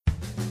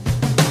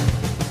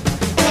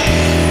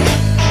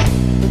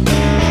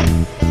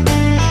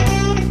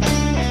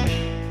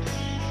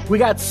We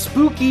got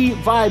spooky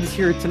vibes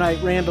here tonight,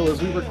 Randall, as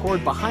we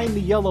record Behind the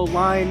Yellow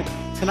Line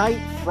tonight,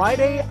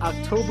 Friday,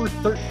 October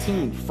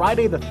 13th.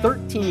 Friday the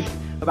 13th,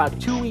 about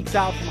 2 weeks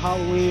out from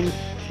Halloween.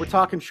 We're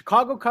talking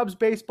Chicago Cubs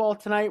baseball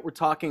tonight. We're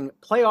talking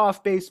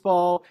playoff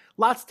baseball.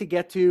 Lots to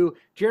get to.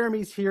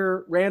 Jeremy's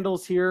here.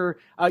 Randall's here.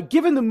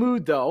 Given the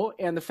mood, though,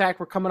 and the fact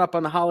we're coming up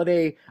on the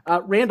holiday,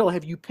 Randall,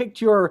 have you picked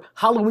your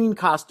Halloween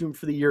costume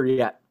for the year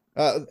yet?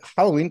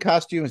 Halloween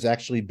costume is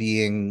actually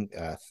being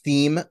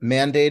theme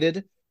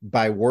mandated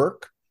by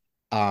work.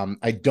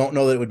 I don't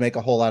know that it would make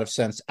a whole lot of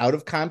sense out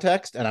of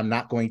context, and I'm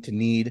not going to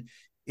need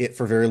it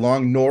for very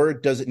long, nor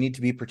does it need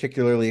to be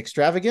particularly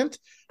extravagant.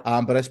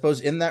 But I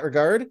suppose in that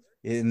regard,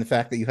 in the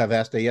fact that you have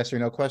asked a yes or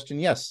no question,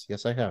 yes,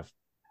 I have.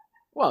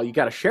 Well, you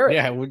got to share it.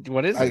 Yeah,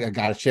 what is it? I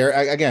got to share.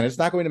 Again, it's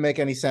not going to make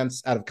any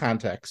sense out of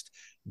context,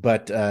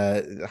 but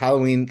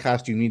Halloween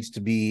costume needs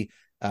to be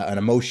an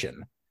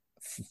emotion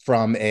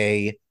from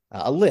a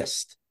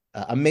list,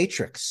 a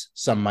matrix,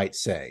 some might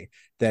say,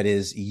 that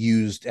is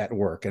used at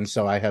work. And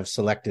so I have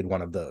selected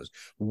one of those.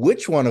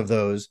 Which one of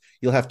those,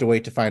 you'll have to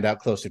wait to find out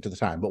closer to the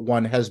time, but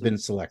one has been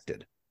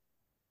selected.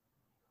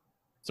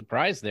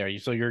 Surprise there.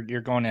 So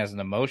you're going as an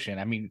emotion.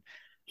 I mean,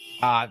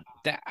 I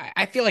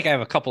feel like I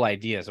have a couple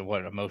ideas of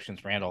what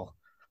emotions Randall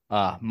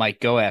might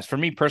go as. For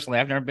me personally,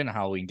 I've never been a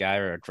Halloween guy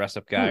or a dress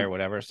up guy or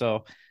whatever.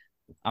 So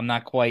I'm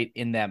not quite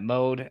in that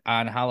mode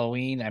on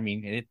Halloween. I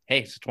mean,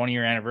 it's a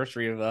 20-year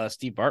anniversary of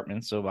Steve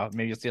Bartman, so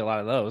maybe you'll see a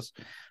lot of those.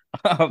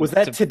 Was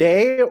that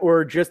today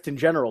or just in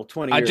general,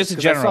 20 years? Just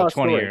in general,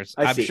 20 years.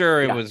 I'm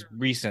sure it was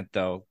recent,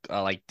 though,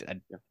 like a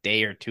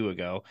day or two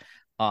ago.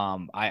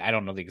 I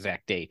don't know the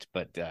exact date,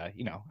 but,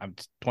 I'm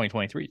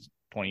 2023,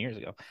 20 years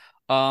ago.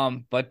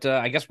 But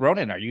I guess,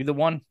 Ronan, are you the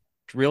one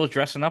real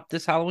dressing up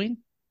this Halloween?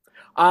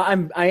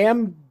 I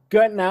am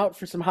gutting out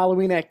for some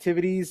Halloween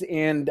activities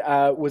and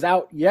was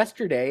out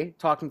yesterday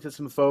talking to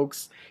some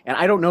folks, and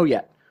I don't know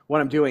yet what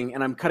I'm doing,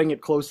 and I'm cutting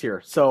it close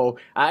here. So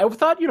I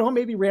thought,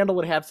 maybe Randall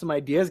would have some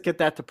ideas, get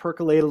that to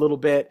percolate a little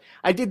bit.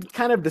 I did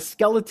kind of the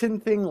skeleton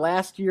thing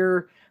last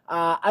year.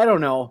 I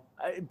don't know,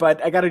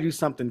 but I got to do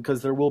something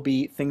because there will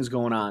be things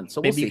going on.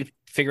 So maybe we'll see. You could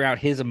figure out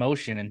his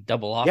emotion and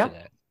double off of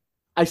that.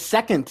 I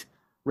second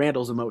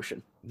Randall's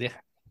emotion. Yeah.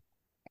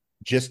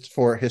 Just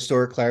for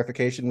historic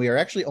clarification, we are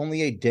actually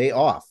only a day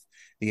off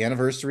the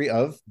anniversary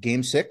of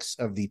Game 6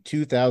 of the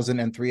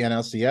 2003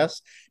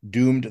 NLCS.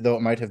 Doomed though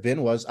it might have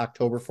been, was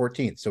October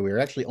 14th. So we are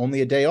actually only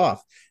a day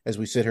off as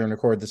we sit here and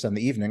record this on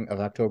the evening of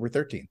October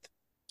 13th.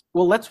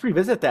 Well, let's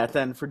revisit that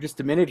then for just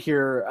a minute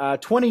here.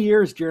 20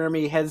 years,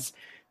 Jeremy, has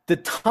the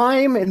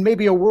time and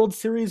maybe a World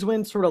Series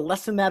win sort of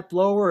lessened that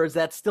blow, or does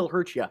that still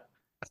hurt you?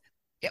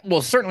 Yeah,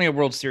 well, certainly a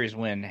World Series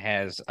win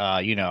has,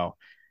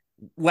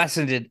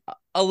 lessened it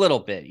a little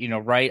bit,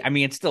 right? I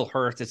mean, it still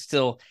hurts. It's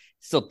still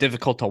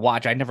difficult to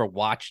watch. I never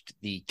watched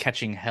the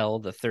Catching Hell,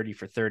 the 30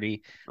 for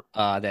 30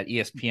 that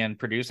ESPN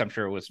produced. I'm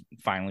sure it was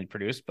finally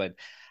produced, but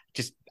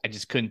I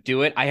just couldn't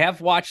do it. I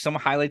have watched some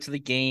highlights of the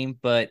game,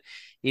 but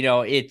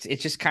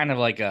it's just kind of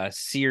like a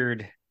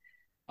seared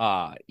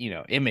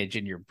image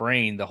in your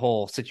brain, the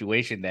whole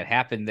situation that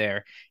happened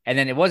there. And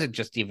then it wasn't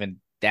just even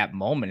that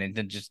moment and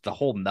then just the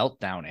whole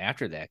meltdown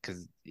after that,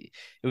 because it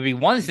would be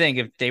one thing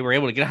if they were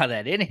able to get out of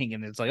that inning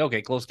and it's like,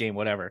 okay, close game,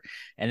 whatever,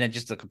 and then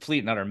just a complete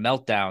and utter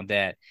meltdown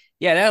that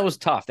was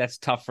tough. That's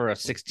tough for a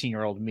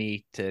 16-year-old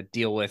me to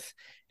deal with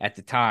at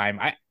the time.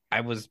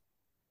 But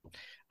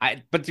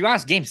to be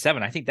honest, Game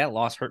 7, I think that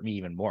loss hurt me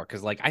even more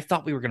because I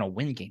thought we were going to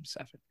win Game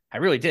 7. I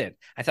really did.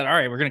 I thought, all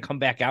right, we're going to come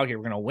back out here,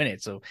 we're going to win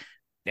it, so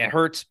it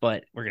hurts,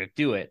 but we're going to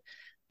do it.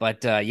 But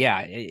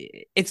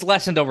it's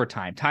lessened over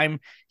time.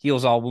 Time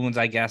heals all wounds,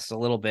 I guess, a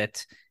little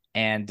bit.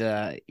 And,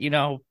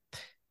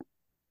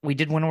 we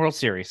did win a World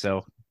Series,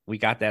 so we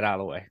got that out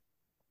of the way.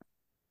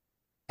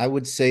 I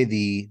would say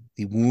the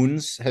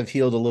wounds have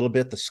healed a little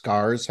bit. The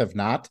scars have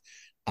not.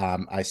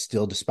 I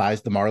still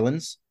despise the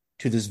Marlins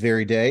to this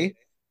very day.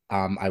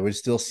 I would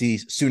still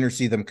sooner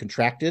see them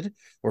contracted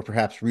or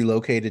perhaps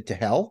relocated to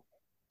hell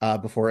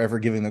before ever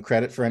giving them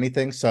credit for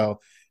anything.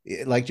 So,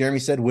 like Jeremy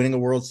said, winning a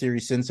World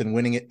Series since and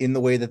winning it in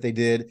the way that they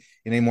did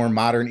in a more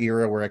modern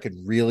era where I could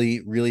really,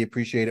 really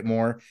appreciate it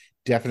more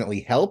definitely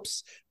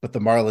helps. But the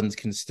Marlins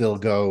can still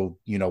go,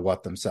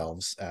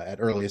 themselves at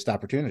earliest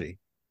opportunity.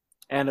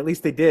 And at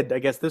least they did, I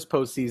guess, this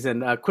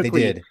postseason quickly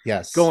they did,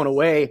 yes. Going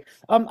away.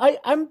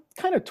 I'm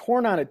kind of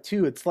torn on it,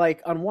 too. It's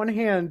like, on one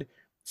hand,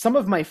 some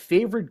of my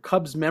favorite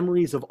Cubs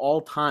memories of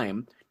all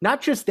time, not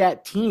just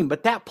that team,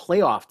 but that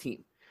playoff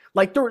team.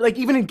 Like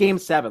even in Game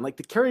 7, like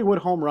the Kerry Wood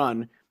home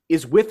run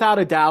is without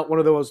a doubt one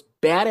of the most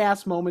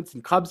badass moments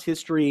in Cubs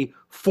history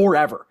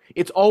forever.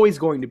 It's always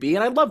going to be,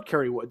 and I love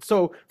Kerry Wood.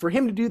 So for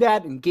him to do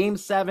that in Game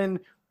 7,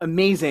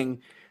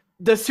 amazing.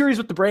 The series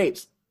with the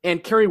Braves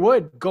and Kerry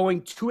Wood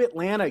going to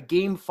Atlanta,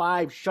 Game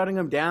 5, shutting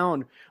them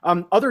down.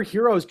 Other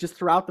heroes just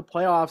throughout the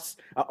playoffs,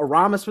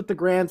 Aramis with the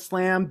grand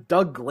slam,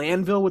 Doug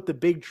Glanville with the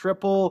big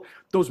triple,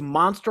 those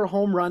monster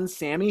home runs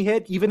Sammy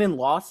hit, even in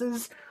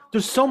losses.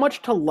 There's so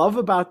much to love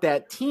about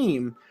that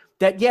team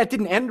that, yeah, it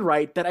didn't end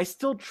right, that I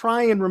still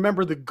try and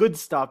remember the good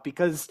stuff,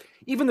 because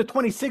even the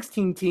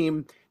 2016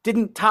 team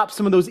didn't top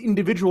some of those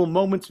individual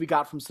moments we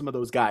got from some of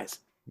those guys.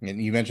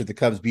 And you mentioned the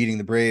Cubs beating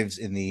the Braves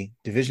in the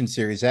division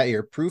series that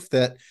year, proof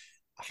that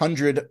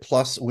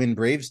 100+ win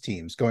Braves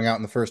teams going out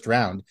in the first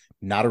round,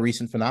 not a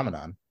recent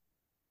phenomenon.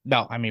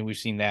 No, I mean, we've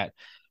seen that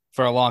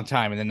for a long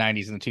time in the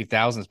 90s and the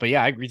 2000s. But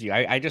yeah, I agree with you.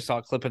 I just saw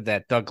a clip of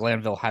that Doug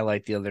Glanville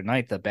highlight the other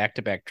night, the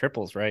back-to-back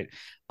triples, right?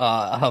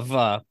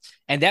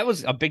 And that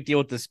was a big deal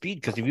with the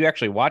speed, because if you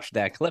actually watched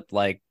that clip,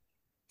 like,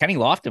 Kenny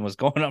Lofton was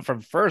going up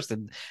from first,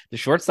 and the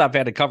shortstop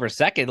had to cover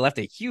second, left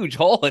a huge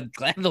hole, and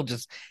Glanville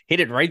just hit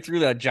it right through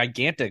the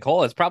gigantic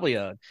hole. It's probably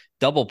a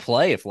double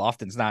play if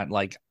Lofton's not,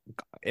 like,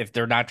 if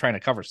they're not trying to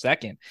cover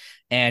second.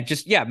 And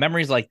just, yeah,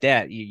 memories like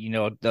that.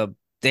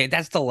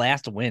 That's the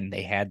last win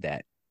they had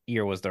that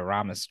year, was the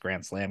Ramos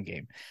Grand Slam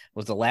game. It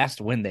was the last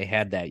win they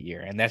had that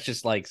year, and that's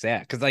just like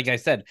sad, because like I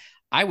said,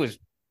 I was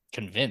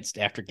convinced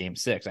after game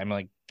 6. I'm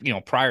like,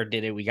 Pryor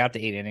did it. We got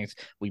the 8 innings.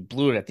 We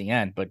blew it at the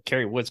end, but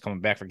Kerry Wood's coming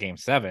back for game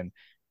 7.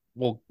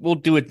 We'll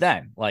do it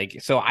then.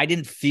 Like, so I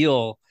didn't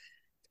feel,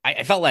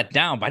 I felt let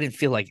down, but I didn't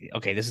feel like,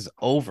 okay, this is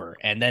over.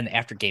 And then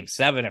after game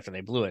 7, after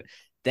they blew it,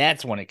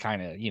 that's when it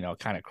kind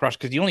of crushed,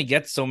 because you only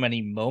get so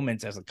many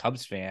moments as a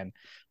Cubs fan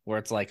where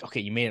it's like,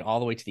 okay, you made it all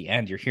the way to the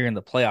end. You're here in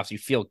the playoffs. You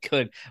feel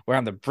good. We're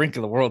on the brink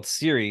of the World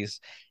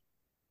Series.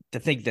 To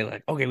think that,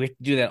 like, okay, we have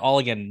to do that all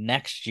again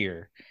next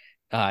year.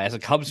 As a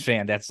Cubs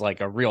fan, that's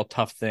like a real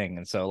tough thing.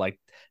 And so, like,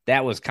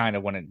 that was kind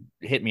of when it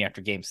hit me after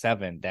game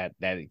 7, that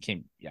it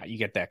came, yeah, you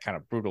get that kind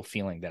of brutal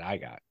feeling that I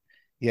got.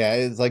 Yeah,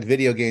 it's like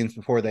video games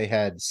before they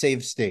had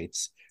save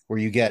states, where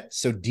you get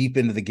so deep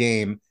into the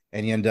game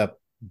and you end up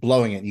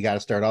blowing it. You got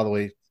to start all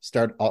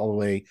the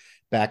way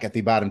back at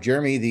the bottom.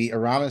 Jeremy, the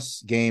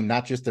Aramis game,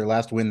 not just their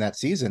last win that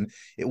season,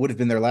 it would have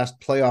been their last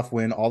playoff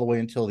win all the way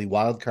until the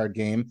wild card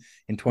game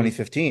in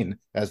 2015,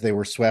 as they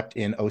were swept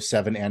in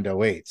 07 and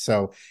 08.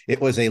 So it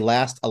was a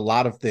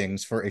lot of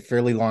things for a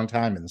fairly long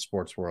time in the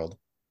sports world.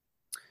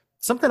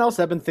 Something else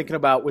I've been thinking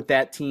about with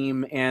that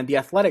team, and The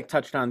Athletic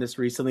touched on this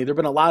recently, there have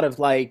been a lot of,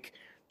 like,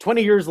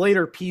 20 years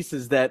later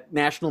pieces that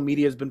national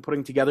media has been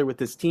putting together with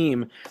this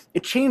team.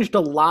 It changed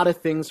a lot of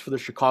things for the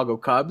Chicago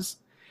Cubs.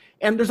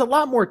 And there's a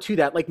lot more to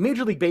that. Like,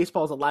 Major League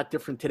Baseball is a lot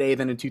different today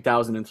than in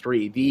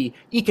 2003. The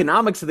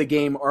economics of the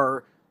game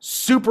are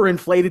super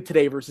inflated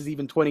today versus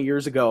even 20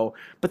 years ago.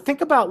 But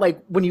think about,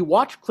 like, when you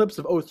watch clips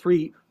of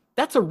 '03,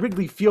 that's a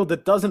Wrigley Field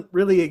that doesn't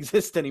really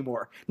exist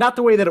anymore. Not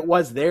the way that it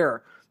was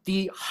there.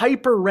 The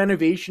hyper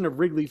renovation of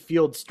Wrigley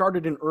Field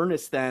started in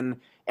earnest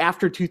then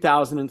after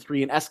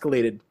 2003 and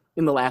escalated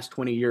in the last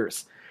 20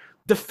 years.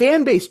 The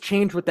fan base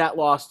changed with that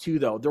loss too,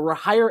 though. There were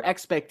higher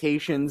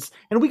expectations,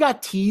 and we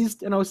got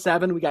teased in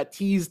 '07. We got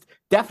teased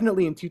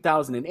definitely in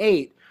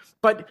 2008.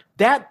 But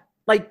that,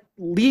 like,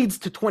 leads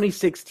to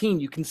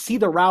 2016. You can see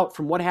the route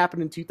from what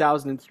happened in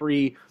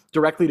 2003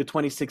 directly to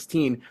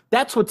 2016.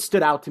 That's what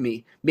stood out to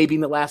me maybe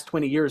in the last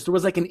 20 years. There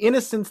was, like, an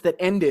innocence that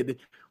ended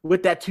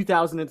with that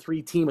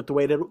 2003 team, with the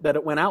way that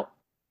it went out.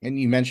 And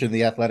you mentioned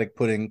The Athletic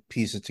putting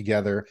pieces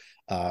together.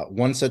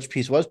 One such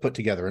piece was put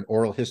together, an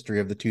oral history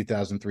of the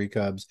 2003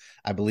 Cubs,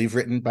 I believe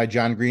written by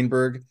John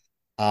Greenberg.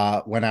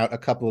 Went out a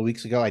couple of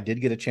weeks ago. I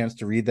did get a chance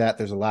to read that.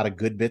 There's a lot of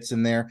good bits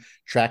in there.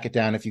 Track it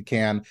down if you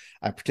can.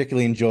 I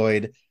particularly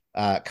enjoyed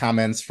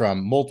comments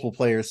from multiple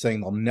players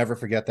saying they'll never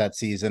forget that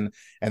season,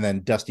 and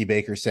then Dusty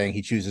Baker saying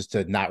he chooses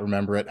to not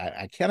remember it.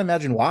 I can't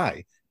imagine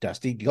why.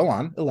 Dusty, go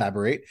on,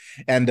 elaborate.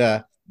 And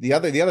the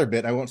other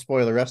bit, I won't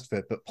spoil the rest of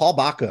it, but Paul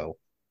Bacco,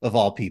 of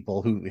all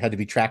people, who had to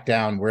be tracked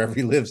down wherever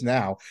he lives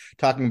now,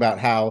 talking about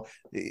how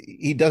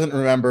he doesn't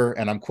remember,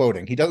 and I'm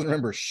quoting, he doesn't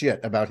remember shit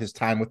about his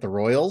time with the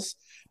Royals,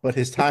 but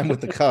his time with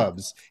the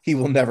Cubs, he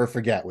will never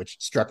forget, which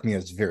struck me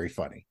as very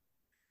funny.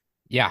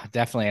 Yeah,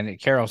 definitely. And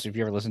Karros, if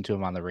you ever listen to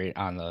him on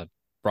the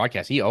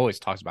broadcast, he always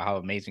talks about how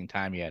amazing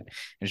time he had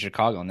in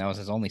Chicago, and that was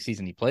his only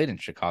season he played in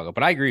Chicago.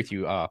 But I agree with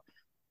you,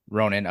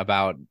 Ronan,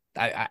 about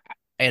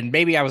and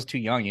maybe I was too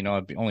young,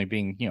 only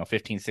being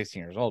 15,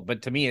 16 years old.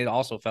 But to me, it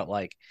also felt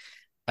like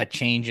a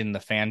change in the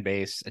fan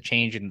base, a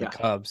change in the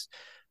Cubs,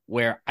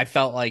 where I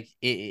felt like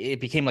it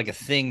became like a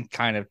thing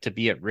kind of to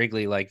be at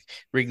Wrigley. Like,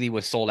 Wrigley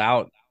was sold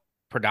out,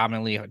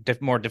 predominantly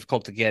more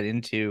difficult to get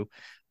into,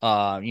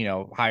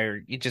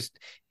 higher.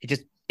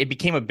 It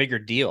became a bigger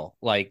deal,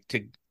 like,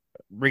 to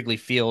Wrigley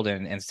Field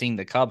and seeing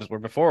the Cubs, where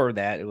before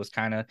that it was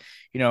kind of,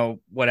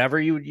 whatever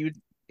it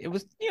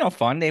was,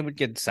 fun. They would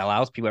get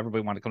sellouts.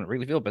 Everybody wanted to come to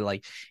Wrigley Field, but,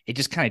 like, it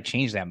just kind of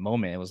changed that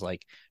moment. It was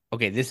like,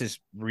 okay, this is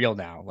real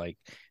now. Like,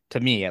 to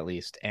me at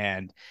least.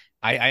 And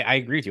I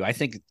agree with you. I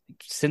think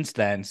since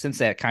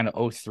that kind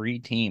of '03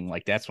 team,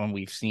 like, that's when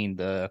we've seen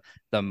the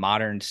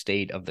modern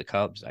state of the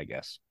Cubs, I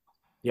guess.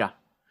 Yeah.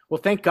 Well,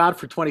 thank God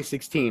for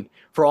 2016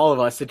 for all of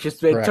us. It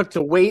took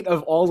the weight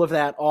of all of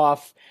that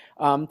off.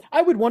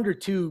 I would wonder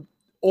too,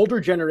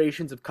 older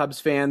generations of Cubs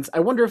fans, I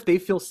wonder if they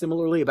feel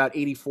similarly about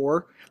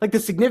 '84. Like, the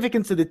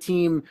significance of the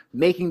team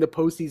making the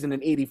postseason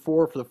in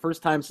 '84 for the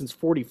first time since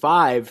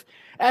 '45,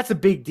 that's a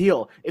big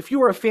deal. If you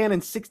were a fan in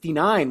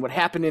 '69, what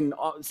happened in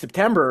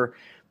September,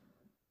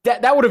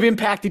 that would have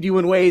impacted you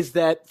in ways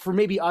that for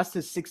maybe us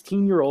as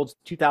 16-year-olds,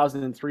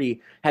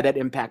 2003 had that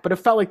impact. But it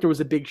felt like there was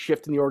a big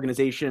shift in the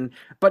organization.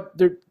 But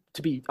there,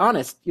 to be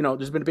honest,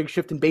 there's been a big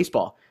shift in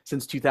baseball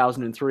since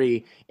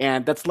 2003,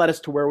 and that's led us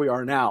to where we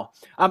are now.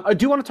 I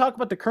do want to talk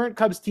about the current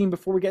Cubs team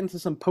before we get into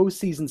some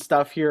postseason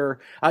stuff here.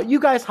 You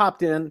guys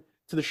hopped in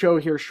to the show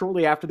here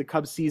shortly after the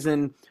Cubs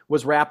season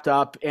was wrapped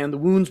up, and the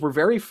wounds were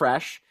very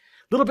fresh.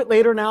 A little bit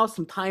later now,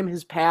 some time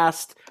has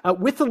passed.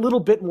 With a little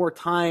bit more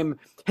time,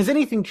 has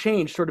anything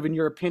changed, sort of in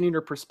your opinion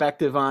or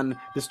perspective on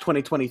this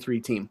 2023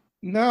 team?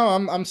 No,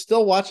 I'm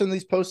still watching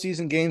these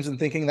postseason games and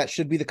thinking that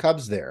should be the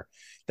Cubs there.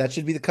 That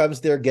should be the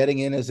Cubs there getting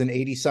in as an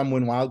 80-some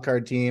win wild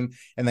card team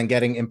and then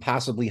getting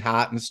impossibly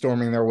hot and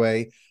storming their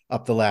way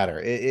up the ladder.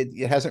 It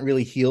hasn't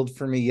really healed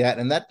for me yet,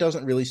 and that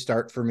doesn't really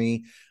start for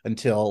me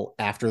until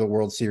after the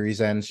World Series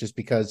ends, just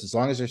because as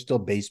long as there's still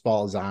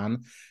baseball is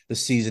on, the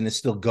season is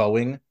still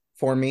going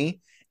for me,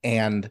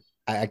 and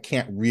I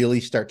can't really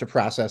start to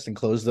process and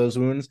close those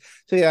wounds.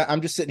 So yeah,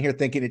 I'm just sitting here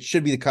thinking it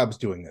should be the Cubs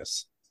doing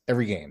this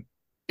every game.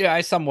 Yeah,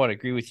 I somewhat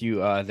agree with you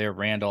there,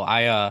 Randall.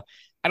 I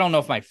don't know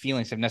if my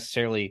feelings have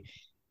necessarily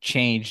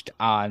changed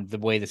on the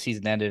way the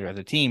season ended or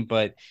the team,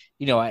 but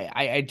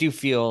I do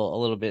feel a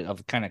little bit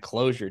of kind of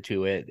closure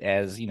to it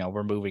as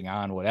we're moving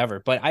on, whatever.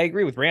 But I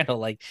agree with Randall,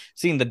 like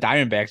seeing the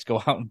Diamondbacks go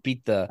out and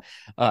beat the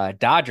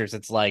Dodgers.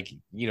 It's like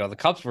the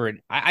Cubs were.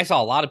 I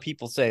saw a lot of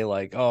people say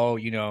like, oh,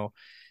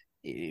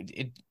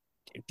 if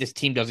this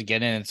team doesn't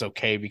get in, it's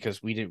okay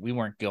because we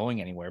weren't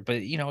going anywhere. But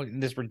in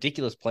this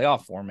ridiculous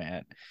playoff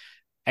format,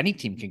 any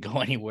team can go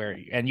anywhere,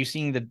 and you're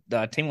seeing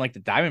the team like the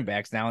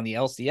Diamondbacks now in the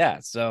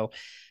LCS. So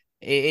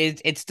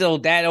it's still,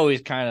 that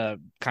always kind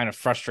of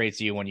frustrates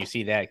you when you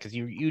see that, because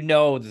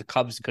the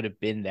Cubs could have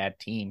been that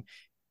team,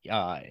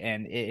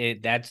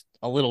 and that's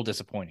a little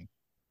disappointing.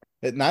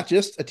 Not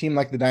just a team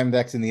like the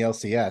Diamondbacks in the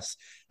LCS,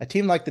 a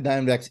team like the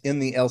Diamondbacks in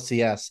the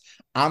LCS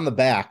on the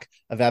back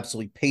of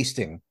absolutely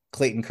pasting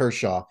Clayton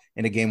Kershaw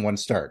in a game one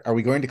start. Are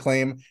we going to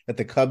claim that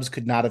the Cubs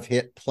could not have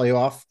hit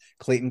playoff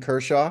Clayton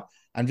Kershaw?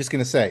 I'm just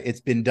going to say it's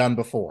been done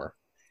before.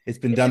 It's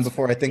been done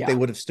before. I think they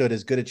would have stood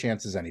as good a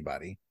chance as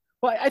anybody.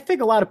 Well, I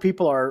think a lot of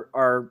people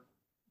are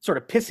sort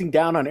of pissing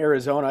down on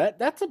Arizona.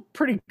 That's a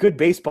pretty good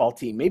baseball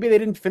team. Maybe they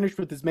didn't finish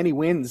with as many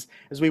wins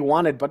as we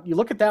wanted, but you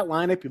look at that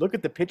lineup, you look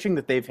at the pitching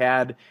that they've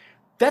had,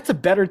 that's a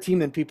better team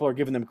than people are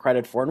giving them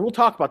credit for. And we'll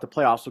talk about the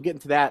playoffs. We'll get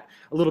into that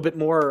a little bit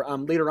more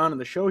later on in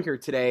the show here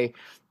today.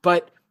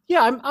 But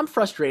yeah, I'm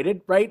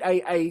frustrated, right?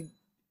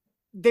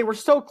 They were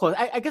so close.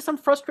 I guess I'm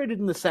frustrated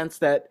in the sense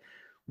that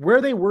where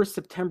they were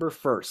September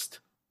 1st,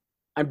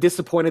 I'm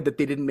disappointed that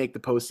they didn't make the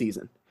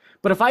postseason.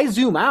 But if I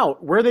zoom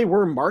out, where they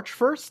were March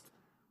 1st,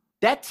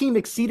 that team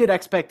exceeded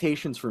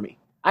expectations for me.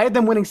 I had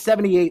them winning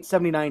 78,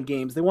 79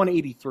 games. They won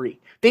 83.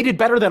 They did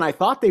better than I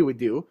thought they would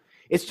do.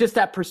 It's just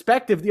that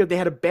perspective. They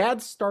had a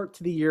bad start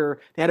to the year.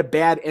 They had a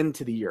bad end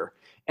to the year.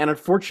 And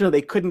unfortunately,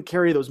 they couldn't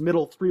carry those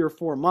middle 3 or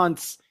 4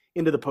 months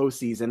into the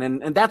postseason.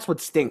 And that's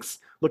what stinks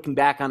looking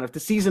back on it. If the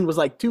season was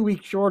like 2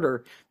 weeks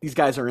shorter, these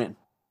guys are in.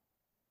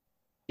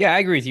 Yeah, I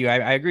agree with you.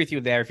 I agree with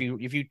you there. If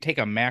you take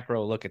a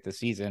macro look at the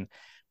season,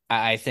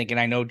 I think, and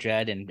I know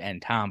Jed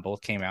and Tom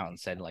both came out and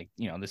said, like,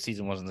 the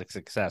season wasn't a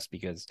success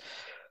because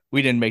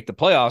we didn't make the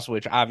playoffs,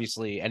 which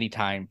obviously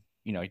anytime,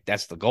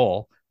 that's the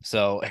goal.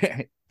 So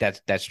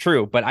that's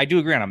true. But I do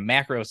agree on a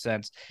macro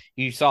sense.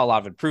 You saw a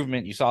lot of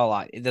improvement. You saw a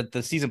lot.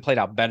 The season played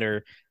out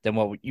better than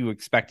what you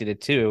expected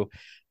it to.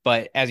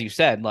 But as you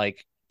said,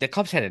 like, the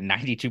Cubs had a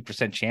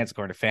 92% chance,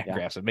 according to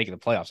Fangraphs, of making the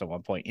playoffs at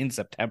one point in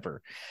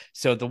September.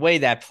 So the way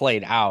that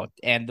played out,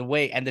 and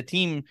the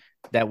team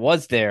that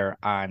was there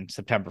on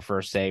September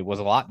 1st, say, was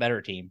a lot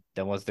better team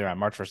than was there on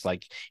March 1st.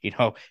 Like,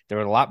 there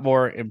were a lot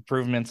more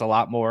improvements, a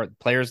lot more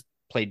players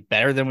played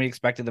better than we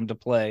expected them to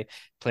play.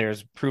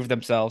 Players proved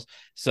themselves.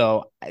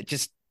 So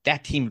just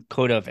that team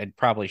could have and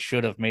probably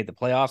should have made the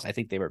playoffs. I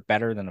think they were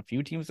better than a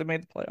few teams that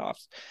made the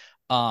playoffs.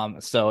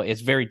 So it's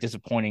very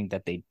disappointing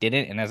that they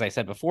didn't. And as I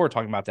said before,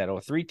 talking about that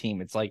 03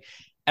 team, it's like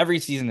every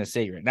season is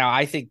sacred. Now,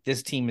 I think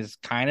this team is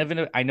kind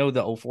of I know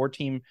the 04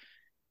 team,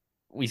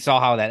 we saw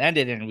how that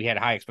ended and we had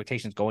high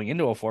expectations going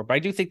into 04, but I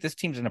do think this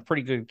team's in a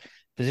pretty good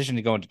position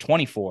to go into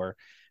 24.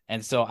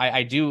 And so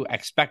I do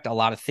expect a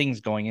lot of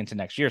things going into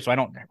next year. So I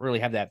don't really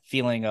have that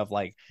feeling of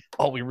like,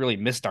 oh, we really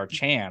missed our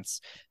chance.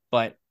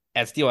 But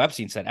as Theo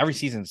Epstein said, every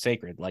season is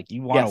sacred. Like,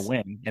 you want to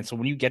win. And so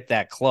when you get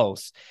that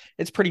close,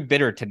 it's pretty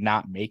bitter to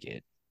not make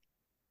it.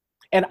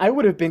 And I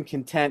would have been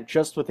content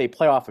just with a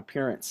playoff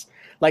appearance.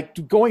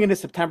 Like, going into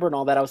September and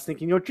all that, I was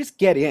thinking, just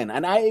get in.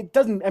 And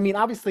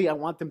obviously I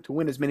want them to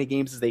win as many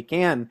games as they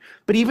can.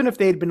 But even if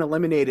they had been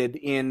eliminated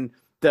in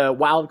the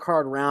wild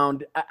card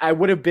round, I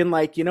would have been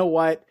like, you know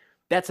what?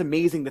 That's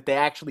amazing that they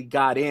actually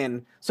got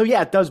in. So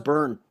yeah, it does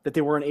burn that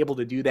they weren't able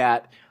to do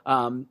that.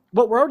 But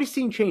we're already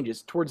seeing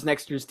changes towards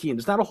next year's team.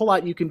 There's not a whole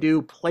lot you can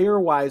do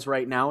player-wise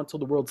right now until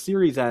the World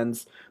Series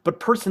ends. But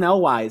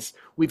personnel-wise,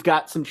 we've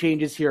got some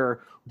changes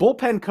here.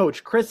 Bullpen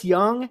coach Chris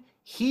Young,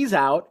 he's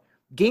out.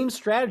 Game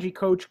strategy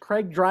coach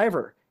Craig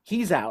Driver,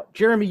 he's out.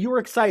 Jeremy, you were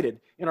excited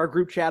in our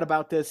group chat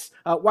about this.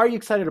 Why are you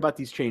excited about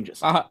these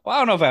changes? Well, I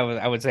don't know if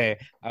I would say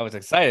I was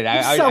excited.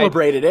 You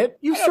celebrated it.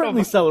 You I don't know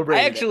certainly if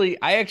celebrated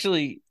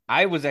it.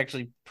 I was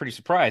actually pretty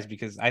surprised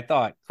because I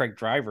thought Craig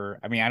Driver.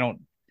 I mean, I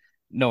don't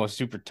know a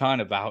super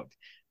ton about,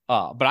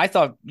 but I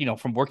thought,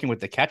 from working with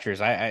the catchers,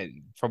 I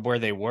from where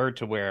they were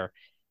to where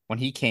when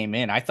he came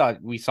in, I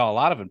thought we saw a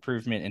lot of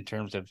improvement in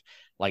terms of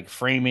like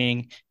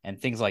framing and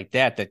things like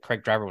that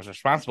Craig Driver was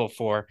responsible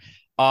for.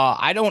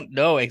 I don't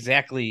know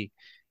exactly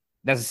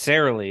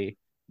necessarily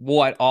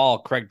what all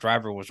Craig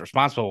Driver was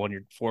responsible when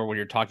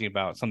you're talking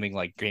about something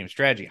like game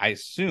strategy. I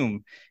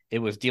assume it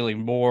was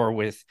dealing more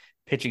with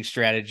pitching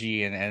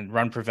strategy and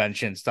run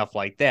prevention, stuff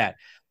like that.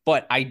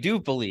 But I do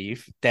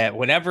believe that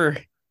whenever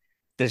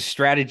the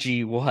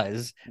strategy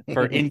was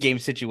for in-game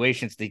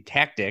situations, the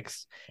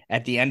tactics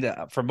at the end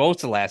for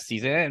most of last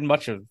season and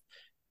much of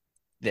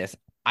this,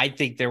 I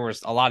think there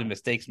was a lot of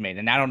mistakes made.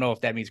 And I don't know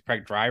if that means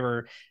Craig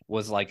Driver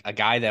was like a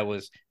guy that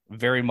was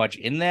very much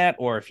in that,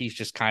 or if he's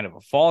just kind of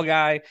a fall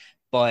guy.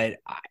 But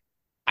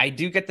I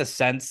do get the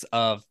sense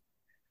of,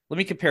 let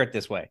me compare it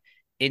this way.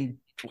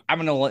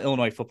 I'm an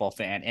Illinois football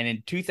fan, and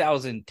in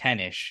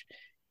 2010-ish,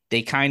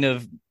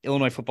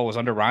 Illinois football was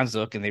under Ron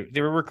Zook, and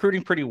they were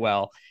recruiting pretty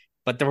well,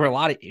 but there were a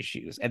lot of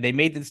issues, and they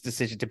made this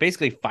decision to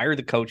basically fire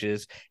the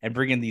coaches and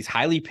bring in these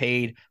highly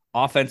paid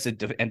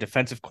offensive and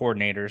defensive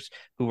coordinators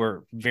who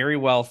were very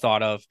well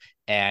thought of,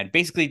 and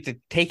basically to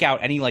take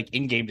out any like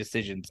in-game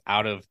decisions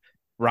out of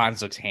Ron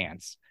Zook's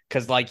hands.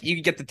 Because like you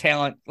can get the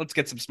talent, let's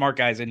get some smart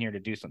guys in here to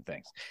do some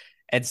things.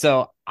 And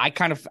so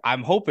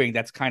I'm hoping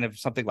that's kind of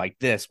something like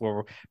this,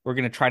 where we're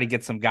going to try to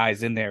get some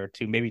guys in there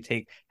to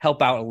maybe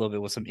help out a little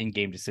bit with some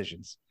in-game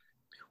decisions.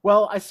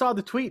 Well, I saw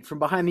the tweet from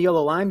Behind the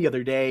Yellow Line the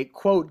other day,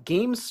 quote,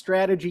 game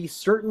strategy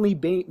certainly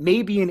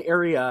may be an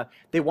area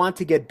they want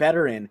to get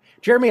better in.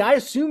 Jeremy, I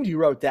assumed you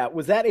wrote that.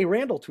 Was that a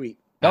Randall tweet?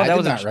 No, that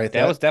was not right.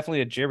 That was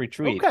definitely a Jerry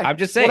tweet. Okay. I'm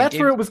just saying. Well, that's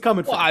where it was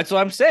coming from. That's what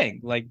I'm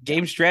saying. Like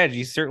game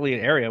strategy is certainly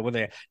an area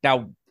where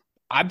now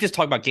I'm just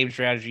talking about game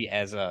strategy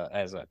as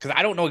because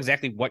I don't know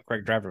exactly what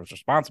Craig Driver was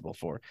responsible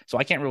for. So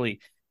I can't really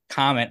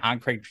comment on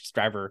Craig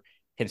Driver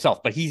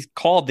himself, but he's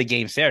called the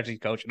game strategy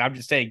coach. And I'm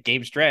just saying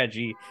game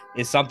strategy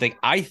is something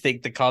I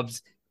think the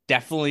Cubs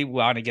definitely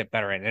want to get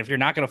better at. And if you're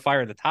not going to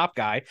fire the top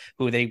guy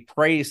who they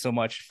praise so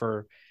much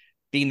for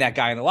being that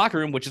guy in the locker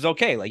room, which is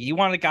okay. Like you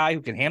want a guy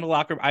who can handle the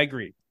locker room. I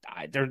agree.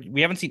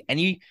 We haven't seen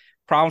any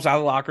problems out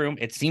of the locker room.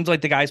 It seems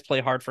like the guys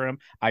play hard for him.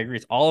 I agree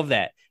with all of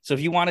that. So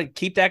if you want to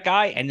keep that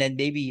guy and then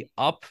maybe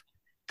up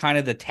kind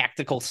of the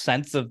tactical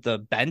sense of the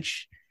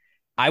bench,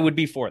 I would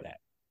be for that.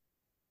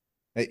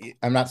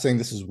 I'm not saying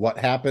this is what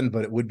happened,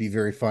 but it would be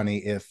very funny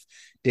if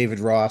David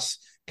Ross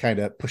kind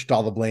of pushed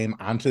all the blame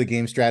onto the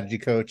game strategy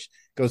coach,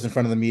 goes in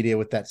front of the media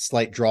with that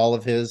slight drawl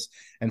of his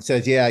and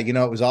says, yeah,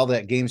 it was all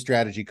that game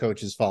strategy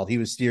coach's fault. He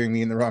was steering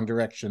me in the wrong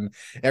direction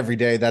every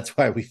day. That's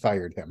why we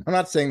fired him. I'm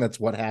not saying that's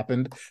what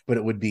happened, but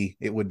it would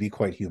be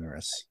quite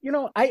humorous.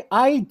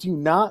 I do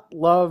not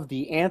love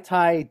the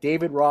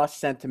anti-David Ross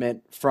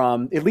sentiment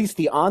from at least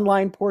the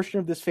online portion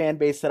of this fan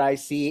base that I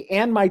see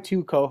and my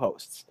two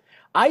co-hosts.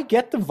 I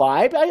get the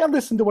vibe. I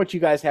listen to what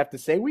you guys have to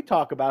say. We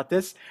talk about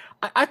this.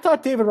 I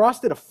thought David Ross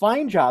did a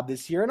fine job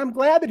this year, and I'm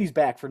glad that he's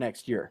back for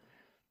next year.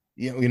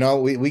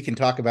 We can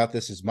talk about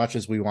this as much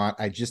as we want.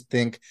 I just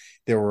think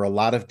there were a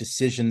lot of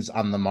decisions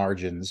on the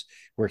margins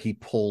where he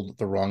pulled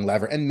the wrong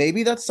lever, and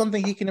maybe that's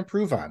something he can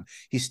improve on.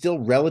 He's still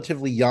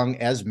relatively young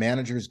as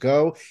managers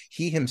go.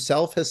 He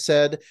himself has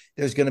said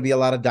there's going to be a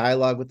lot of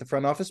dialogue with the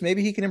front office.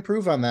 Maybe he can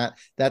improve on that.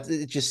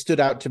 It just stood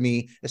out to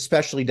me,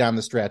 especially down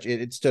the stretch.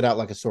 It stood out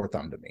like a sore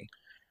thumb to me.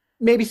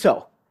 Maybe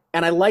so.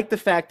 And I like the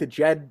fact that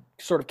Jed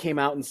sort of came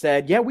out and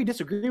said, yeah, we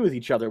disagree with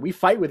each other. We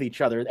fight with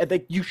each other. And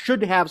that you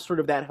should have sort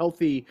of that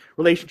healthy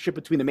relationship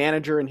between the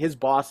manager and his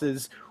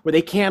bosses where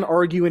they can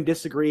argue and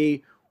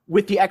disagree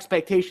with the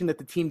expectation that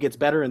the team gets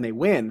better and they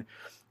win.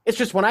 It's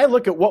just when I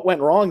look at what went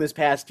wrong this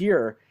past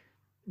year,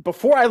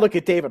 before I look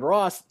at David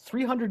Ross,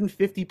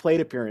 350 plate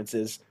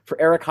appearances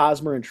for Eric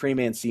Hosmer and Trey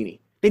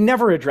Mancini. They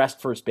never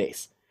addressed first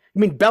base. I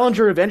mean,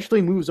 Bellinger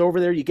eventually moves over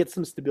there. You get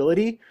some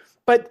stability.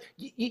 But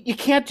you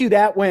can't do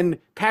that when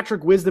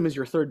Patrick Wisdom is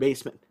your third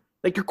baseman.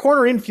 Like your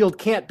corner infield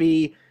can't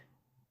be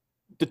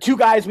the two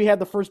guys we had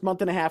the first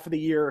month and a half of the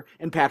year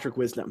and Patrick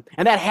Wisdom.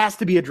 And that has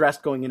to be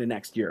addressed going into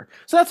next year.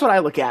 So that's what I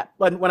look at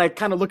when I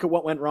kind of look at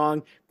what went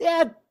wrong.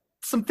 Yeah,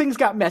 some things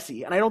got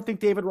messy. And I don't think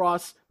David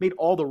Ross made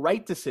all the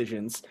right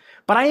decisions.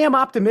 But I am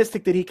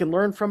optimistic that he can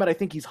learn from it. I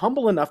think he's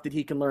humble enough that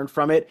he can learn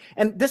from it.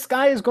 And this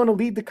guy is going to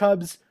lead the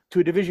Cubs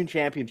to a division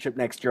championship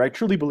next year. I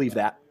truly believe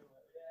that.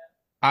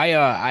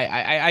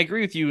 I agree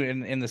with you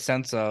in the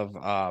sense of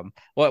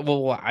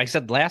what I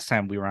said last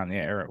time we were on the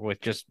air with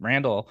just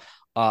Randall.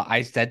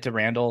 I said to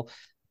Randall,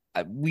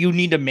 you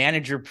need to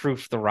manager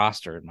proof the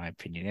roster, in my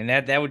opinion,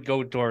 and that would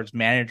go towards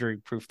manager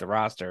proof the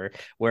roster,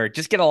 where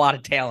just get a lot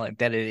of talent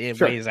that it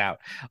sure. weighs out.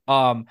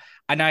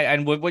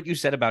 And what you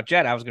said about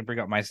Jed, I was going to bring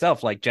up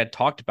myself. Like Jed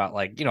talked about,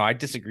 I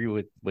disagree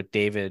with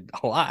David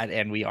a lot,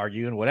 and we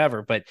argue and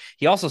whatever. But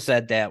he also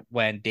said that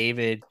when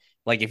David,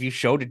 if you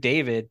show to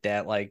David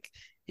that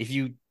if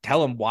you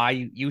tell him why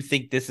you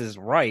think this is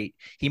right,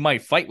 he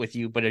might fight with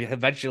you, but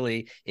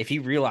eventually if he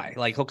realize,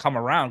 like, he'll come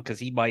around because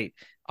he might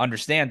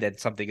understand that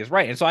something is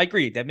right. And so I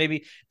agree that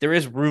maybe there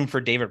is room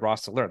for David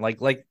Ross to learn.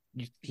 Like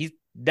he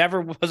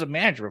never was a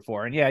manager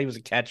before, and yeah, he was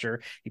a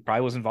catcher. He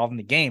probably was involved in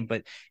the game,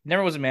 but he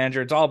never was a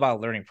manager. It's all about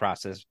a learning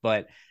process.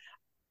 But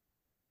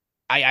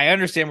I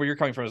understand where you're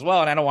coming from as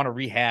well, and I don't want to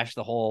rehash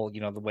the whole,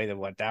 the way that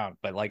went down.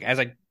 But like,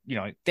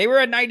 they were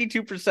a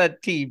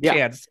 92% team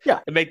chance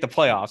to make the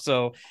playoffs.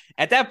 So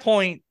at that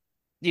point,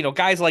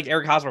 guys like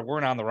Eric Hosmer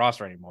weren't on the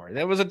roster anymore.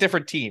 That was a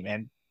different team,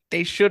 and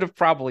they should have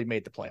probably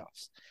made the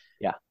playoffs.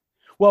 Yeah.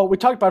 Well, we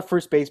talked about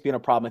first base being a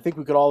problem. I think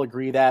we could all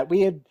agree that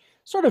we had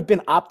sort of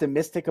been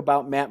optimistic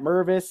about Matt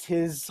Mervis.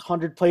 His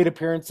 100 plate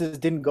appearances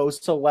didn't go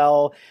so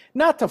well.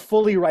 Not to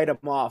fully write him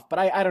off, but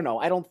I don't know.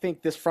 I don't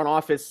think this front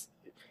office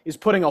is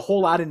putting a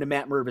whole lot into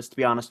Matt Mervis, to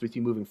be honest with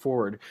you, moving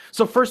forward.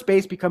 So first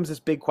base becomes this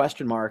big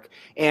question mark.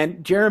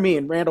 And Jeremy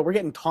and Randall, we're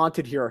getting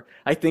taunted here,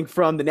 I think,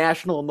 from the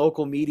national and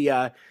local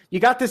media. You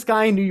got this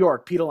guy in New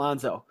York, Pete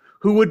Alonso,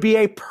 who would be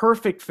a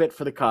perfect fit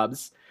for the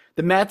Cubs.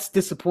 The Mets,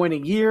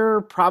 disappointing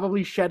year,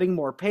 probably shedding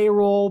more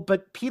payroll,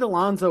 but Pete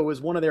Alonso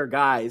is one of their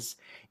guys,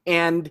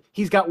 and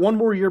he's got one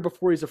more year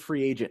before he's a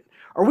free agent.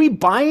 Are we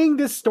buying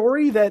this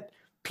story that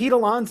Pete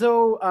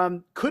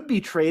Alonso could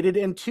be traded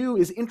and, two,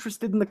 is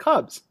interested in the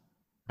Cubs?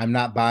 I'm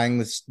not buying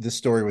this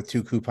story with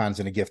 2 coupons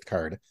and a gift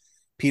card.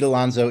 Pete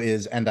Alonso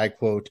is, and I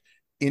quote,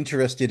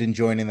 interested in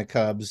joining the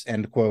Cubs,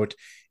 end quote,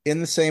 in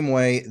the same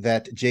way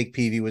that Jake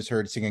Peavy was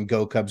heard singing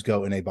Go Cubs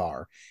Go in a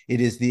bar. It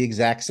is the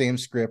exact same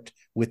script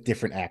with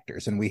different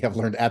actors, and we have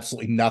learned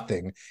absolutely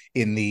nothing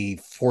in the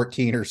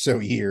 14 or so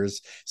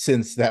years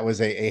since that was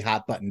a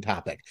hot button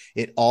topic.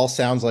 It all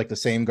sounds like the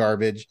same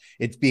garbage.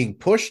 It's being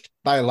pushed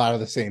by a lot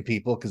of the same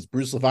people because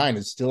Bruce Levine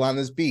is still on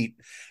this beat.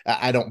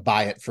 I don't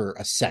buy it for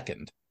a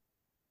second.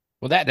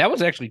 Well, that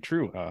was actually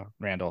true,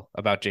 Randall,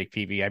 about Jake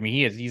Peavy. I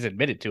mean, he's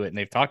admitted to it, and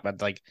they've talked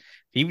about, like,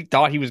 he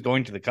thought he was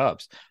going to the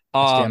Cubs.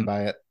 I stand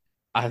by it.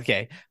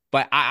 Okay,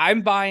 but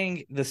I'm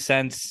buying the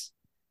sense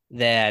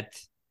that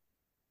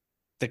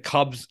the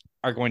Cubs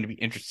are going to be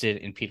interested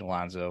in Pete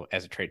Alonso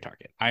as a trade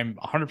target. I'm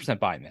 100%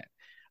 buying that.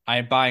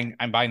 I'm buying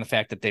the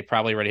fact that they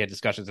probably already had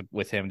discussions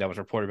with him that was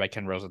reported by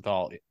Ken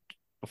Rosenthal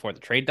before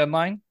the trade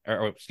deadline,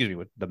 or excuse me,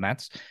 with the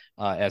Mets,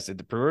 as did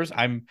the Brewers.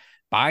 I'm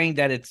buying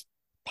that it's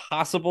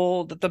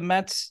possible that the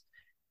Mets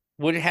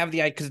would have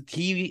because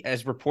he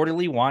is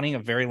reportedly wanting a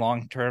very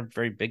long-term,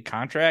 very big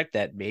contract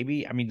that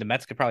maybe, I mean, the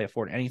Mets could probably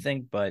afford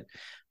anything, but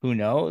who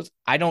knows?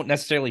 I don't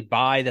necessarily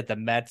buy that the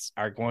Mets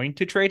are going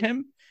to trade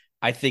him.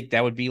 I think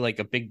that would be like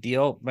a big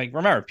deal. Like,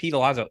 remember, Pete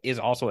Alonso is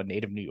also a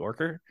native New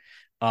Yorker.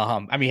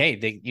 I mean,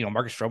 hey,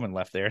 Marcus Stroman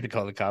left there to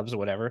go to the Cubs or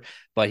whatever,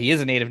 but he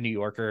is a native New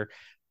Yorker.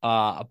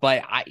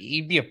 But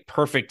he'd be a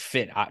perfect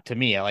fit to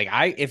me. Like,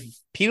 if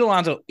Pete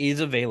Alonso is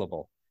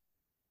available,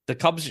 the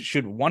Cubs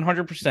should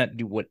 100%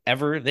 do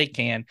whatever they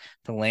can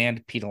to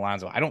land Pete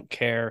Alonso. I don't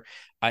care.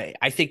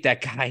 I think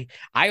that guy,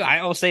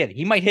 I'll say it,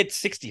 he might hit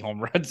 60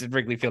 home runs at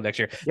Wrigley Field next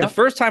year. Yep. The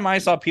first time I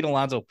saw Pete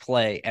Alonso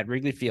play at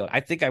Wrigley Field,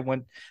 I think I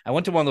went to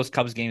one of those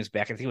Cubs games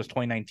back, I think it was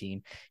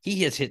 2019.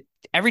 He has hit,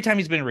 every time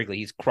he's been in Wrigley,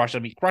 he's crushed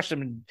them. He crushed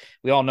them, and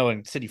we all know,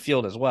 in Citi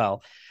Field as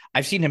well.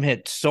 I've seen him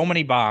hit so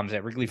many bombs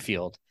at Wrigley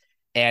Field,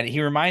 and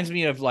he reminds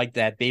me of like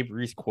that Babe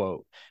Ruth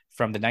quote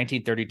from the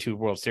 1932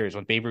 World Series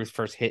when Babe Ruth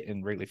first hit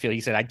in Wrigley Field.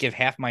 He said, "I'd give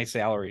half my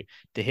salary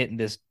to hit in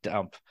this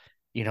dump,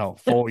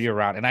 full year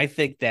round." And I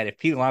think that if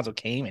Pete Alonso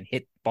came and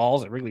hit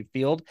balls at Wrigley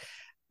Field,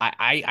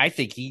 I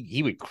think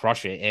he would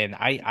crush it. And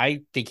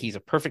I think he's a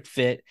perfect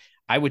fit.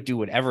 I would do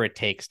whatever it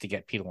takes to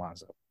get Pete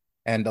Alonso.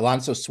 And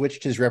Alonso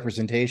switched his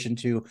representation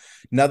to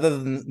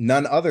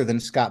none other than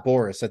Scott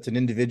Boras. That's an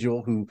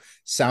individual who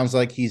sounds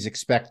like he's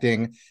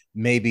expecting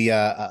maybe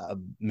a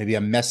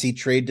messy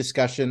trade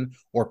discussion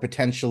or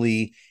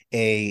potentially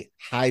a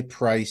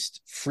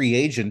high-priced free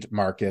agent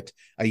market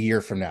a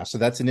year from now. So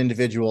that's an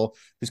individual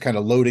who's kind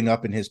of loading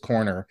up in his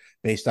corner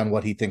based on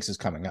what he thinks is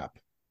coming up.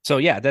 So,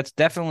 yeah, that's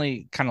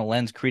definitely kind of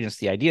lends credence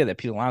to the idea that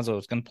Pete Alonso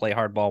is going to play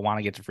hardball, want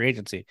to get to free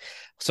agency.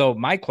 So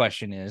my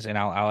question is, and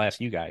I'll ask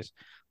you guys,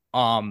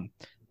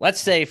 let's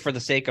say, for the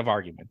sake of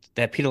argument,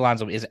 that Pete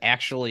Alonso is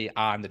actually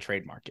on the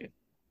trade market.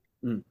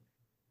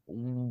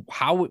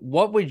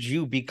 What would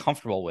you be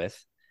comfortable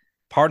with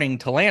parting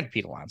to land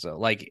Pete Alonso?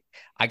 Like,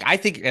 I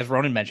think, as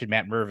Ronan mentioned,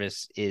 Matt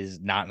Mervis is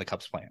not in the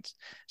Cubs' plans.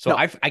 So no.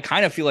 I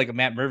kind of feel like a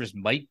Matt Mervis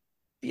might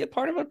be a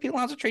part of a Pete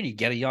Alonso trade. You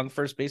get a young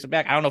first baseman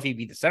back. I don't know if he'd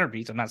be the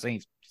centerpiece. I'm not saying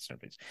he's the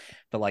centerpiece,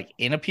 but like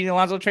in a Pete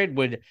Alonso trade,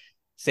 would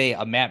say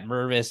a Matt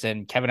Mervis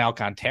and Kevin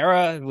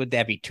Alcantara, would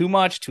that be too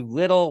much, too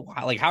little?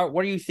 Like,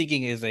 what are you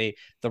thinking is the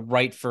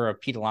right for a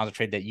Pete Alonso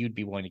trade that you'd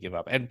be willing to give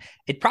up? And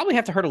it'd probably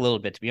have to hurt a little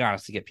bit, to be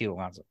honest, to get Pete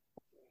Alonso.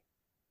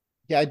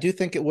 Yeah, I do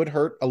think it would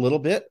hurt a little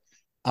bit.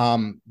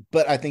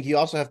 But I think you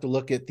also have to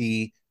look at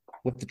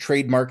what the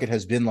trade market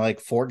has been like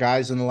for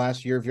guys in the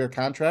last year of your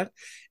contract.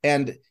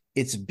 And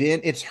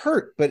it's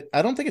hurt, but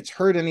I don't think it's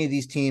hurt any of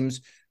these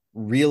teams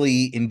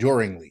really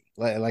enduringly.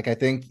 Like I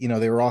think,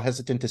 they were all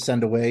hesitant to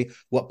send away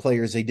what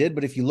players they did.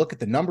 But if you look at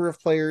the number of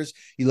players,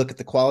 you look at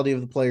the quality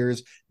of the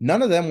players,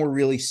 none of them were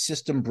really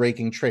system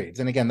breaking trades.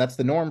 And again, that's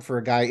the norm for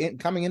a guy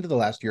coming into the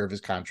last year of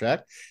his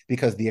contract,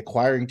 because the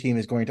acquiring team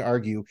is going to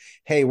argue,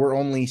 hey, we're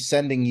only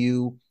sending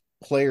you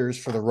players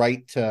for the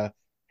right to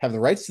have the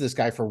rights to this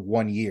guy for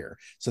 1 year.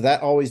 So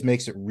that always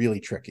makes it really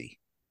tricky.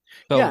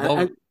 So,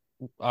 Yeah,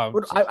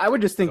 I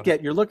would just think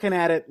that you're looking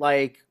at it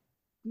like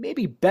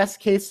maybe best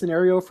case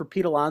scenario for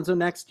Pete Alonso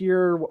next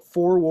year,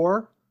 4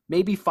 WAR,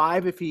 maybe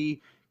 5 if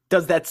he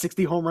does that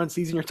 60 home run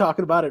season you're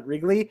talking about at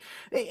Wrigley.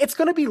 It's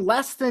going to be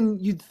less than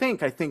you'd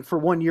think, I think, for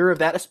 1 year of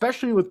that,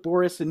 especially with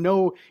Boris and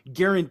no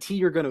guarantee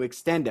you're going to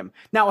extend him.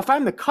 Now, if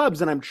I'm the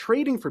Cubs and I'm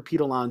trading for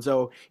Pete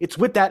Alonso, it's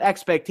with that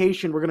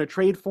expectation we're going to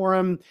trade for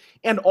him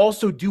and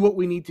also do what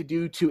we need to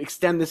do to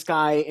extend this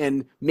guy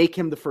and make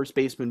him the first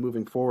baseman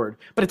moving forward.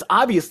 But it's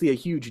obviously a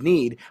huge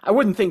need. I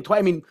wouldn't think twice.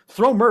 I mean,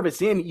 throw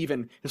Mervis in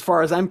even as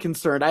far as I'm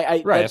concerned.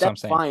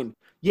 That's fine.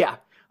 Yeah.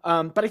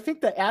 But I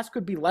think the ask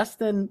would be less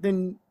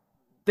than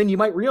you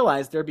might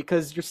realize there,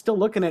 because you're still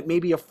looking at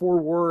maybe a 4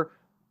 WAR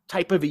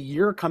type of a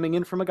year coming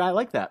in from a guy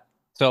like that.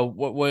 So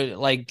what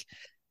would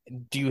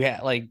do you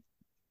have like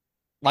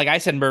I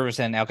said, Mervis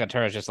and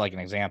Alcantara is just like an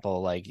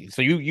example. Like,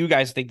 so you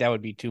guys think that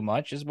would be too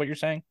much, is what you're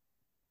saying?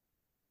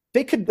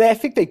 I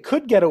think they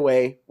could get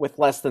away with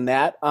less than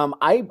that.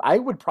 I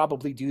would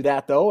probably do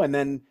that though, and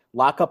then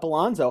lock up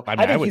Alonso. I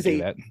mean, I think would he's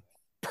do a that.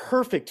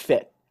 perfect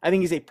fit. I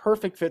think he's a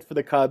perfect fit for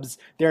the Cubs,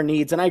 their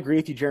needs. And I agree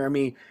with you,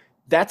 Jeremy.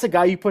 That's a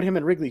guy, you put him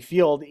in Wrigley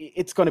Field,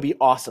 it's going to be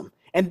awesome.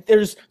 And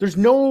there's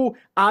no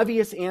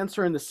obvious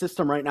answer in the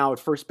system right now at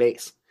first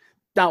base.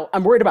 Now,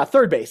 I'm worried about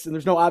third base, and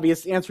there's no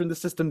obvious answer in the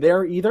system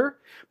there either.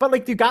 But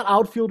like, you've got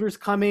outfielders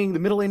coming, the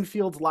middle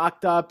infield's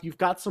locked up, you've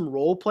got some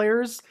role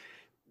players.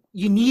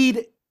 You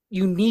need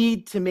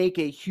to make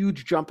a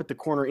huge jump at the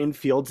corner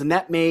infields, and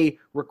that may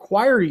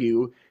require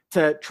you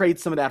to trade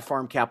some of that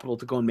farm capital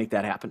to go and make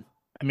that happen.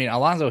 I mean,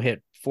 Alonso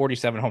hit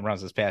 47 home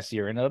runs this past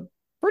year in a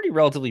pretty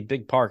relatively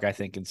big park, I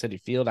think, in Citi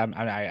Field.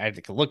 I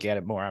have to look at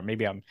it more.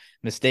 Maybe I'm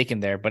mistaken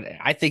there, but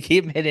I think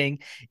him hitting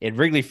in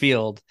Wrigley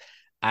Field,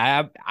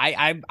 I'm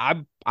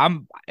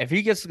if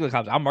he gets to the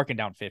Cubs, I'm marking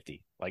down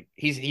 50. Like,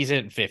 he's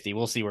hitting 50.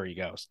 We'll see where he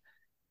goes.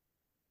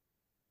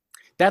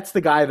 That's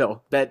the guy,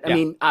 though, that, I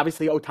mean,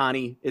 obviously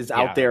Ohtani is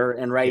out there,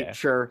 and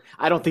sure,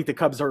 I don't think the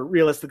Cubs are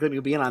realistically going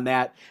to be in on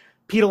that.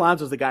 Pete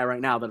Alonso's the guy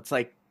right now that it's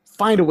like,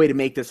 find a way to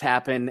make this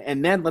happen,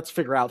 and then let's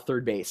figure out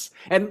third base.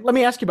 And let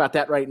me ask you about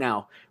that right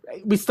now.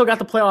 We still got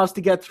the playoffs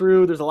to get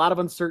through. There's a lot of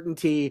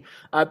uncertainty.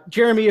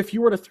 Jeremy, if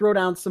you were to throw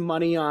down some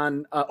money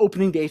on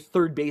opening day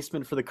third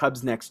baseman for the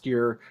Cubs next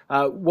year,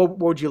 what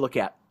would you look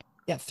at?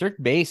 Yeah, third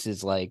base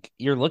is like,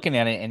 you're looking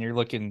at it and you're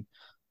looking,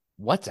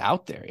 what's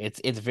out there?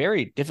 It's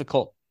very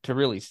difficult to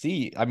really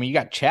see. I mean, you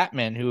got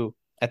Chapman, who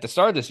at the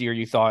start of this year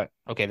you thought,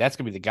 okay, that's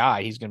gonna be the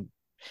guy.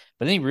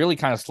 But then he really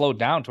kind of slowed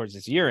down towards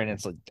this year, and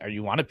it's like,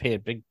 you want to pay a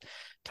big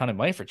ton of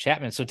money for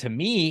Chapman? So to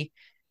me,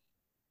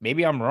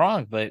 maybe I'm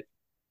wrong, but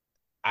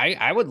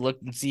I would look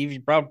and see if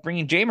you're about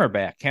bringing Jamer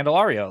back,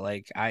 Candelario.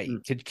 Like,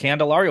 could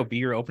Candelario be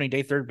your opening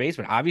day third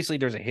baseman? Obviously,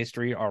 there's a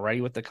history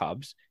already with the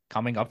Cubs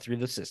coming up through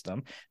the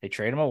system. They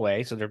trade him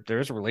away, so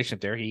there's a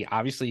relationship there. He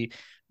obviously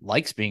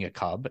likes being a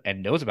Cub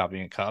and knows about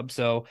being a Cub,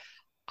 so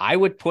I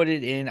would put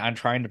it in on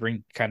trying to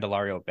bring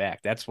Candelario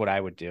back. That's what I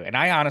would do. And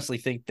I honestly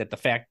think that the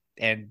fact,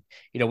 and,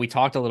 we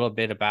talked a little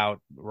bit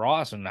about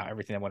Ross and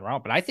everything that went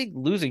wrong, but I think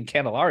losing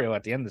Candelario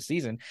at the end of the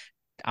season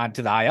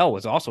onto the IL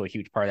was also a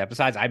huge part of that.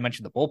 Besides, I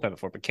mentioned the bullpen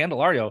before, but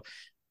Candelario,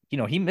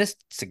 he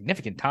missed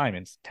significant time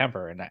in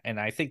September, and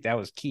I think that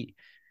was key.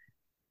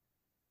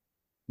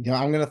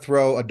 I'm going to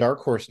throw a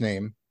dark horse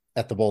name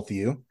at the both of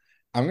you.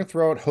 I'm going to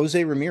throw out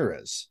Jose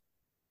Ramirez.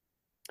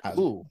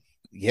 Ooh.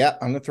 Yeah,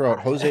 I'm going to throw out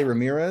Jose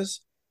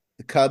Ramirez.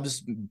 The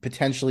Cubs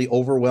potentially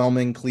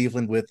overwhelming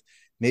Cleveland with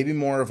maybe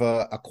more of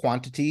a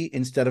quantity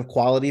instead of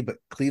quality, but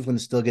Cleveland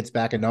still gets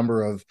back a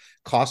number of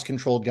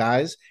cost-controlled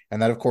guys,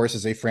 and that, of course,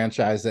 is a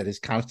franchise that is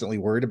constantly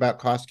worried about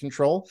cost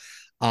control.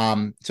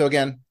 So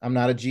again, I'm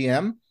not a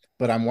GM,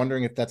 but I'm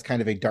wondering if that's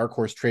kind of a dark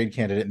horse trade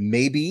candidate.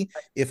 Maybe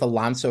if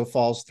Alonso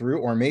falls through,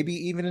 or maybe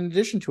even in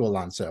addition to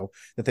Alonso,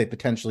 that they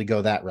potentially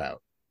go that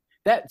route.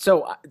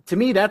 So to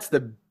me, that's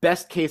the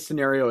best case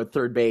scenario at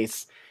third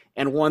base,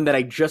 and one that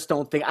I just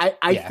don't think.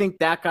 I think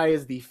that guy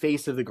is the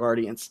face of the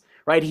Guardians.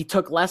 Right, he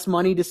took less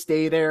money to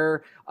stay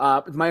there.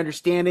 My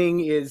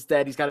understanding is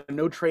that he's got a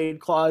no trade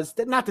clause.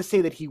 Not to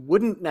say that he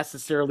wouldn't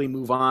necessarily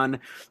move on,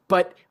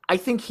 but I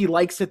think he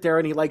likes it there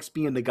and he likes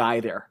being the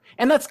guy there.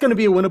 And that's going to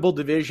be a winnable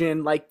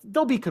division. Like,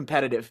 they'll be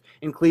competitive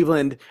in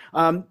Cleveland.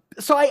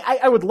 So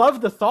I would love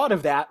the thought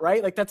of that.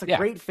 Right, like, that's a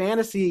great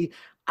fantasy.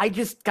 I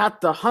just got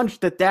the hunch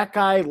that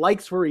guy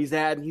likes where he's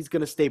at and he's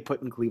going to stay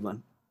put in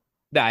Cleveland.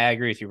 Yeah, I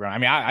agree with you, Ron. I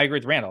mean, I agree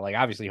with Randall. Like,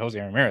 obviously, Jose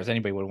Ramirez,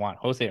 anybody would want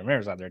Jose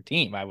Ramirez on their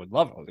team. I would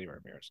love Jose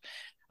Ramirez.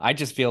 I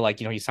just feel like,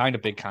 he signed a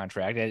big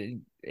contract.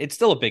 It's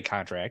still a big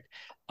contract,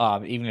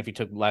 even if he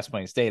took less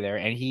money to stay there.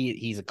 And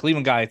he's a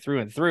Cleveland guy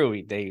through and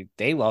through.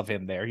 They love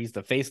him there. He's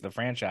the face of the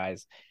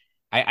franchise.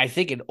 I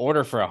think in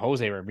order for a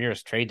Jose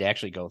Ramirez trade to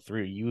actually go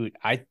through,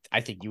 I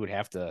think you would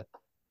have to,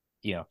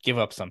 give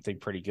up something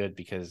pretty good,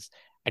 because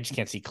I just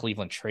can't see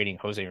Cleveland trading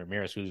Jose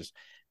Ramirez, who's,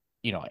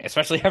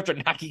 especially after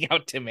knocking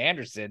out Tim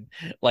Anderson,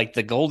 like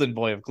the golden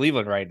boy of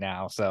Cleveland right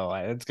now. So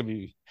it's going to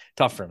be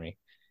tough for me.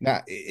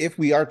 Now, if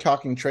we are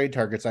talking trade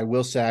targets, I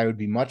will say I would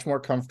be much more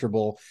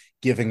comfortable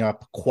giving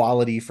up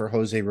quality for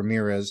Jose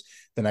Ramirez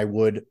than I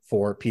would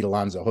for Pete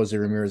Alonso. Jose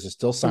Ramirez is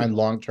still signed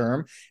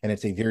long-term, and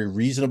it's a very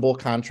reasonable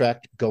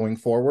contract going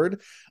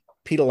forward.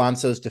 Pete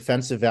Alonso's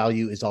defensive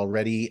value is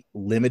already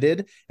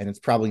limited, and it's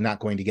probably not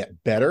going to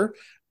get better.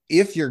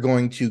 If you're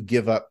going to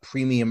give up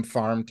premium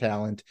farm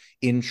talent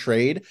in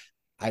trade,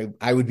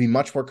 I would be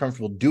much more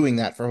comfortable doing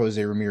that for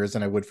Jose Ramirez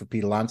than I would for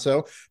Pete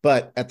Alonso.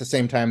 But at the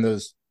same time,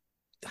 those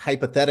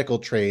hypothetical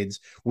trades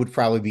would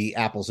probably be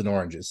apples and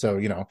oranges. So,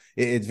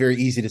 it's very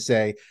easy to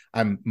say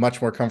I'm much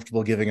more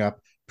comfortable giving up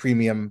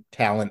premium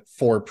talent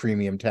for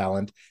premium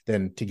talent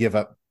than to give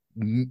up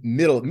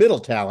middle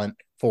talent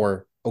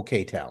for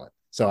okay talent.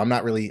 So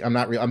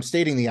I'm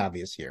stating the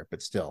obvious here,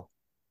 but still.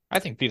 I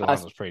think Pete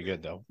Alonso's pretty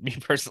good, though. Me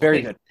personally.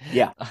 Very good.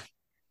 Yeah.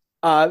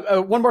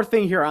 One more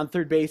thing here on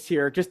third base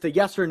here, just a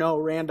yes or no,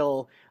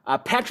 Randall.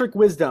 Patrick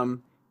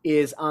Wisdom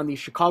is on the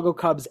Chicago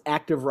Cubs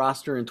active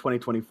roster in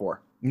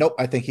 2024. Nope,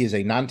 I think he is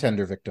a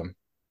non-tender victim.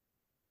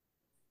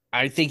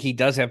 I think he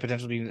does have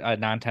potential to be a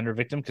non-tender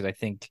victim, because I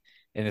think,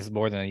 and it's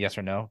more than a yes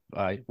or no.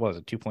 What was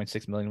it?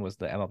 2.6 million was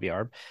the MLB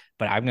ARB,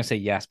 but I'm going to say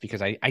yes,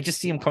 because I just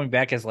see him coming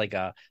back as like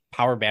a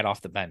power bat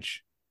off the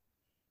bench.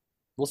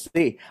 We'll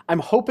see. I'm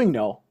hoping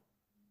no.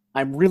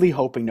 I'm really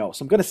hoping no.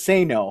 So I'm going to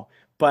say no,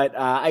 but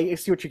I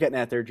see what you're getting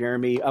at there,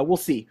 Jeremy. We'll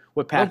see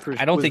what Patrick.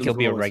 I don't think he'll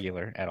be a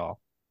regular at all.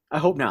 I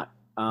hope not.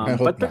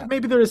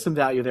 Maybe there is some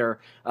value there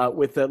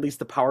with at least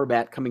the power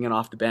bat coming in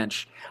off the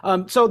bench.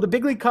 So the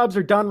big league Cubs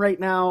are done right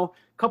now.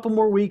 A couple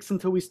more weeks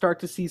until we start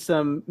to see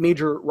some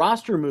major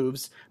roster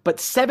moves. But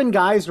 7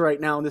 guys right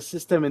now in the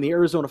system in the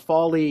Arizona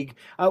Fall League.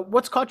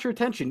 What's caught your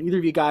attention, either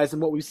of you guys,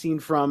 and what we've seen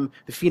from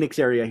the Phoenix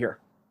area here?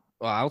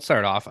 Well, I'll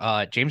start off.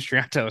 James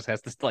Triantos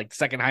has this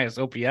second highest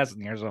OPS in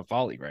the Arizona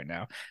Fall League right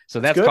now, so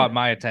that's caught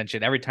my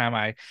attention. Every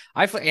time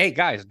hey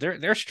guys,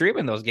 they're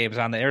streaming those games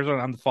on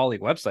the Fall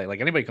League website. Like,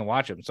 anybody can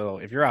watch them. So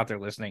if you're out there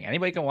listening,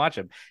 anybody can watch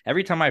them.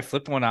 Every time I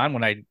flip one on,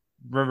 when I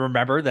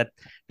remember that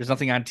there's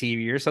nothing on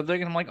TV or something,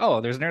 and I'm like,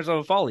 oh, there's an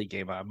Arizona Fall League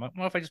game on.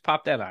 What if I just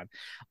pop that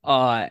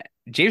on?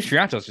 James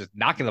Triantos just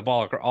knocking the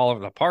ball all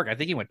over the park. I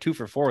think he went 2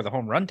 for 4 with a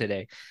home run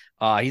today.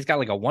 He's got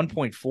like a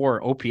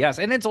 1.4 OPS,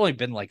 and it's only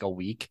been like a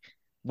week.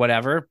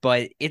 Whatever,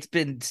 but it's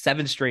been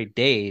 7 straight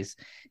days,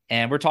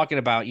 and we're talking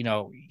about,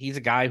 he's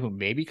a guy who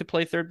maybe could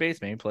play third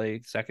base, maybe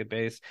play second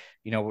base.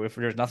 If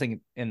there's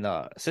nothing in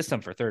the system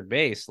for third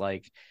base,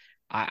 like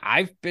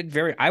I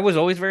was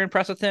always very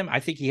impressed with him. I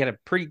think he had a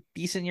pretty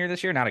decent year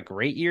this year, not a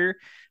great year,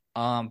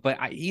 but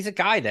he's a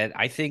guy that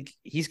I think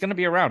he's going to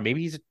be around.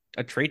 Maybe he's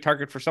a trade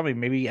target for somebody.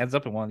 Maybe he ends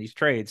up in one of these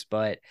trades,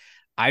 but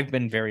I've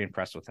been very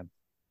impressed with him.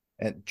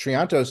 And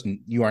Triantos,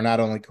 you are not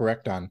only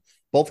correct on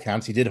both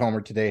counts. He did homer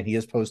today, and he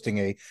is posting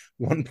a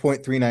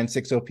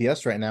 1.396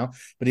 OPS right now,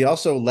 but he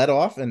also led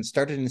off and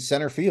started in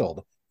center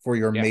field for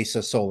your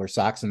Mesa Solar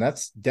Sox. And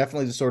that's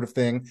definitely the sort of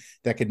thing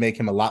that could make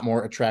him a lot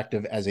more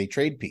attractive as a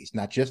trade piece,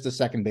 not just a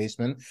second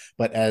baseman,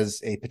 but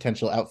as a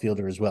potential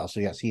outfielder as well. So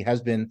yes, he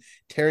has been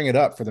tearing it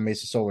up for the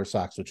Mesa Solar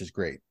Sox, which is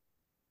great.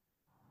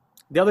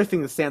 The other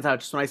thing that stands out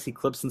just when I see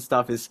clips and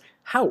stuff is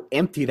how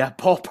empty that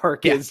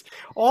ballpark is.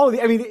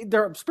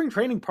 They're spring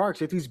training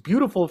parks with these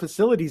beautiful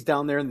facilities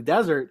down there in the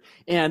desert,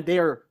 and they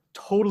are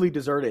totally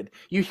deserted.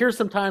 You hear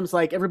sometimes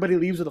like everybody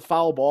leaves with a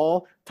foul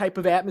ball type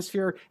of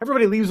atmosphere.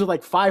 Everybody leaves with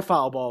like 5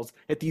 foul balls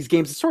at these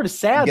games. It's sort of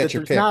sad that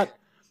there's not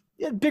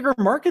a bigger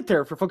market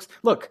there for folks.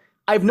 Look,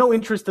 I have no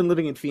interest in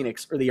living in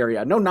Phoenix or the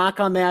area. No knock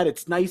on that.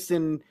 It's nice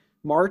in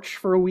March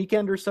for a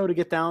weekend or so to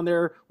get down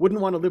there.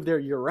 Wouldn't want to live there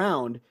year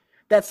round.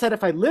 That said,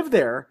 if I lived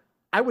there,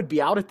 I would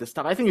be out at this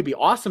stuff. I think it'd be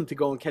awesome to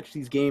go and catch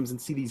these games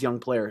and see these young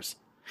players.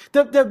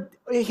 The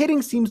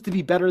hitting seems to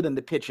be better than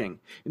the pitching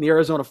in the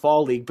Arizona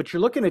Fall League, but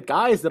you're looking at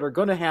guys that are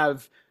going to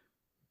have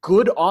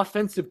good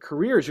offensive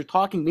careers. You're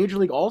talking Major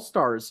League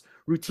All-Stars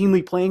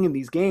routinely playing in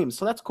these games,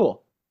 so that's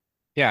cool.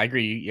 Yeah, I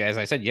agree. As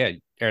I said,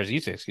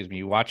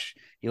 you watch,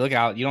 you look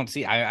out, you don't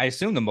see. I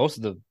assume the most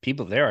of the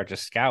people there are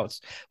just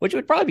scouts, which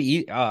would probably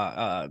be,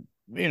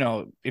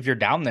 if you're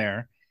down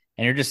there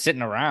and you're just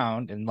sitting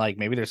around and like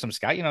maybe there's some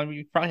scout,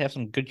 you probably have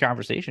some good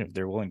conversation if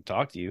they're willing to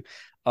talk to you.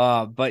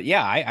 But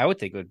yeah, I would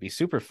think it would be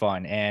super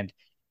fun. And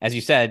as you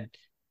said,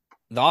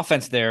 the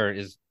offense there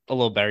is a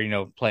little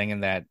better, playing in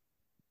that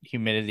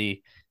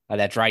humidity,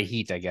 that dry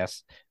heat, I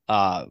guess.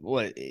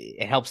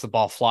 It helps the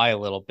ball fly a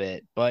little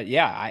bit. But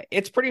yeah,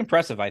 it's pretty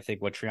impressive, I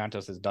think, what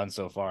Triantos has done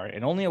so far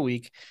in only a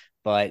week.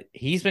 But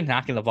he's been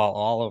knocking the ball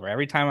all over.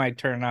 Every time I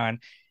turn on,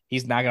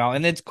 he's knocking all.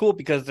 And it's cool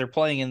because they're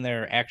playing in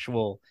their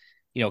actual,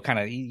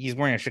 he's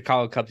wearing a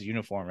Chicago Cubs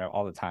uniform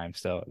all the time.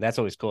 So that's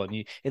always cool. And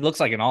it looks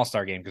like an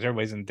all-star game because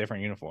everybody's in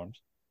different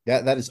uniforms.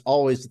 Yeah, that is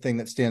always the thing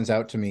that stands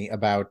out to me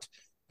about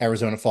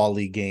Arizona Fall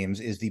League games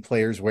is the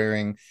players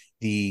wearing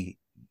the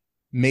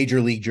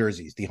major league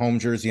jerseys, the home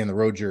jersey and the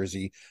road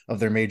jersey of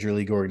their major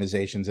league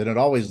organizations. And it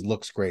always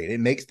looks great. It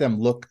makes them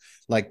look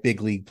like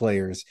big league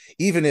players,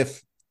 even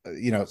if,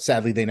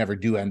 sadly, they never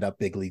do end up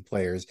big league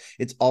players.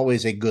 It's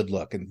always a good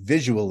look. And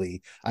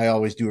visually, I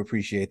always do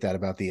appreciate that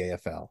about the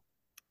AFL.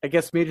 I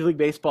guess Major League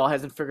Baseball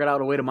hasn't figured out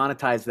a way to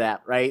monetize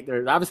that, right?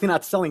 They're obviously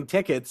not selling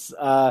tickets.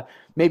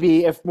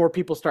 Maybe if more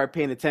people start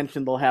paying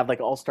attention, they'll have like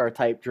all-star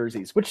type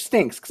jerseys, which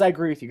stinks because I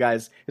agree with you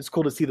guys. It's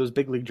cool to see those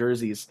big league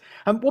jerseys.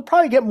 We'll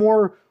probably get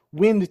more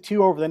wind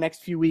too over the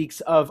next few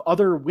weeks of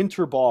other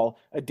winter ball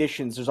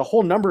editions. There's a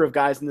whole number of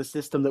guys in the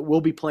system that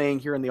will be playing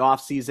here in the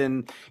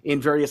offseason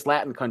in various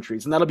Latin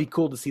countries, and that'll be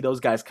cool to see those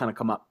guys kind of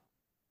come up.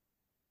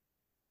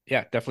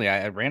 Yeah,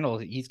 definitely. Randall,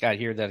 he's got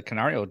here that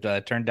Canario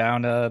turned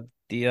down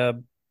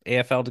the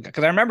AFL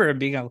because I remember him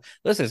being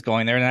listen, is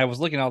going there, and I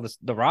was looking at all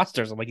the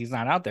rosters. I'm like, he's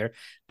not out there,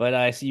 but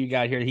I see you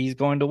got here. He's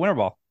going to winter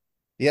ball.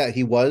 Yeah,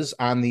 he was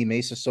on the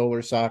Mesa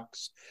Solar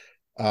Sox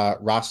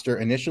roster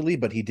initially,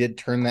 but he did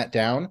turn that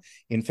down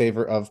in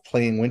favor of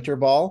playing winter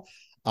ball.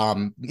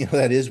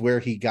 That is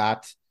where he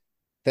got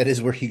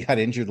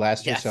injured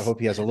last year. Yes. So I hope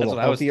he has a little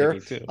healthier,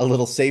 a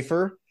little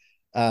safer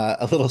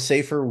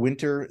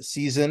winter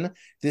season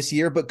this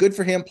year. But good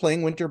for him.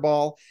 Playing winter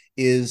ball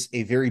is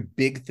a very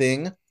big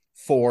thing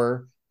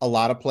for a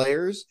lot of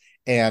players.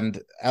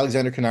 And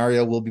Alexander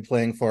Canario will be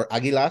playing for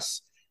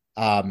Águilas,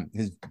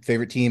 his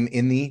favorite team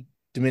in the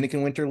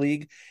Dominican Winter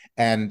League.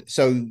 And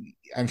so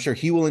I'm sure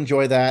he will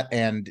enjoy that.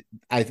 And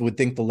I would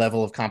think the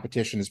level of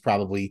competition is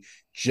probably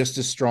just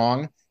as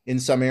strong in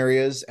some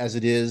areas as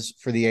it is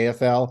for the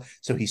AFL.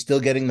 So he's still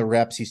getting the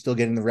reps. He's still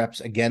getting the reps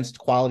against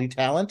quality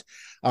talent.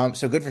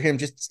 So good for him.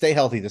 Just stay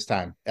healthy this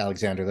time,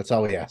 Alexander. That's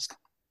all we ask.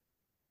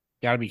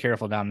 Got to be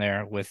careful down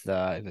there with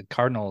the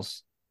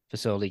Cardinals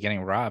facility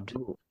getting robbed.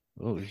 Ooh,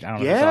 I don't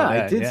know yeah,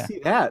 I did see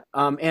that.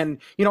 And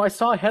I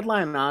saw a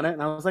headline on it,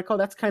 and I was like, "Oh,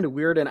 that's kind of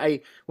weird." And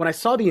when I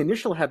saw the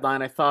initial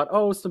headline, I thought,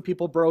 "Oh, some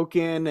people broke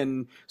in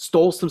and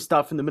stole some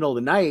stuff in the middle of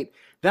the night."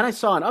 Then I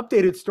saw an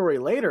updated story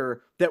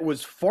later that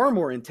was far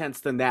more intense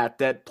than that.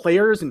 That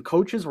players and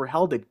coaches were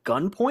held at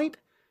gunpoint.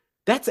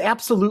 That's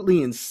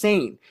absolutely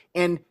insane.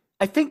 And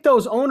I think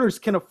those owners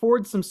can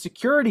afford some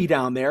security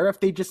down there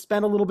if they just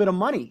spend a little bit of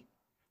money.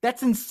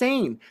 That's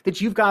insane. That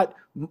you've got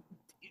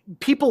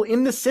people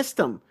in the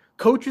system,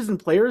 coaches and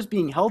players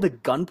being held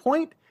at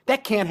gunpoint.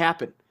 That can't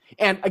happen.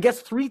 And I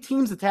guess 3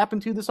 teams it's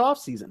happened to this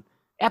offseason.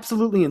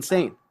 Absolutely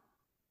insane.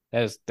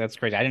 That's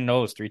crazy. I didn't know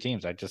it was 3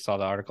 teams. I just saw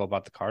the article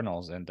about the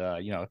Cardinals and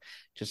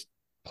just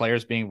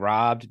players being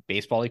robbed,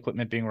 baseball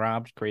equipment being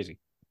robbed. Crazy.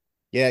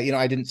 Yeah,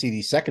 I didn't see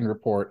the second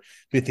report,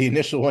 but the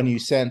initial one you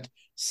sent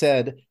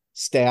said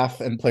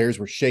staff and players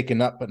were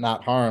shaken up but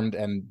not harmed.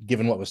 And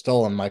given what was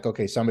stolen, I'm like,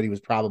 okay, somebody was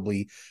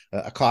probably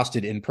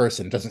accosted in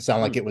person. It doesn't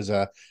sound like it was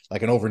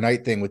like an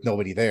overnight thing with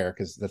nobody there,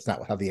 because that's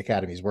not how the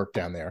academies work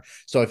down there.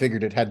 So I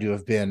figured it had to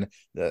have been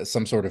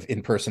some sort of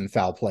in-person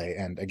foul play.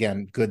 And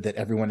again, good that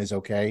everyone is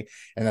okay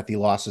and that the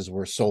losses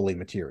were solely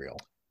material.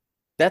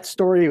 That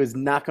story is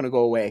not going to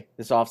go away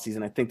this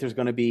offseason. I think there's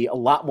going to be a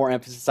lot more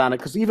emphasis on it,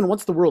 because even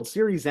once the World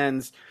Series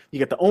ends, you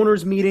get the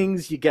owners'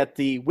 meetings, you get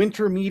the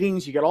winter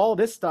meetings, you get all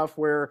this stuff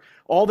where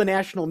all the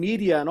national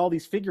media and all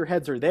these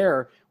figureheads are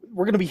there.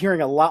 We're going to be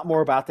hearing a lot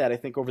more about that, I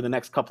think, over the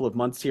next couple of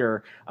months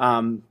here.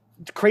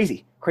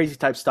 Crazy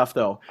type stuff,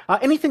 though.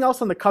 Anything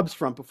else on the Cubs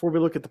front before we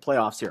look at the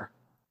playoffs here?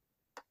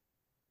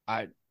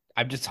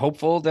 I'm just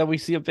hopeful that we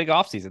see a big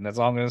offseason. That's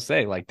all I'm going to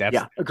say. Like, that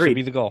should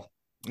be the goal.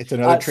 It's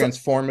another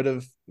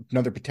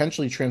another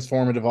potentially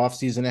transformative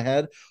offseason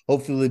ahead.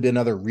 Hopefully there'll be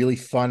another really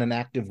fun and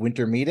active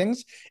winter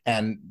meetings,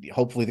 and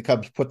hopefully the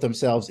Cubs put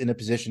themselves in a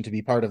position to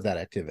be part of that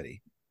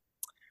activity.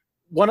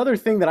 One other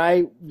thing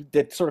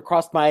that sort of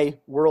crossed my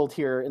world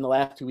here in the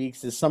last 2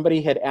 weeks is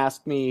somebody had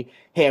asked me,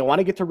 "Hey, I want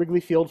to get to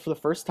Wrigley Field for the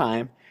first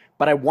time,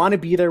 but I want to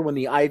be there when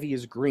the ivy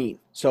is green.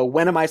 So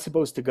when am I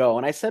supposed to go?"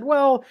 And I said,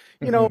 well,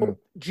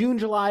 June,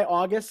 July,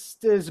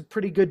 August is a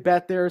pretty good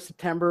bet there.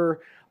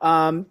 September,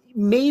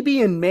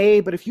 maybe in May.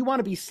 But if you want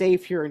to be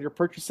safe here and you're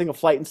purchasing a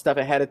flight and stuff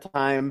ahead of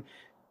time,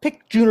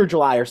 pick June or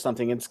July or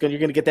something. You're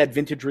going to get that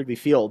vintage Wrigley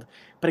Field.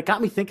 But it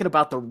got me thinking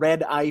about the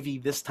red ivy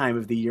this time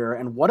of the year,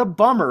 and what a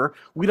bummer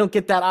we don't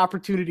get that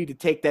opportunity to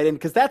take that in,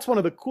 because that's one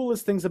of the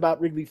coolest things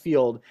about Wrigley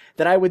Field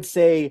that I would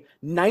say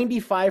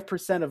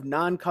 95% of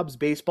non-Cubs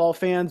baseball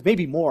fans,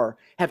 maybe more,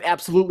 have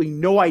absolutely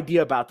no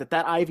idea about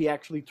that ivy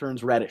actually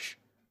turns reddish.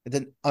 It's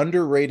an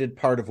underrated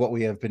part of what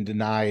we have been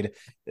denied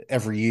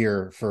every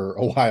year for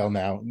a while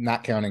now,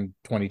 not counting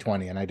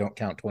 2020, and I don't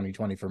count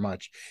 2020 for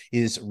much,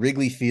 is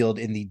Wrigley Field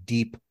in the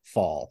deep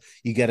fall.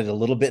 You get it a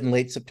little bit in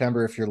late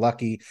September if you're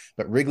lucky,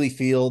 but Wrigley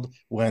Field,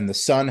 when the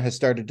sun has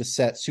started to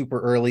set super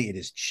early, it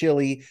is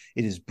chilly,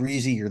 it is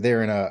breezy, you're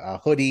there in a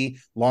hoodie,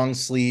 long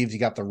sleeves, you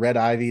got the red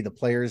ivy, the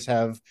players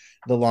have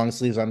the long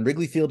sleeves on.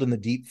 Wrigley Field in the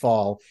deep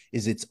fall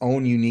is its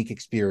own unique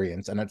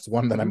experience, and it's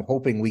one that I'm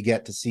hoping we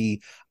get to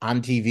see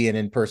on TV and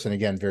in person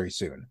again very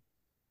soon.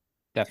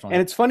 Definitely.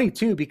 And it's funny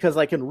too, because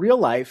like in real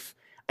life,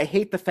 I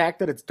hate the fact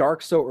that it's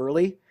dark so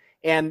early.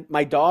 And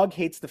my dog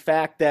hates the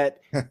fact that,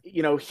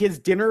 his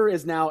dinner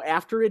is now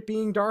after it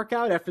being dark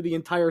out, after the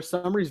entire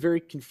summer. He's very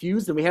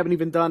confused, and we haven't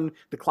even done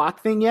the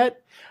clock thing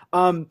yet.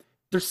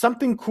 There's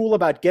something cool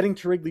about getting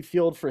to Wrigley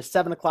Field for a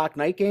 7 o'clock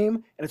night game,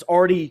 and it's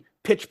already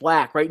pitch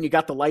black, right? And you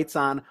got the lights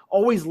on.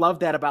 Always loved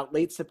that about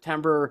late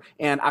September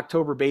and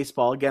October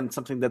baseball. Again,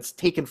 something that's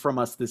taken from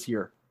us this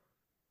year.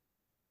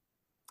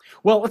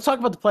 Well, let's talk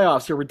about the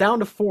playoffs here. We're down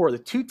to four, the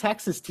two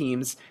Texas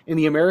teams in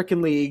the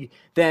American League,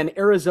 then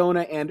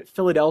Arizona and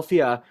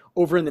Philadelphia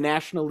over in the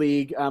National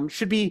League.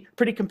 Should be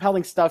pretty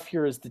compelling stuff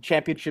here as the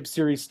championship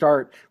series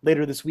start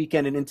later this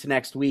weekend and into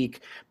next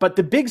week. But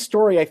the big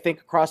story, I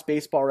think, across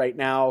baseball right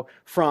now,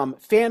 from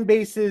fan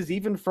bases,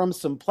 even from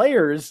some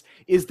players,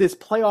 is this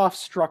playoff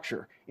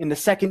structure in the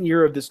second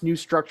year of this new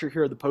structure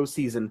here of the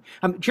postseason.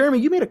 Jeremy,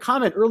 you made a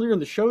comment earlier in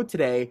the show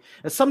today,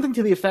 something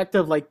to the effect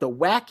of like the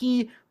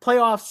wacky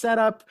playoff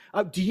setup.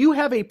 Do you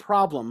have a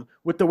problem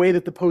with the way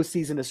that the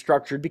postseason is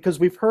structured? Because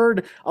we've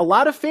heard a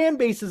lot of fan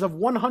bases of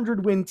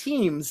 100-win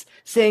teams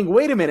saying,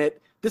 wait a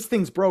minute, this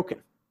thing's broken.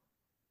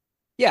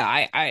 Yeah,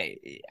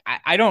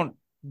 I don't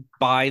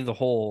buy the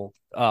whole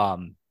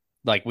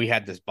like we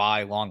had this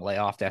long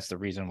layoff. That's the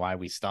reason why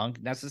we stunk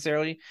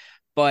necessarily.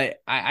 But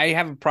I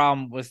have a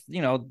problem with,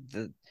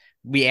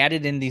 we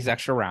added in these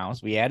extra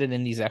rounds. We added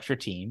in these extra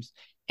teams.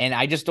 And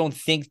I just don't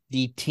think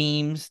the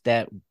teams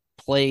that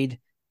played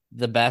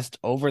the best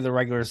over the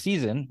regular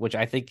season, which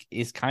I think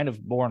is kind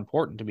of more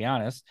important, to be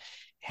honest,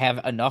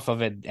 have enough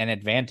of an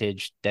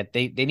advantage that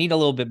they need a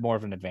little bit more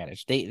of an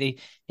advantage. It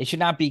should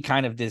not be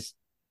kind of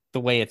the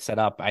way it's set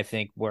up, I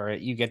think, where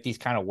you get these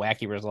kind of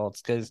wacky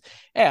results because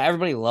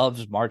everybody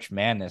loves March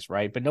Madness,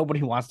 right? But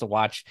nobody wants to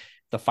watch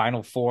the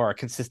Final Four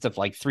consist of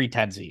like 3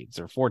 10 seeds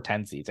or 4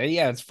 10 seeds. And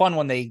yeah, it's fun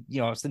when they,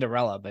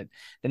 Cinderella, but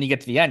then you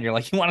get to the end, you're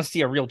like, you want to see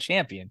a real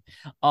champion.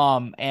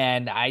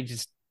 And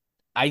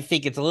I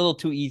think it's a little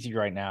too easy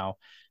right now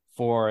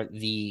for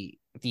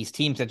these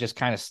teams that just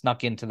kind of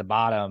snuck into the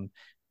bottom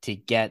to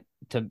get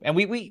to, and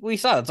we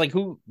saw it's like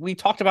we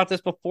talked about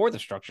this before the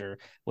structure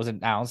was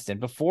announced and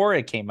before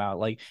it came out.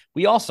 Like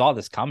we all saw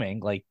this coming,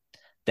 like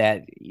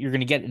that you're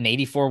going to get an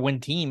 84-win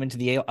team into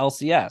the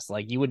LCS.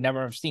 Like you would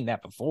never have seen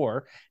that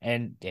before,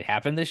 and it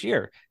happened this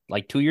year,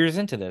 like 2 years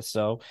into this.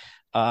 So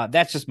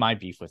that's just my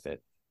beef with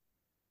it.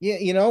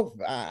 Yeah,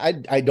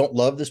 I don't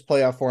love this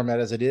playoff format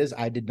as it is.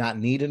 I did not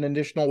need an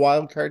additional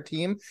wild card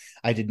team.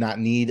 I did not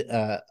need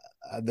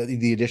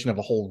the addition of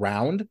a whole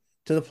round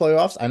to the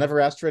playoffs. I never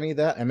asked for any of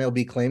that.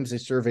 MLB claims they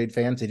surveyed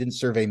fans. They didn't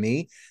survey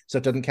me, so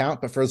it doesn't count.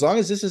 But for as long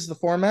as this is the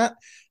format,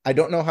 I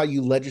don't know how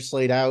you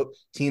legislate out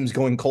teams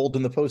going cold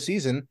in the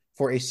postseason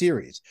for a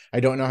series.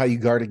 I don't know how you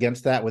guard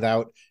against that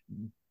without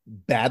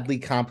badly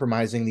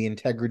compromising the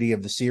integrity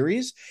of the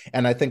series.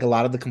 And I think a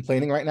lot of the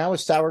complaining right now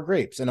is sour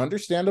grapes. And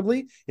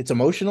understandably, it's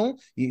emotional.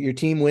 Your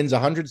team wins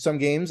 100 some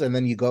games, and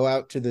then you go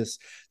out to this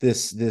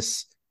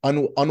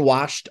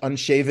unwashed,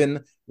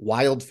 unshaven,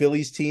 wild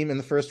Phillies team in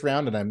the first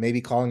round. And I'm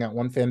maybe calling out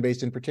one fan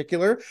base in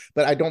particular,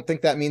 but I don't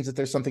think that means that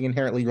there's something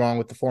inherently wrong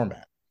with the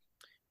format.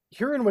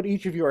 Hearing what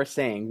each of you are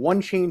saying,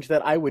 one change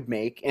that I would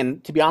make,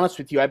 and to be honest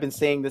with you, I've been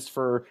saying this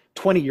for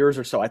 20 years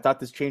or so. I thought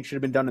this change should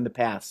have been done in the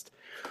past.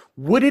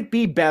 Would it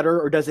be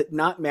better, or does it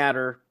not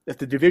matter, if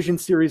the division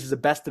series is a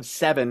best of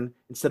 7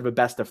 instead of a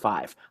best of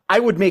 5? I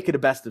would make it a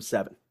best of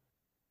 7.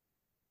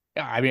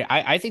 Yeah, I mean,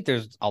 I think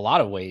there's a lot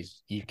of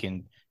ways you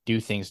can do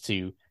things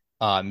to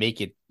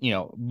make it,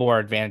 more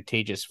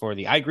advantageous for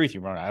I agree with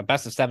you, Ron. A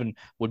best of 7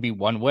 would be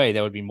one way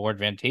that would be more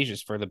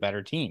advantageous for the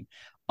better team.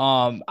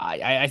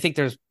 I think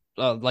there's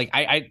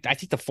I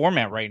think the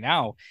format right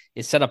now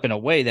is set up in a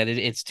way that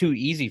it's too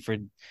easy for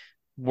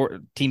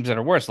teams that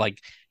are worse. Like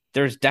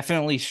there's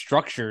definitely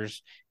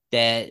structures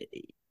that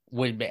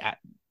would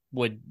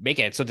make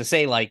it. So to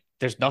say like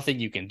there's nothing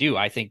you can do,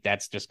 I think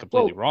that's just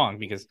completely wrong.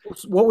 Because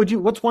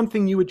what's one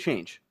thing you would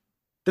change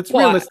that's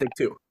realistic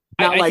too?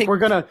 Not like we're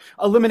going to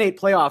eliminate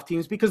playoff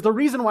teams, because the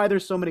reason why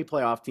there's so many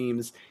playoff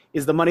teams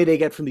is the money they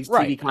get from these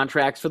TV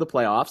contracts for the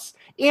playoffs.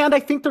 And I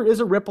think there is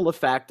a ripple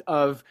effect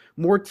of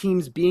more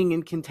teams being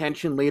in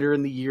contention later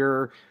in the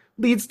year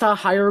leads to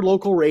higher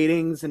local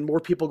ratings and more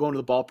people going to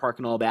the ballpark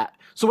and all that.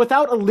 So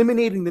without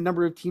eliminating the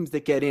number of teams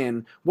that get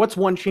in, what's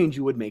one change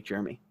you would make,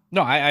 Jeremy?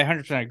 No, I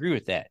 100% agree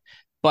with that.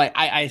 But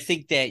I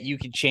think that you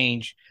can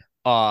change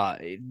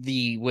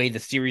the way the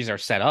series are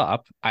set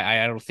up.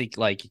 I don't think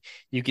like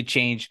you could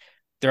change.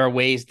 There are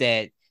ways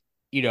that,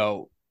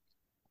 you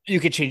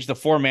could change the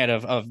format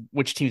of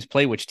which teams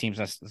play which teams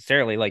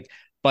necessarily. We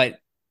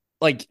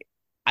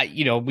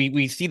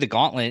see the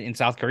gauntlet in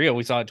South Korea.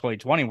 We saw it in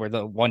 2020 where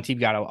the one team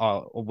got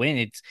a win.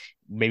 It's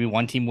maybe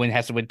one team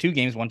has to win 2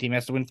 games. One team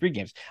has to win 3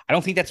 games. I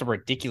don't think that's a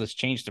ridiculous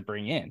change to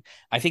bring in.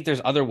 I think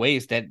there's other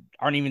ways that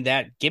aren't even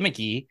that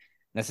gimmicky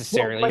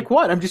necessarily. Well, like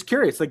what? I'm just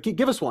curious. Like,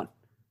 give us one.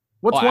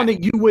 What's one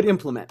that you would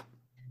implement?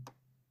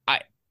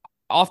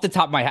 Off the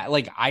top of my head,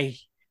 like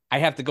I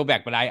have to go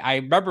back, but I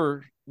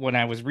remember when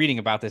I was reading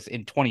about this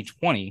in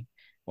 2020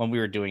 when we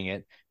were doing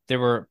it, there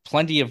were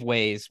plenty of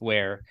ways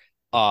where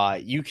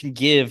you can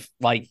give,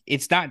 like,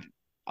 it's not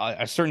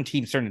a certain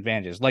team certain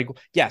advantages. Like,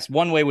 yes,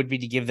 one way would be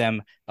to give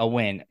them a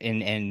win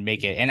and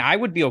make it. And I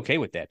would be okay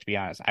with that, to be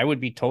honest. I would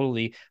be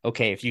totally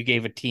okay if you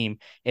gave a team,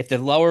 if the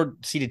lower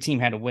seeded team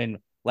had to win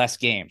less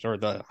games, or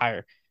the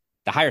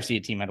higher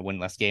seeded team had to win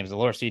less games, the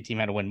lower seeded team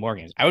had to win more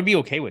games. I would be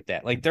okay with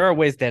that. Like, there are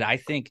ways that I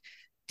think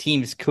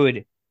teams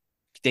could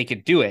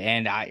do it.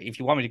 And if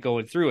you want me to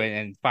go through it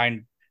and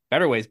find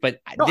better ways, but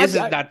No, this is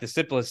not the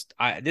simplest.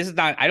 This is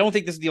not. I don't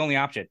think this is the only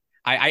option.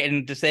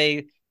 And to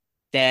say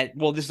that,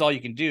 well, this is all you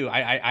can do.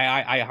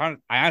 I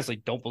honestly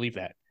don't believe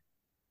that.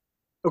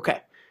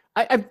 okay.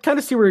 I kind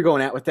of see where you're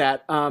going at with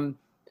that.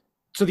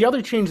 So the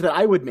other change that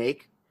I would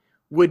make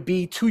would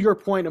be, to your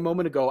point a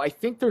moment ago, I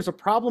think there's a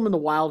problem in the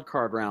wild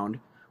card round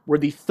where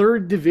the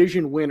third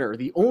division winner,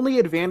 the only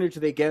advantage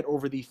they get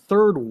over the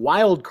third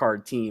wild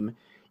card team,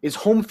 is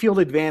home field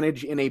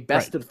advantage in a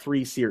best of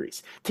three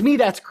series. To me,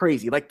 that's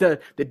crazy. Like the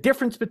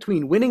difference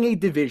between winning a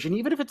division,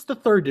 even if it's the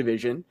third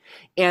division,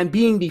 and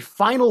being the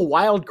final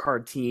wild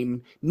card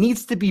team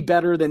needs to be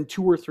better than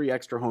 2 or 3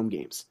 extra home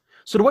games.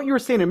 So to what you were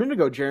saying a minute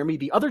ago, Jeremy,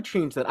 the other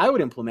change that I would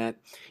implement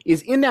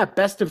is in that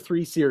best of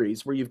 3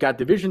 series where you've got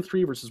Division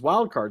 3 versus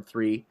Wild Card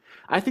 3,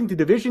 I think the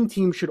division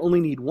team should only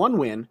need 1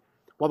 win,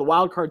 while the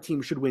wild card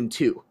team should win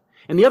 2.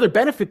 And the other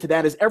benefit to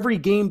that is every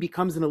game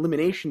becomes an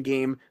elimination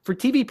game for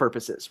TV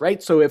purposes,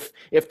 right? So if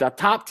the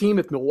top team,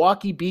 if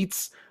Milwaukee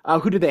beats,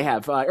 who do they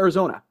have?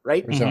 Arizona,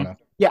 right? Arizona.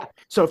 Mm-hmm. Yeah.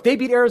 So if they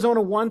beat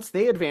Arizona once,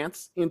 they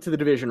advance into the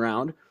division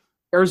round.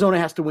 Arizona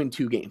has to win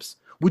 2 games.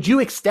 Would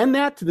you extend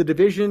that to the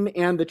division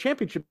and the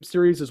championship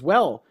series as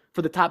well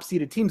for the top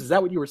seeded teams? Is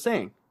that what you were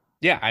saying?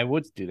 Yeah, I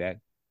would do that.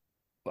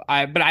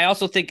 But I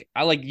also think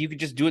you could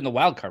just do it in the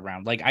wild card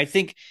round. Like, I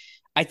think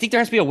there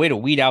has to be a way to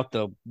weed out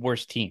the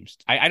worst teams.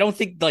 I don't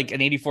think like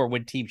an 84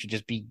 win team should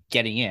just be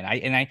getting in.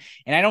 I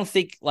don't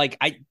think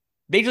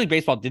Major League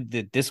Baseball did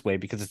it this way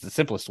because it's the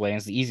simplest way and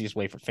it's the easiest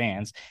way for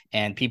fans,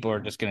 and people are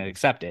just going to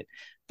accept it.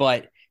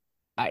 But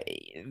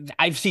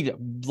I've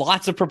seen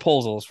lots of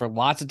proposals for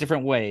lots of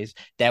different ways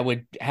that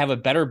would have a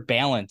better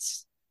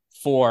balance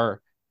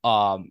for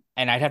and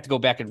I'd have to go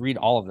back and read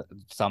all of the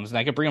sums, and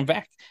I could bring them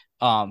back.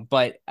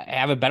 But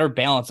have a better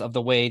balance of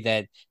the way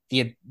that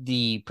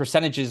the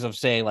percentages of,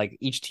 say, like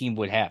each team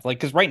would have, like,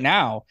 because right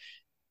now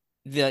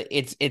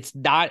it's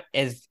not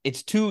as,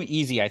 it's too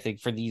easy, I think,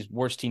 for these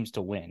worst teams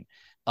to win.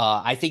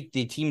 I think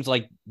the teams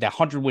like the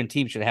 100-win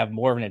team should have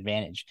more of an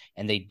advantage,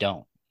 and they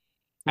don't.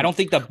 I don't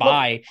think the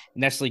bye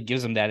necessarily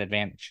gives them that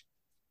advantage.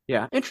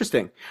 Yeah,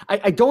 interesting.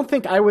 I don't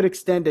think I would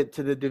extend it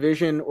to the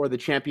division or the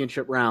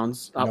championship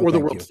rounds or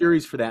the World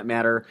Series for that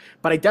matter.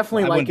 But I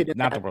definitely like it.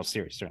 Not the World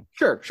Series,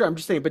 sure. Sure. I'm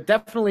just saying, but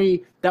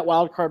definitely that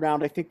wild card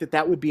round, I think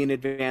that would be an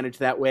advantage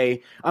that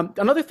way.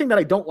 Another thing that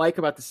I don't like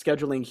about the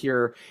scheduling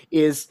here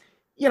is,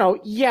 the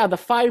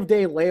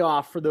 5-day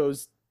layoff for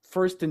those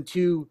first and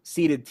 2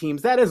 seeded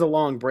teams. That is a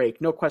long break,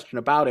 no question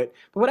about it.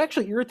 But what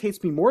actually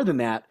irritates me more than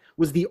that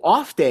was the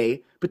off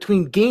day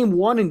between game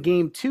 1 and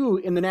game 2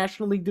 in the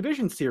National League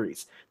Division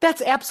Series.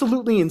 That's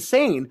absolutely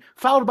insane,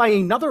 followed by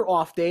another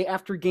off day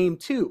after game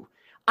 2.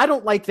 I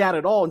don't like that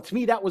at all, and to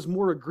me that was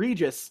more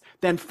egregious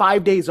than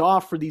 5 days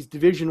off for these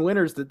division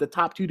winners, the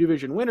top 2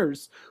 division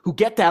winners, who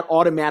get that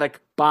automatic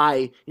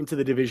bye into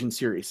the division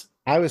series.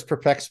 I was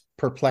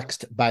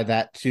perplexed by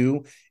that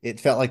too. It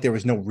felt like there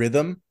was no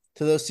rhythm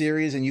to those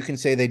series, and you can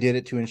say they did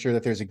it to ensure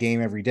that there's a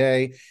game every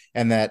day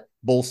and that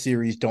both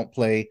series don't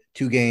play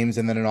 2 games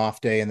and then an off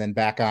day and then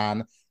back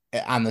on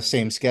the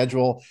same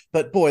schedule.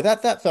 But boy,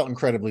 that felt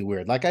incredibly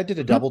weird. Like, I did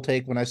a double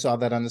take when I saw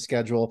that on the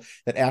schedule,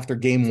 that after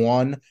game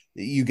 1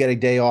 you get a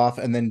day off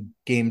and then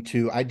game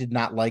 2. I did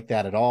not like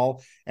that at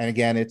all. And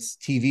again, it's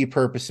TV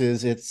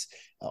purposes. It's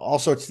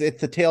also it's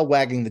the tail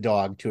wagging the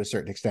dog to a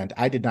certain extent.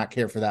 I did not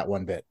care for that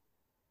one bit.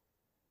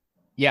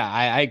 Yeah,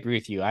 I agree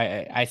with you.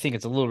 I think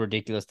it's a little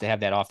ridiculous to have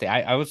that off day.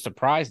 I was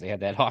surprised they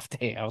had that off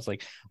day. I was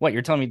like, what,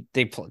 you're telling me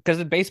they play? Because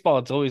in baseball,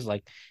 it's always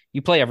like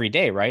you play every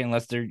day, right?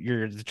 Unless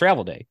you're the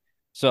travel day.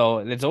 So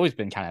it's always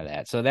been kind of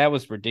that. So that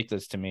was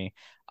ridiculous to me.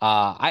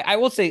 I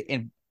will say,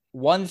 in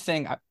one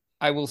thing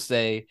I will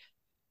say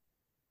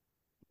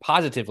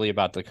positively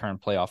about the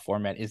current playoff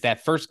format is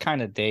that first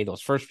kind of day,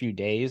 those first few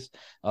days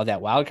of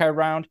that wild card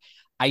round.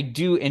 I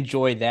do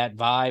enjoy that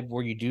vibe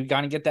where you do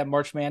kind of get that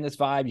March Madness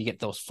vibe. You get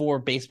those 4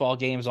 baseball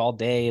games all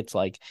day. It's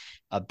like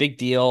a big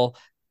deal,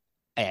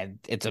 and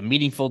it's a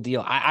meaningful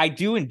deal. I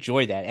do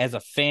enjoy that as a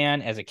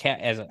fan,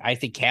 I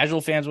think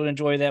casual fans would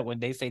enjoy that when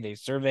they say they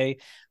survey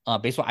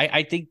baseball.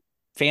 I think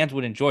fans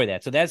would enjoy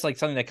that. So that's like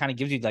something that kind of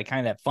gives you like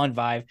kind of that fun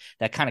vibe,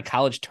 that kind of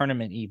college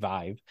tournament-y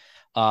vibe,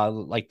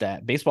 like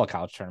that baseball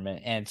college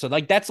tournament. And so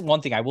like that's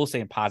one thing I will say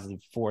in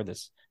positive for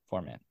this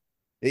format.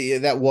 Yeah,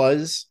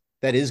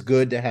 that is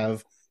good to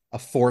have a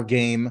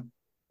 4-game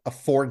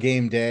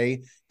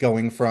day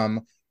going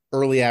from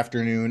early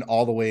afternoon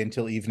all the way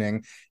until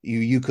evening.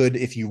 You could,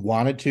 if you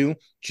wanted to,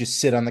 just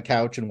sit on the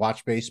couch and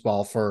watch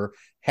baseball for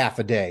half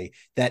a day.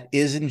 That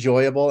is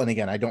enjoyable. And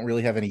again, I don't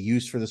really have any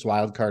use for this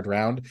wild card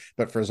round,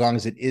 but for as long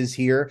as it is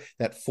here,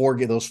 those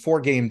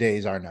 4-game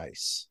days are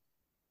nice.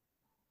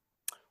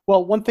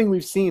 Well, one thing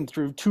we've seen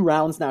through 2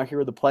 rounds now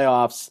here of the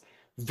playoffs,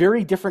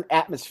 very different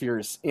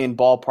atmospheres in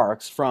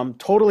ballparks, from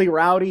totally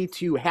rowdy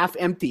to half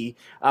empty.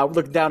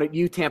 Looking down at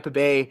you, Tampa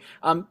Bay.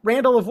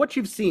 Randall, of what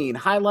you've seen,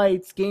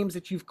 highlights, games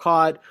that you've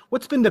caught,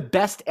 what's been the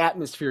best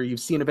atmosphere you've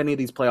seen of any of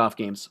these playoff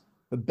games?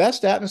 The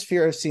best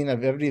atmosphere I've seen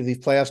of any of these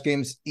playoffs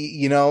games,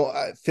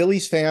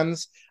 Phillies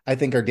fans, I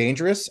think, are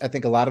dangerous. I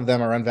think a lot of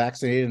them are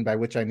unvaccinated, and by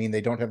which I mean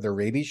they don't have their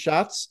rabies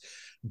shots.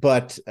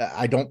 But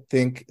I don't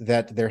think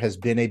that there has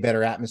been a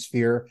better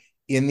atmosphere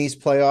in these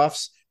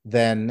playoffs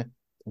than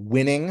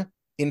winning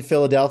in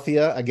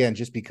Philadelphia, again,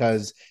 just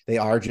because they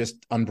are just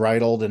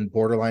unbridled and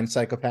borderline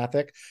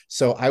psychopathic.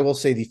 So I will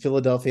say the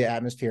Philadelphia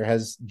atmosphere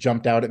has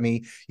jumped out at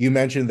me. You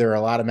mentioned there are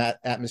a lot of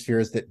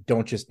atmospheres that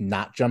don't just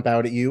not jump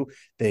out at you.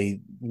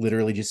 They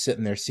literally just sit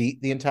in their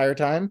seat the entire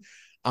time.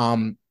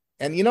 And,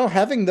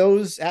 having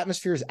those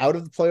atmospheres out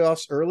of the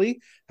playoffs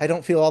early, I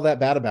don't feel all that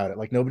bad about it.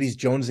 Like, nobody's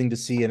jonesing to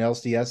see an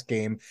LCS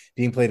game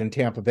being played in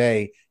Tampa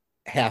Bay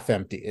half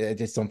empty. I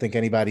just don't think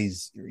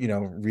anybody's,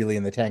 really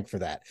in the tank for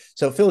that.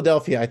 So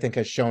Philadelphia, I think,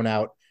 has shown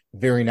out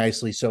very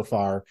nicely so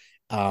far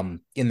in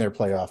their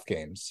playoff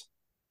games.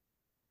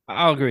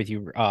 I'll agree with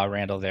you,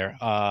 Randall. There,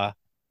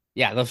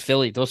 yeah, those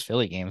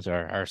Philly games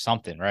are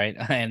something, right?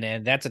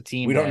 And that's a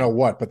team we don't know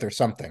what, but there's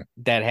something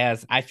that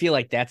has. I feel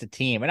like that's a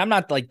team, and I'm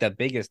not like the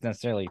biggest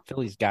necessarily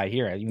Phillies guy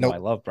here, even though I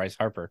love Bryce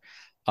Harper.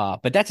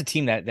 But that's a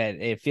team that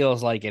it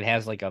feels like it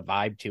has like a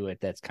vibe to it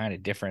that's kind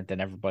of different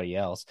than everybody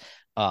else.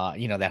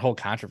 That whole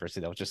controversy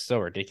that was just so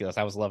ridiculous.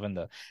 I was loving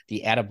the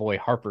Attaboy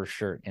Harper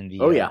shirt in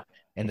the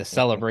in the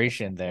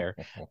celebration there.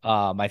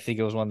 I think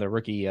it was one of the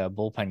rookie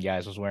bullpen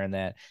guys was wearing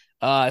that.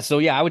 So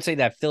yeah, I would say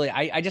that Philly.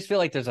 I just feel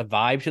like there's a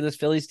vibe to this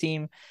Phillies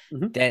team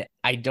that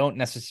I don't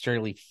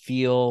necessarily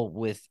feel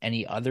with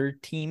any other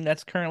team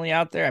that's currently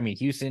out there. I mean,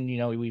 Houston,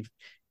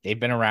 they've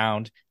been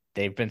around,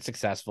 they've been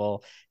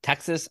successful.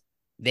 Texas,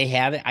 they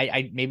have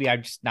it. Maybe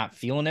I'm just not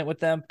feeling it with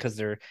them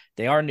because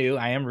they are new.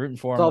 I am rooting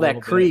for them. All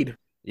that creed.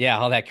 Yeah,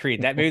 all that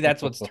creed. Maybe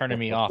that's what's turning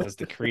me off is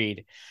the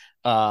creed.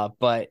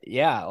 But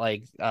yeah,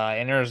 like in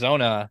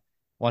Arizona,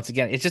 once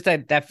again, it's just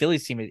that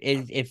Phillies team.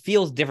 It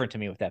feels different to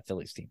me with that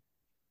Phillies team.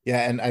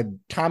 Yeah, and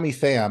Tommy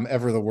Pham,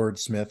 ever the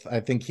wordsmith,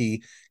 I think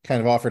he kind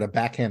of offered a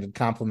backhanded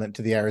compliment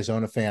to the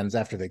Arizona fans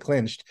after they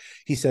clinched.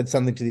 He said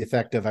something to the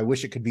effect of, "I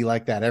wish it could be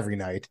like that every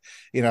night."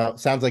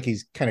 Sounds like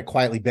he's kind of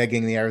quietly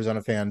begging the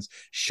Arizona fans,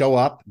 show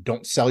up,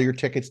 don't sell your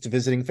tickets to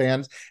visiting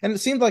fans. And it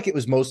seemed like it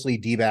was mostly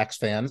D-backs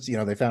fans.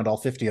 They found all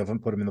 50 of them,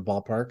 put them in the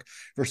ballpark,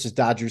 versus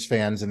Dodgers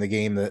fans in the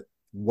game that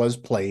was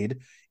played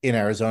in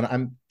Arizona.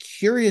 I'm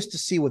curious to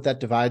see what that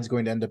divide is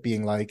going to end up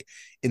being like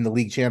in the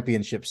league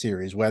championship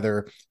series,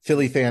 whether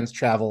Philly fans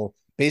travel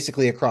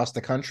basically across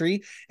the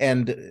country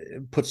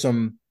and put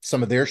some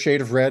of their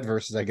shade of red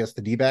versus, I guess,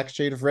 the D-backs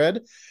shade of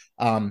red.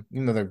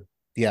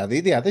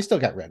 They still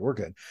got red. We're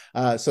good.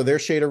 So their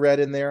shade of red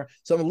in there.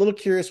 So I'm a little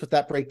curious what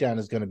that breakdown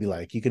is going to be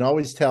like. You can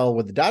always tell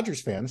with the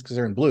Dodgers fans because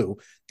they're in blue.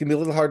 It can be a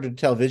little harder to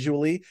tell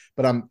visually,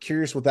 but I'm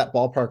curious what that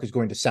ballpark is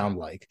going to sound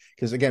like.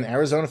 Because again,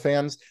 Arizona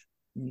fans,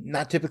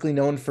 not typically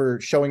known for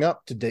showing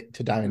up to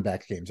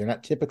Diamondback games. They're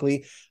not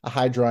typically a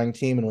high drawing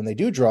team. And when they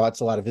do draw,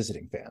 it's a lot of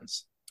visiting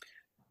fans.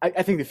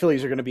 I think the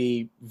Phillies are going to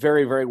be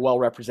very, very well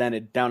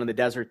represented down in the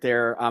desert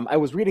there. I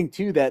was reading,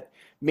 too, that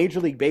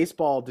Major League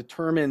Baseball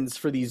determines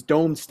for these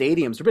dome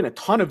stadiums, there have been a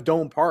ton of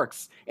dome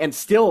parks, and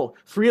still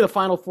 3 of the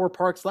final 4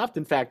 parks left,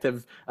 in fact,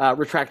 have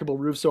retractable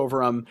roofs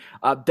over them,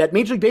 that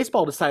Major League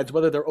Baseball decides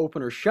whether they're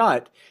open or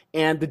shut,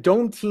 and the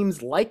dome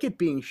teams like it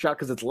being shut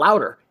because it's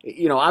louder.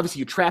 Obviously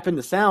you trap in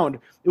the sound.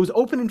 It was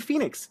open in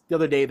Phoenix the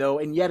other day, though,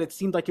 and yet it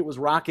seemed like it was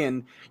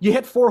rocking. You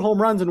hit 4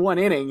 home runs in 1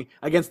 inning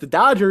against the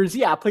Dodgers.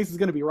 Yeah, place is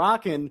going to be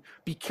rocking.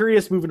 Be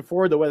curious moving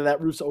forward, though, whether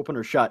that roof's open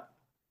or shut.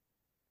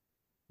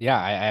 Yeah,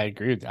 I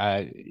agree.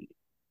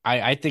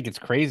 I think it's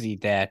crazy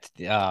that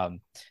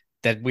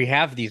that we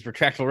have these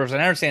retractable roofs.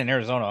 And I understand in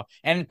Arizona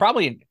and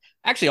probably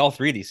actually all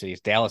 3 of these cities,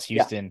 Dallas,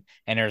 Houston,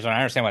 and Arizona. I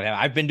understand what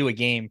happened. I've been to a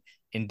game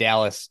in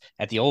Dallas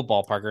at the old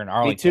ballpark in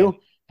Arlington. Me too.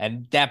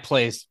 And that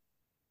place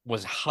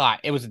was hot.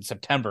 It was in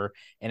September,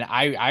 and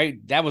I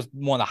that was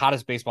one of the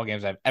hottest baseball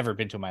games I've ever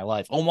been to in my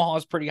life. Omaha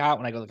is pretty hot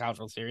when I go to the College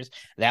World Series.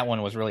 That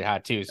one was really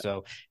hot too.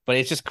 So, but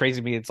it's just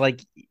crazy to me. It's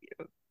like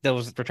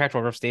those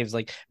retractable roof staves.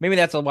 Like maybe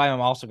that's why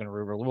I'm also going to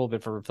root a little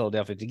bit for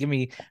Philadelphia to give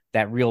me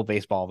that real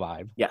baseball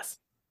vibe. Yes,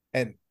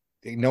 and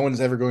no one's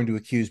ever going to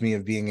accuse me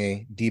of being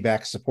a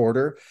D-back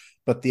supporter.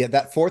 But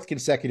that 4th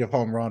consecutive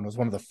home run was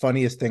one of the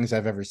funniest things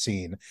I've ever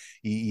seen.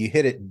 You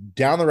hit it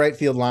down the right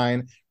field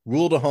line,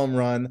 ruled a home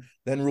run,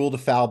 then ruled a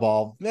foul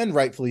ball, and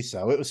rightfully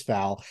so. It was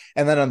foul.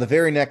 And then on the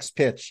very next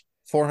pitch,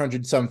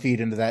 400 some feet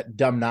into that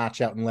dumb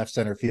notch out in left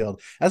center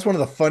field. That's one of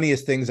the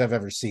funniest things I've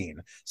ever seen.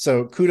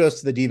 So kudos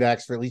to the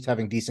D-backs for at least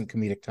having decent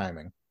comedic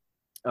timing.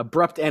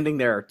 Abrupt ending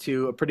there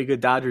to a pretty good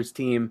Dodgers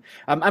team.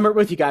 I'm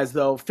with you guys,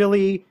 though.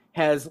 Philly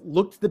has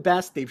looked the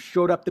best. They've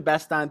showed up the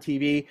best on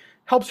TV.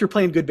 Helps you're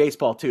playing good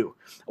baseball, too.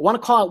 I want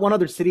to call out one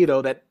other city,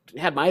 though, that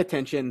had my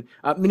attention,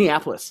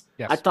 Minneapolis.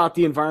 Yes. I thought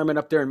the environment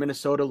up there in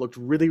Minnesota looked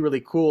really,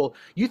 really cool.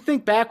 You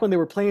think back when they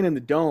were playing in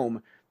the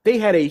Dome, they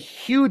had a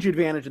huge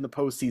advantage in the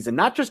postseason,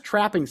 not just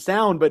trapping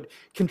sound, but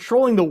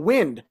controlling the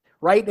wind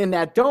right in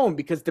that dome,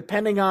 because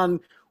depending on,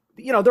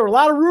 there were a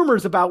lot of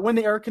rumors about when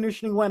the air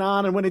conditioning went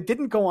on and when it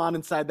didn't go on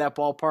inside that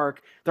ballpark.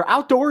 They're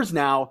outdoors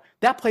now.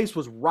 That place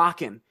was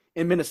rocking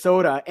in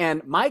Minnesota.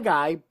 And my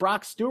guy,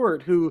 Brock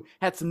Stewart, who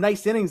had some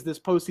nice innings this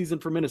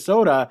postseason for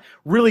Minnesota,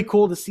 really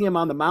cool to see him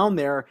on the mound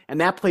there.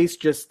 And that place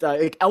just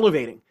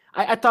elevating.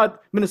 I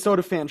thought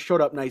Minnesota fans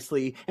showed up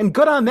nicely, and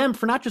good on them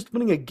for not just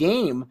winning a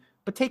game,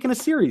 but taking a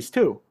series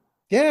too.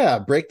 Yeah,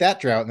 break that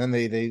drought, and then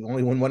they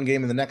only won one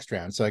game in the next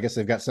round. So I guess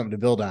they've got something to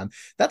build on.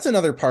 That's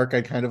another park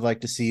I'd kind of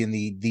like to see in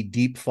the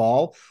deep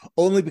fall,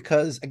 only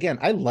because, again,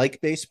 I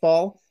like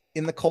baseball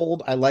in the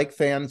cold. I like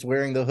fans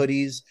wearing the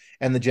hoodies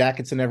and the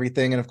jackets and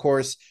everything. And of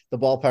course, the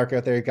ballpark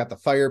out there, you've got the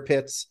fire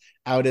pits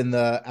out in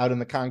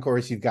the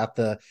concourse. You've got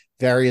the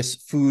various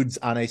foods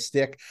on a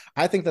stick.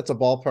 I think that's a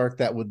ballpark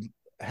that would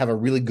have a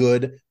really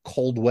good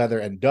cold weather,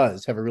 and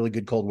does have a really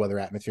good cold weather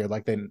atmosphere.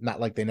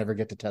 Not like they never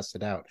get to test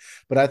it out,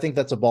 but I think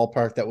that's a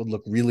ballpark that would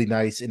look really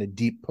nice in a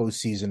deep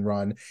postseason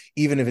run,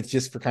 even if it's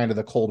just for kind of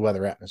the cold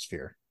weather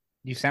atmosphere.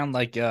 You sound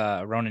like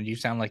Ronan. You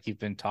sound like you've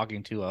been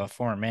talking to a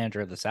former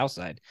manager of the South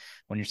Side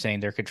when you're saying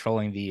they're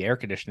controlling the air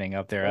conditioning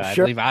up there.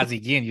 Sure. I believe Ozzie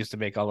Guillen used to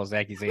make all those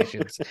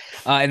accusations,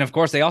 and of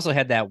course they also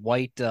had that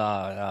white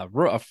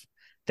roof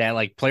that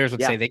like players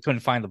would say they couldn't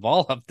find the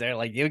ball up there.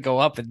 Like you would go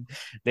up and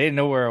they didn't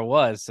know where it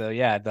was. So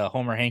yeah, the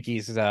Homer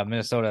Hankies,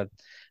 Minnesota,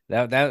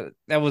 that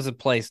was a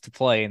place to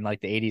play in like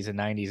the 80s and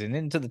 90s and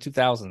into the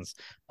 2000s,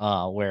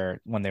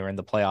 when they were in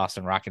the playoffs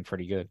and rocking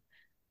pretty good.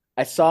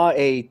 I saw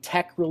a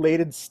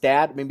tech-related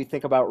stat, made me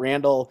think about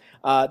Randall.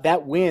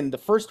 That win, the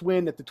first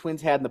win that the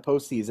Twins had in the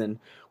postseason,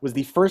 was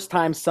the first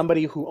time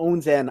somebody who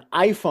owns an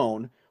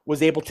iPhone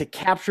was able to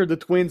capture the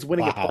Twins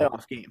winning a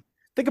playoff game.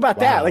 Think about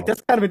that. Like,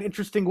 that's kind of an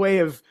interesting way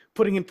of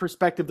putting in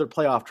perspective their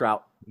playoff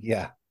drought.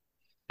 Yeah.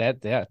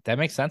 That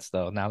makes sense,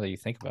 though, now that you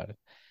think about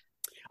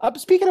it.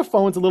 Speaking of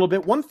phones a little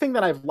bit, one thing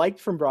that I've liked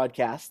from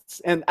broadcasts,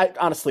 and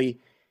honestly,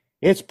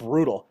 it's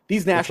brutal.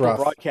 These national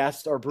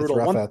broadcasts are brutal.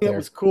 One thing that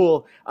was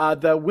cool,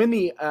 the win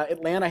the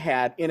Atlanta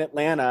had in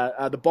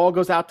Atlanta, the ball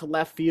goes out to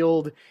left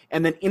field,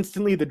 and then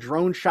instantly the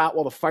drone shot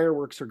while the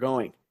fireworks are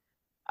going.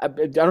 I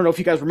don't know if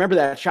you guys remember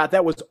that shot.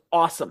 That was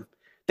awesome.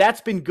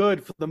 That's been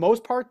good. For the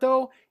most part,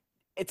 though,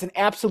 it's an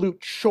absolute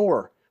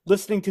chore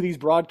listening to these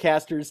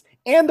broadcasters,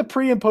 and the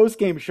pre and post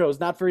game shows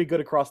not very good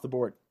across the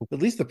board. At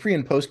least the pre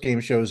and post game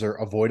shows are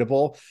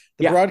avoidable.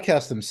 The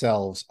broadcasts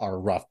themselves are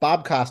rough.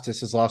 Bob Costas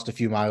has lost a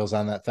few miles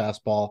on that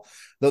fastball.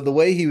 The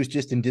way he was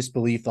just in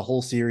disbelief the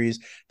whole series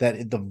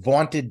that the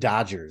vaunted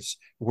Dodgers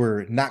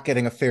were not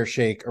getting a fair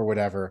shake or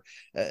whatever.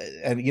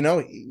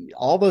 And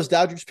all those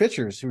Dodgers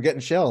pitchers who were getting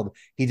shelled,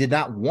 he did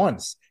not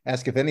once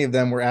ask if any of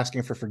them were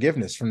asking for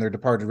forgiveness from their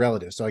departed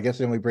relatives. So I guess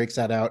he only breaks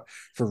that out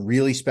for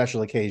really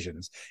special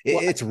occasions.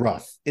 It's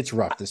rough. It's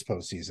rough this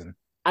postseason.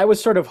 I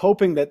was sort of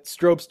hoping that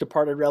Strope's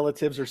departed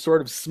relatives are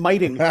sort of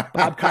smiting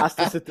Bob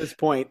Costas at this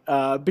point,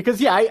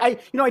 because I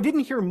didn't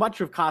hear much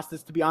of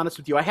Costas, to be honest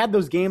with you. I had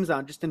those games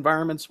on just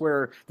environments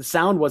where the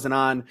sound wasn't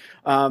on,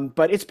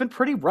 but it's been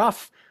pretty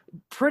rough,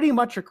 pretty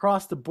much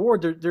across the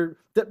board.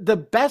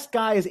 The best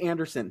guy is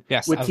Anderson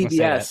with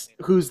TBS,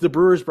 who's the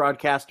Brewers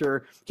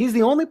broadcaster. He's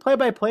the only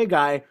play-by-play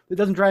guy that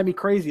doesn't drive me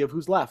crazy of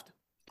who's left.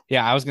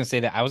 Yeah, I was going to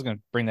say that. I was going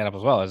to bring that up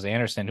as well as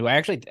Anderson, who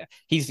actually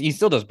he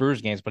still does Brewers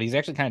games, but he's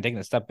actually kind of taking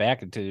a step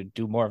back and to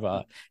do more of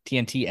a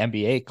TNT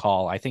NBA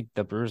call. I think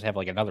the Brewers have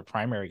like another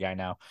primary guy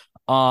now.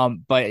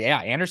 But yeah,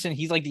 Anderson,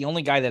 he's like the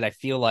only guy that I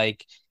feel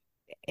like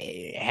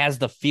has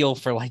the feel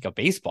for like a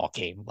baseball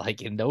game,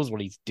 like and knows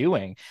what he's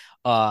doing.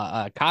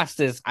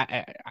 Costas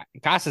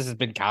has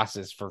been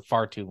Costas for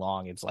far too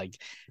long. It's like,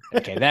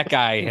 okay, that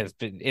guy has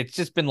been. It's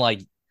just been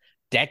like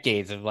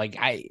decades of like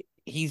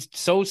he's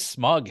so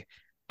smug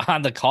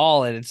on the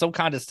call, and it's so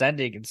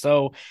condescending, and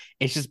so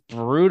it's just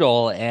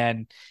brutal.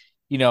 And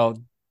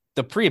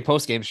the pre and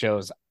post game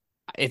shows,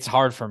 it's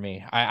hard for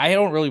me. I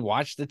don't really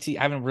watch I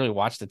haven't really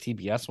watched the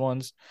TBS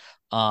ones,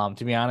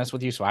 to be honest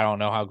with you, so I don't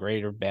know how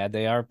great or bad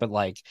they are. But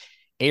like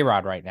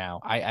A-Rod right now,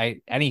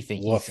 I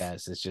anything he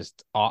says is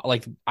just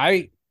like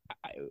it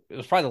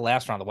was probably the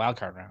last round, the wild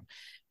card round,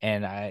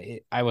 and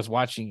I was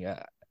watching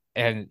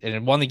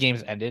and one of the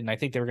games ended, and I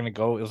think they were going to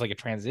go. It was like a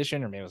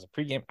transition, or maybe it was a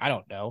pregame. I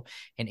don't know.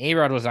 And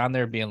A-Rod was on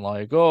there being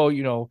like,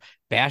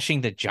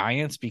 bashing the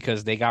Giants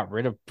because they got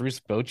rid of Bruce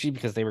Bochy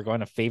because they were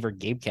going to favor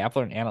Gabe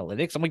Kapler and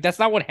analytics. I'm like, that's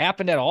not what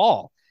happened at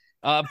all.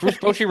 Bruce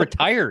Bochy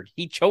retired.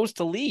 He chose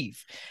to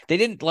leave. They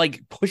didn't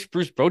like push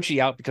Bruce Bochy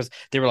out because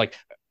they were like,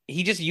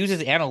 he just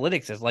uses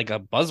analytics as like a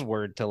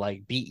buzzword to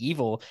like be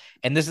evil.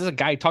 And this is a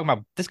guy talking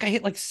about, this guy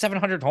hit like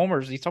 700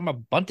 homers. He's talking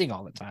about bunting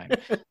all the time.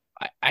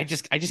 I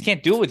just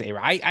can't do it with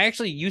A-Rod. I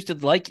actually used to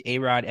like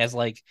A-Rod as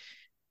like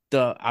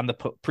on the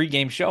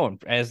pregame show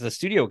and as the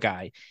studio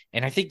guy.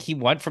 And I think he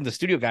went from the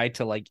studio guy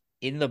to like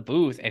in the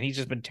booth, and he's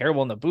just been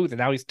terrible in the booth. And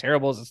now he's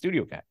terrible as a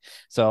studio guy.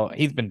 So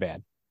he's been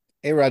bad.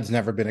 A-Rod's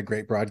never been a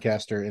great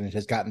broadcaster, and it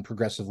has gotten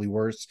progressively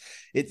worse.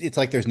 It's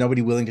like there's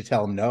nobody willing to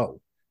tell him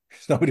no.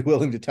 There's nobody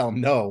willing to tell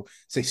them no.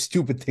 It's a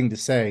stupid thing to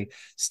say.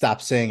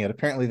 Stop saying it.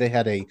 Apparently, they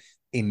had a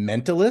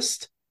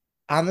mentalist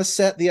on the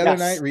set the other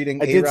night Yes,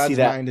 reading I did see A-Rod's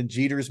that. mind and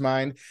Jeter's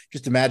mind.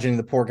 Just imagining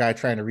the poor guy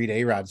trying to read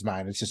A-Rod's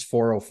mind. It's just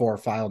 404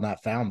 file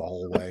not found the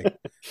whole way.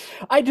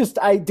 I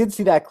did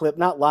see that clip,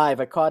 not live.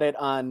 I caught it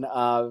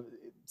on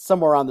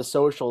somewhere on the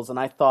socials, and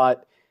I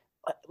thought,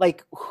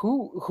 like,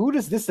 who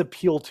does this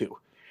appeal to,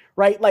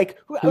 right? Like,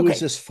 Who is okay,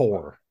 this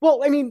for?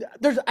 well, I mean,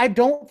 I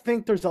don't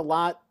think there's a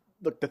lot.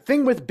 Look, the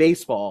thing with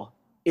baseball,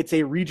 it's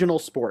a regional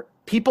sport.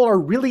 People are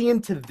really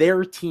into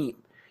their team.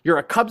 You're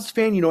a Cubs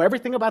fan, you know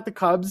everything about the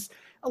Cubs.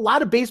 A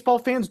lot of baseball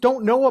fans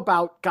don't know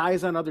about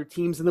guys on other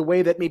teams in the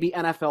way that maybe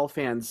NFL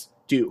fans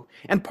do.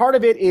 And part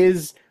of it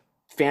is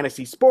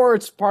fantasy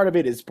sports, part of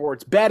it is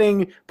sports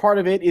betting, part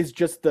of it is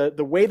just the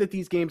way that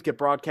these games get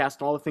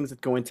broadcast and all the things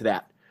that go into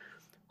that.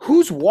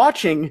 Who's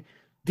watching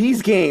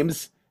these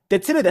games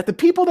that's in it? That the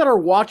people that are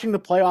watching the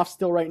playoffs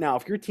still right now,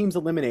 if your team's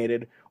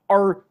eliminated,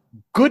 are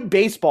good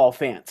baseball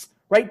fans,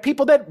 right?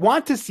 People that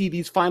want to see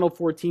these final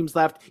four teams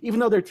left, even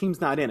though their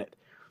team's not in it.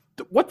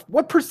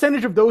 What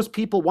percentage of those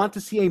people want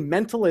to see a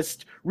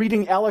mentalist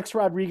reading Alex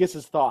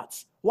Rodriguez's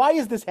thoughts? Why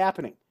is this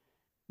happening?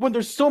 When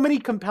there's so many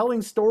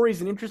compelling stories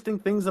and interesting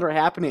things that are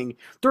happening,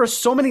 there are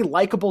so many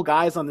likable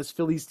guys on this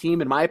Phillies team,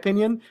 in my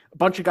opinion. A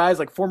bunch of guys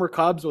like former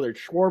Cubs, whether it's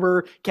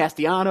Schwarber,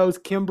 Castellanos,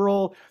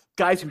 Kimbrel,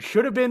 guys who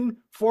should have been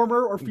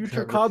former or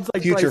future Cubs,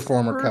 like future Bryce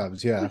former Harper.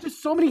 Cubs. Yeah. There's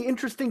just so many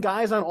interesting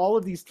guys on all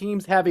of these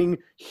teams having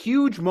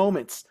huge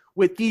moments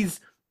with these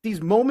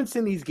moments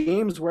in these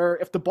games where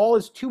if the ball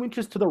is 2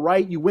 inches to the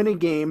right, you win a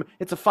game.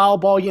 It's a foul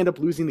ball, you end up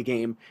losing the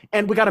game.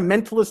 And we got a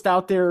mentalist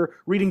out there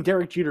reading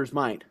Derek Jeter's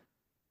mind.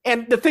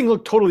 And the thing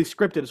looked totally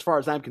scripted as far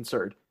as I'm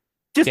concerned.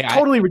 Just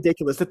totally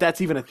ridiculous that that's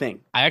even a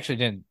thing. I actually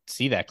didn't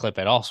see that clip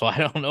at all, so I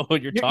don't know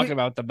what you're talking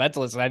about, the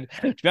mentalist.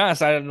 To be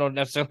honest, I don't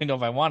necessarily know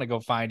if I want to go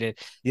find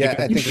it. Yeah, I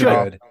think you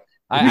should.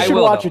 You should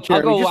watch it,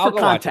 Jeremy, just for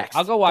context.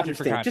 I'll go watch it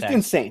for context. Just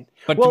insane.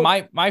 But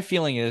my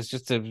feeling is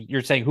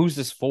you're saying, who's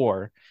this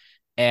for?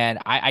 And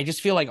I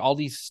just feel like all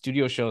these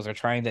studio shows are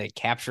trying to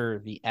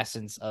capture the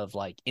essence of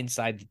like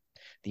inside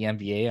the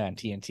NBA on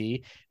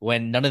TNT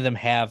when none of them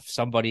have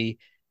somebody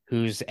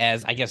who's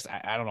as, I guess,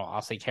 I don't know,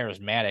 I'll say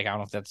charismatic. I don't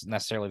know if that's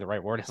necessarily the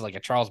right word. It's like a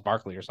Charles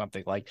Barkley or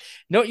something. Like,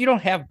 no, you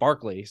don't have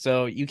Barkley,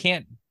 so you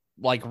can't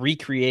like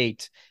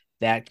recreate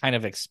that kind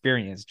of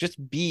experience.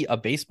 Just be a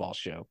baseball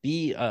show.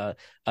 Be a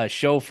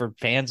show for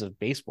fans of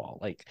baseball.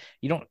 Like,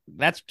 you don't.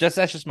 That's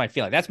just my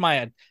feeling. That's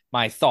my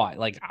thought.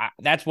 Like,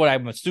 that's what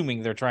I'm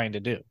assuming they're trying to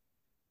do.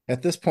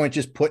 At this point,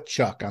 just put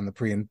Chuck on the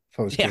pre and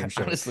post game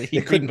show. Honestly,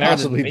 it couldn't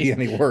possibly be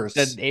any worse.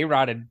 Than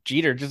A-Rod and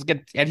Jeter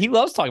and he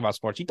loves talking about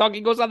sports. He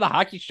goes on the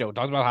hockey show,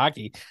 talking about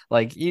hockey.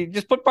 Like, you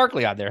just put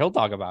Barkley on there. He'll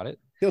talk about it.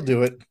 He'll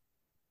do it.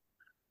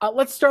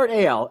 Let's start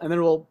AL, and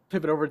then we'll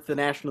pivot over to the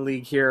National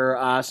League here.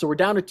 So we're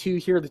down to two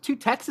here. The two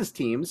Texas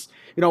teams,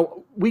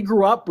 we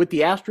grew up with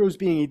the Astros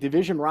being a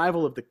division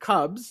rival of the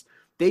Cubs.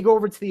 They go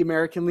over to the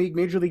American League.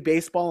 Major League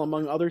Baseball,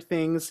 among other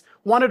things,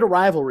 wanted a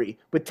rivalry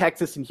with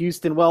Texas and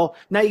Houston. Well,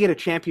 now you get a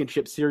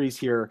championship series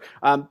here.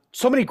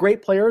 So many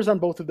great players on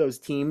both of those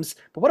teams.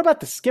 But what about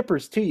the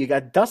skippers, too? You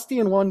got Dusty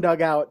in one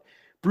dugout,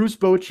 Bruce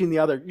Bochy in the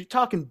other. You're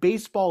talking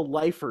baseball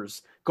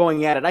lifers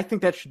going at it. I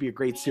think that should be a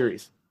great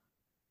series.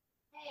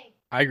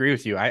 I agree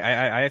with you.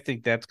 I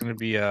think that's going to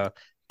be a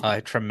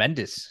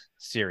tremendous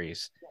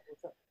series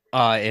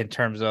in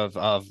terms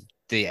of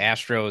the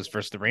Astros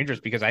versus the Rangers,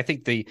 because I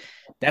think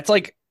that's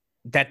like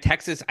that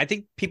Texas. I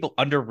think people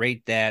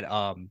underrate that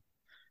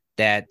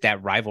that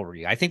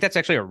rivalry. I think that's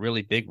actually a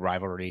really big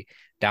rivalry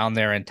down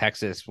there in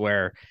Texas,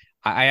 where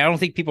I don't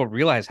think people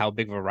realize how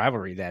big of a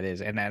rivalry that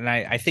is. And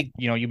I think,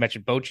 you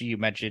mentioned Bochy, you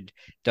mentioned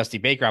Dusty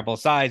Baker on both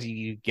sides.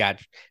 You got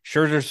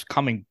Scherzer's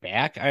coming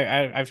back.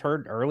 I've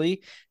heard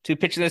early to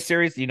pitch this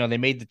series. They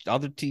made the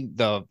other team,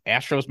 the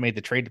Astros made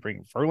the trade to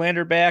bring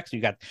Verlander back. So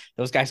you got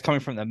those guys coming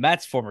from the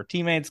Mets, former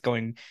teammates,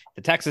 going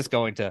to Texas,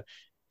 going to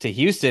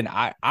Houston.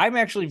 I'm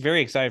actually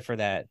very excited for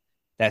that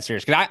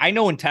series, because I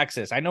know in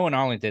Texas, I know in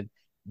Arlington,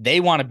 they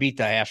want to beat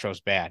the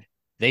Astros bad.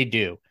 They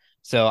do.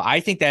 So I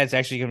think that's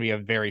actually going to be a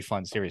very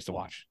fun series to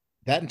watch.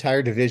 That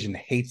entire division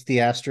hates the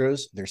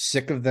Astros. They're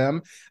sick of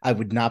them. I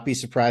would not be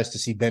surprised to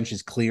see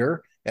benches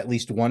clear at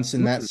least once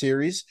in that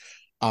series.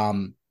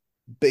 But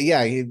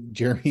yeah,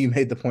 Jeremy, you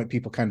made the point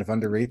people kind of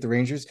underrate the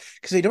Rangers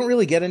because they don't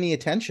really get any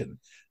attention.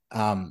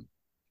 Why am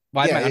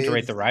I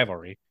underrate the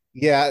rivalry?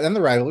 Yeah, and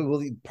the rivalry.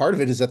 Well, part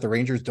of it is that the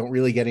Rangers don't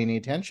really get any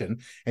attention,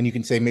 and you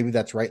can say maybe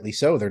that's rightly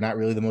so. They're not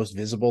really the most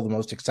visible, the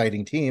most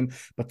exciting team,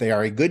 but they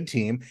are a good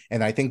team,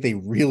 and I think they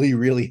really,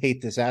 really hate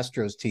this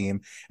Astros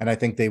team, and I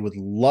think they would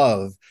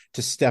love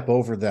to step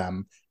over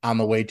them on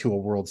the way to a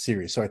World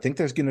Series. So I think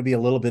there's going to be a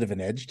little bit of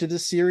an edge to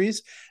this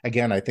series.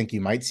 Again, I think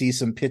you might see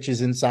some pitches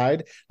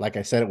inside. Like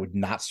I said, it would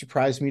not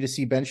surprise me to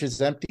see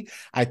benches empty.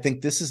 I think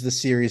this is the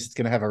series that's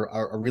going to have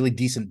a really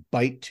decent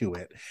bite to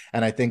it.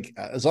 And I think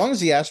as long as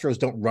the Astros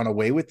don't run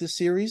away with this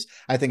series,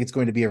 I think it's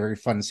going to be a very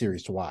fun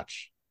series to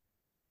watch.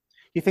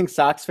 You think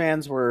Sox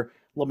fans were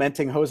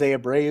lamenting Jose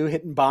Abreu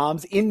hitting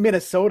bombs in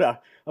Minnesota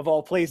of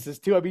all places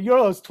too. I mean,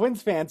 those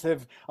Twins fans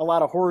have a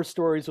lot of horror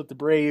stories with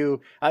Abreu.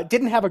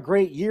 Didn't have a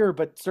great year,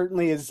 but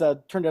certainly has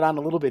turned it on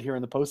a little bit here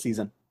in the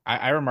postseason.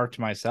 I remarked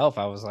to myself,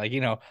 I was like,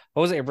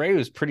 Jose Abreu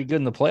was pretty good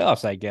in the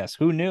playoffs, I guess.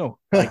 Who knew?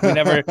 Like we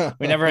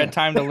never had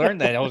time to learn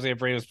that Jose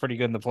Abreu was pretty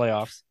good in the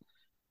playoffs.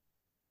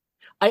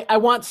 I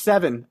want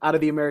 7 out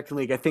of the American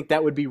League. I think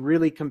that would be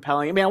really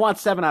compelling. I mean, I want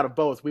 7 out of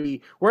both.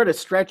 We're at a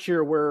stretch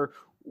here where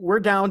we're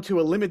down to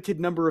a limited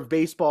number of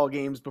baseball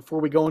games before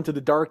we go into the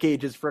dark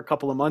ages for a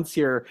couple of months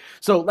here.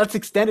 So let's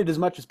extend it as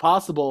much as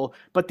possible.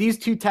 But these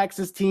two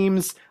Texas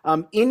teams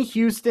in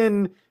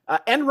Houston,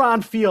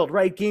 Enron Field,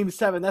 right? Game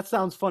 7. That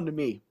sounds fun to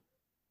me.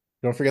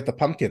 Don't forget the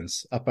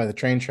pumpkins up by the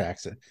train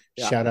tracks.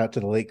 Yeah. Shout out to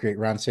the late, great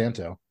Ron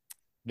Santo.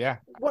 Yeah.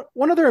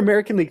 One other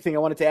American League thing I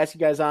wanted to ask you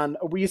guys on.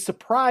 Were you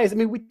surprised? I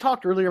mean, we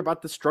talked earlier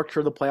about the structure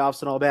of the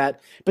playoffs and all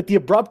that, but the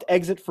abrupt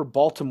exit for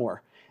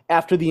Baltimore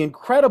after the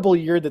incredible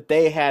year that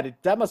they had,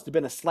 that must have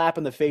been a slap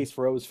in the face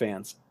for O's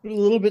fans. A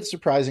little bit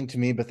surprising to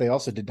me, but they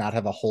also did not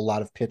have a whole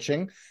lot of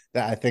pitching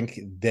that I think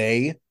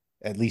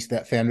at least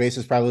that fan base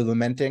is probably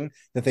lamenting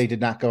that they did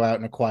not go out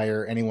and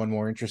acquire anyone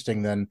more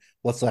interesting than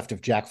what's left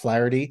of Jack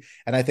Flaherty.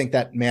 And I think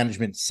that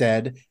management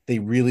said they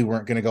really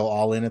weren't going to go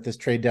all in at this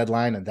trade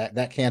deadline. And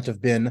that can't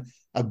have been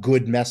a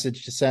good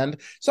message to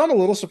send. So I'm a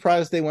little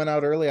surprised they went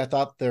out early. I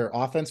thought their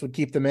offense would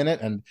keep them in it.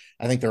 And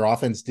I think their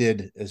offense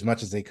did as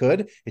much as they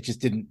could. It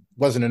just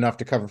wasn't enough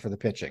to cover for the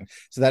pitching.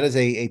 So that is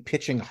a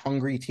pitching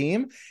hungry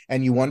team.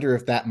 And you wonder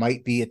if that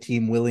might be a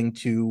team willing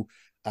to,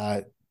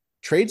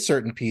 trade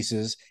certain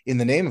pieces in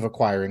the name of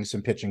acquiring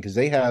some pitching, because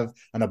they have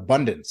an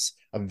abundance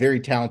of very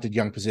talented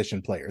young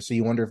position players. So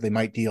you wonder if they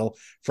might deal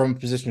from a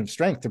position of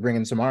strength to bring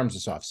in some arms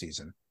this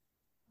offseason.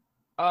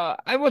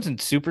 I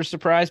wasn't super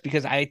surprised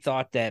because I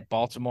thought that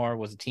Baltimore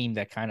was a team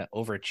that kind of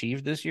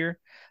overachieved this year.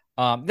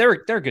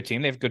 They're a good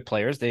team. They have good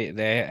players. They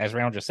as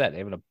Randall just said, they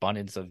have an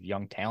abundance of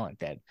young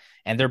talent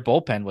and their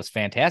bullpen was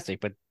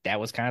fantastic, but that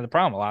was kind of the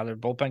problem. A lot of their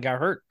bullpen got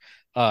hurt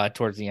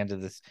towards the end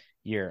of this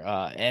year.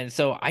 And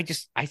so I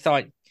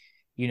thought,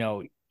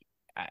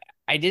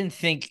 I didn't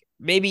think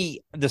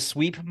maybe the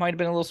sweep might have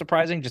been a little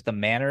surprising, just the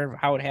manner of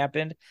how it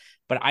happened.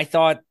 But I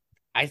thought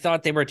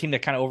they were a team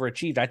that kind of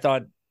overachieved. I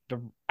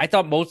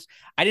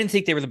didn't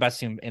think they were the best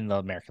team in the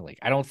American League.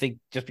 I don't think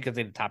just because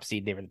they had the top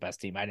seed, they were the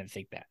best team. I didn't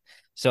think that.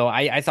 So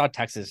I thought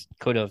Texas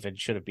could have and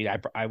should have beat.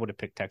 I would have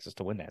picked Texas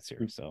to win that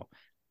series. So,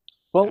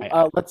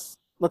 let's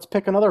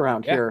pick another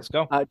round here. Let's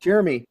go.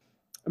 Jeremy,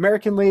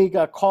 American League,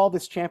 call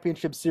this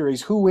championship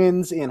series. Who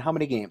wins in how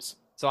many games?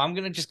 So I'm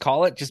going to just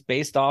call it just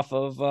based off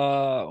of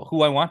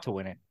who I want to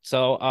win it.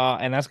 So,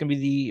 and that's going to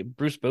be the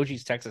Bruce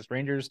Bochy's Texas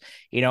Rangers.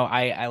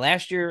 I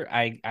last year,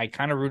 I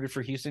kind of rooted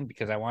for Houston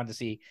because I wanted to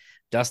see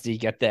Dusty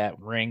get that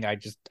ring. I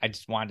just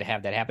wanted to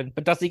have that happen,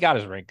 but Dusty got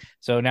his ring.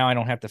 So now I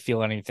don't have to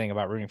feel anything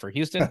about rooting for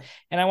Houston.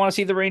 And I want to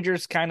see the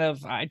Rangers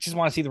I just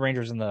want to see the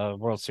Rangers in the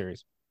World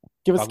Series.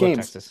 Give us games.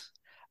 Texas.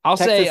 I'll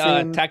say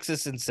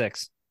Texas in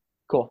 6.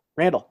 Cool.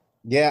 Randall.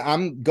 Yeah,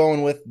 I'm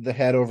going with the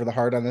head over the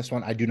heart on this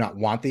one. I do not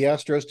want the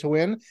Astros to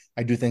win.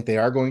 I do think they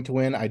are going to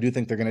win. I do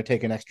think they're going to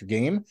take an extra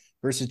game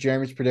versus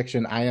Jeremy's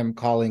prediction. I am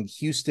calling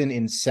Houston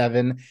in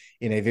 7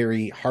 in a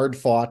very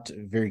hard-fought,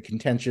 very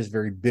contentious,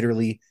 very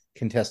bitterly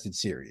contested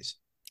series.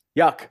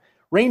 Yuck.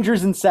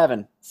 Rangers in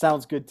 7.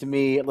 Sounds good to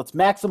me. Let's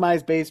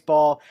maximize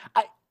baseball.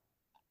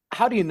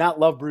 How do you not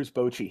love Bruce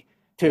Bochy?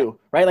 Too,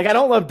 right? Like, I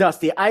don't love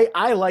Dusty.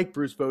 I like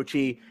Bruce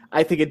Bochy.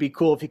 I think it'd be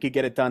cool if he could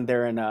get it done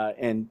there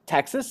in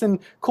Texas, and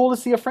cool to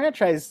see a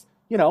franchise,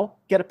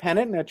 get a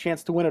pennant and a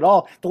chance to win it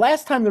all. The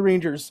last time the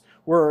Rangers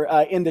were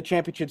in the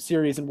championship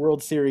series and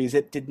World Series,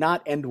 it did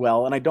not end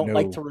well, and I don't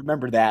like to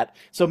remember that.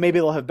 So maybe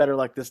they'll have better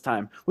luck this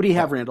time. What do you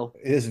have, Randall?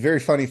 It is a very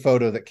funny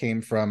photo that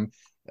came from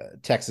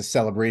Texas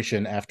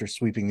celebration after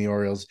sweeping the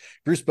Orioles.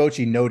 Bruce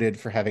Bochy noted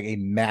for having a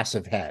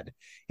massive head.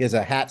 He has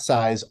a hat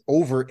size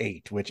over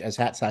 8, which as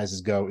hat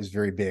sizes go is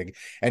very big.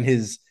 And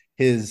his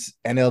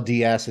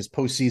NLDS, his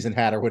postseason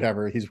hat or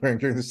whatever he's wearing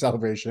during the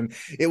celebration,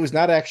 it was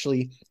not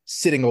actually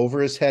sitting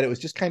over his head. It was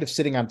just kind of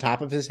sitting on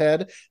top of his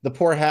head. The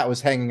poor hat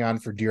was hanging on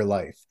for dear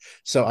life.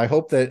 So I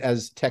hope that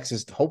as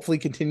Texas hopefully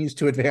continues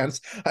to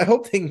advance, I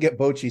hope they can get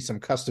Bochy some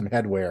custom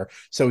headwear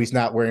so he's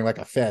not wearing like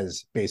a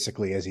fez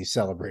basically as he's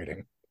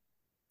celebrating.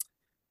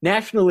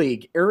 National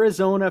League,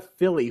 Arizona,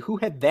 Philly. Who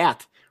had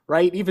that,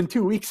 right? Even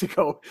 2 weeks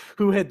ago,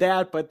 who had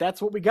that? But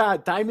that's what we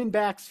got.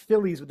 Diamondbacks,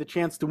 Phillies with a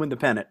chance to win the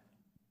pennant.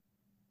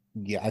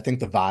 Yeah, I think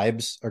the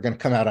vibes are going to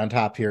come out on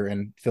top here,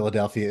 and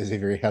Philadelphia is a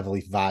very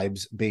heavily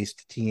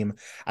vibes-based team.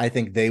 I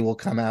think they will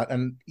come out,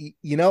 and it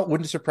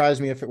wouldn't surprise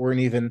me if it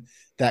weren't even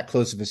that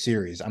close of a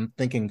series. I'm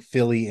thinking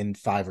Philly in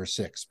 5 or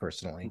 6,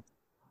 personally.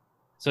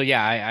 So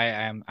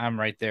yeah, I'm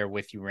right there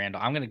with you,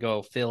 Randall. I'm going to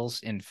go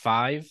Phils in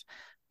 5.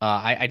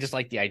 I just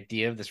like the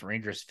idea of this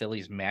Rangers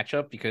Phillies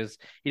matchup because,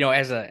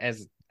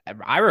 as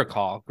I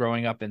recall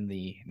growing up in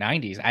the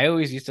 90s, I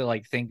always used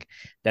to think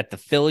that the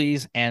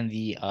Phillies and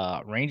the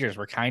Rangers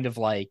were kind of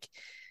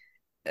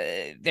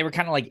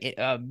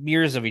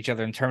mirrors of each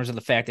other in terms of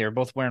the fact they were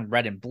both wearing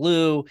red and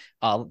blue.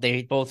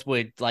 They both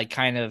would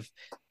kind of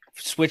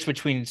switch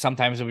between,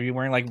 sometimes they'd be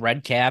wearing like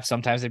red caps,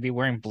 sometimes they'd be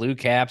wearing blue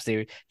caps.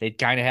 They'd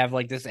kind of have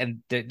like this,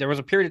 and there was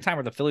a period of time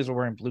where the Phillies were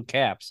wearing blue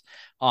caps.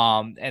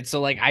 And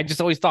so like I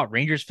just always thought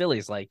Rangers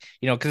Phillies, like,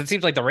 because it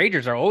seems like the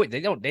Rangers are always,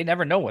 they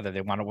never know whether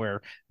they want to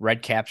wear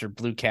red caps or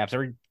blue caps.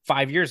 Every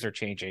 5 years they're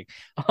changing.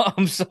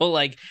 So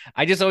like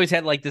I just always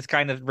had like this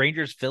kind of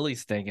Rangers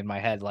Phillies thing in my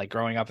head, like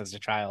growing up as a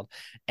child.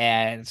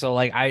 And so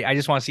like I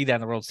just want to see that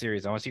in the World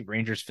Series. I want to see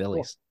Rangers Cool.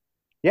 Phillies.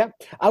 Yeah,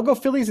 I'll go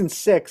Phillies in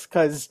 6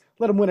 because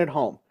let them win at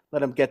home. Let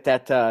them get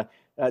that. To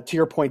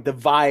your point, the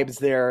vibes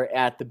there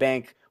at the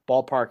bank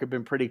ballpark have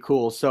been pretty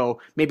cool.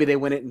 So maybe they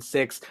win it in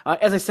 6.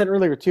 As I said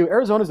earlier, too,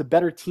 Arizona's a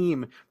better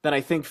team than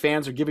I think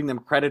fans are giving them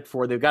credit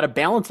for. They've got a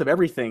balance of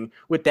everything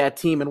with that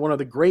team, and one of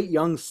the great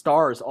young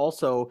stars,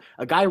 also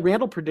a guy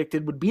Randall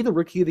predicted would be the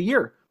Rookie of the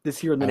Year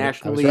this year in the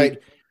National League. Right.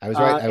 I was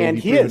right. I will and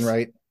be he proven is.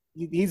 right.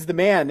 He's the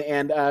man,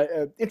 and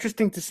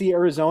interesting to see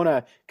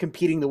Arizona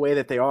competing the way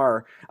that they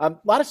are. A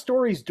lot of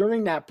stories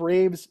during that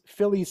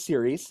Braves-Phillies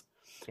series.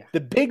 Yeah.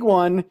 The big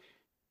one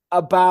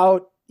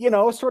about,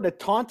 sort of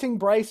taunting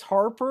Bryce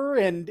Harper,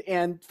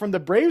 and from the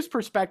Braves'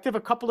 perspective,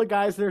 a couple of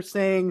guys there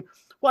saying,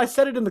 well, I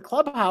said it in the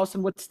clubhouse,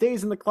 and what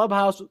stays in the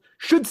clubhouse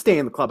should stay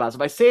in the clubhouse.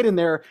 If I say it in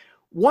there,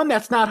 one,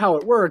 that's not how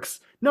it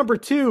works. Number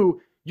two,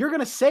 you're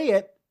going to say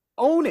it,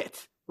 own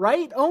it,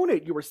 right? Own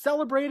it. You were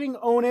celebrating,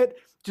 own it.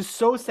 Just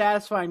so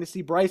satisfying to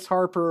see Bryce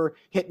Harper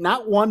hit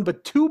not one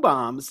but 2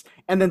 bombs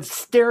and then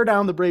stare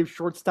down the Braves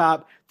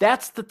shortstop.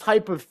 That's the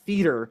type of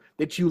theater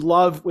that you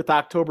love with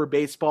October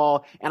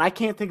baseball, and I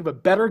can't think of a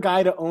better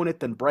guy to own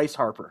it than Bryce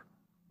Harper.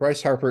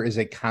 Bryce Harper is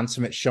a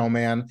consummate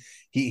showman.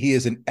 He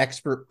is an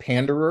expert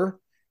panderer.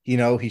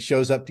 He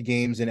shows up to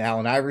games in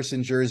Allen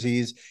Iverson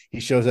jerseys. He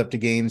shows up to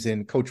games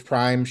in Coach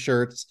Prime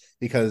shirts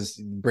because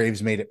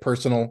Braves made it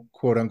personal,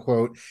 quote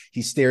unquote.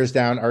 He stares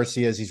down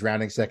Arcia as he's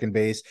rounding second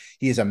base.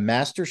 He is a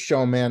master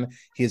showman.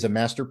 He is a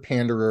master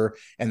panderer,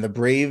 and the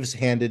Braves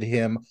handed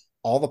him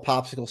all the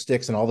popsicle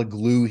sticks and all the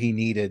glue he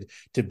needed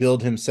to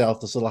build himself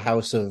this little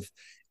house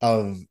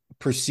of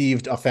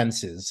perceived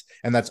offenses,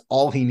 and that's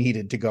all he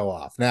needed to go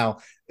off. Now,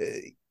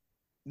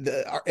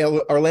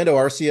 Orlando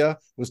Arcia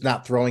was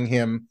not throwing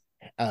him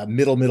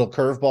middle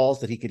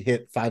curveballs that he could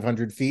hit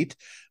 500 feet,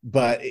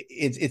 but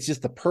it's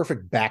just the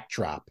perfect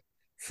backdrop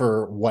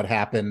for what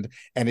happened,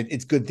 and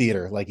it's good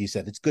theater, like you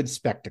said. It's good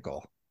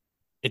spectacle.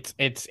 It's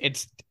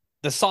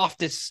the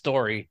softest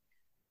story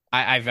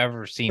I've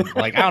ever seen.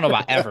 Like, I don't know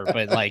about ever,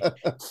 but like,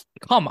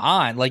 come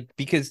on, like,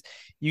 because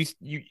you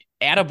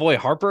attaboy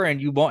Harper,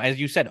 and you won't, as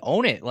you said,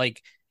 own it.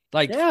 Like,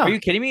 Yeah. Are you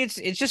kidding me?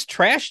 It's just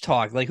trash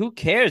talk. Like, who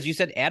cares? You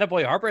said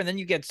attaboy Harper, and then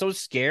you get so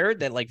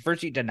scared that like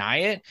first you deny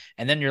it,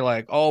 and then you're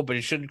like, oh, but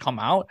it shouldn't come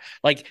out.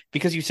 Like,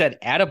 because you said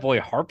attaboy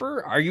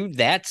Harper, are you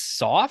that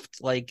soft?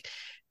 Like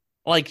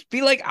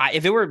be like,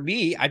 if it were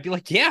me, I'd be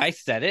like, yeah, I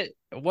said it,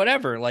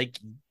 whatever. Like,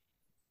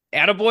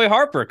 attaboy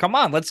Harper, come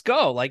on, let's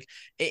go. Like,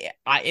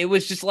 it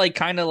was just like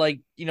kind of like,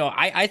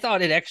 I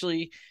thought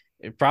it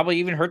probably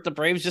even hurt the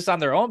Braves just on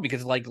their own,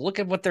 because like, look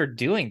at what they're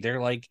doing.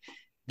 They're like,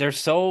 they're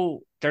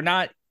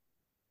not.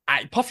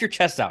 Puff your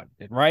chest out,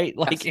 right?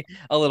 Like, yes.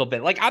 A little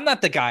bit. Like, I'm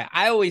not the guy.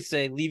 I always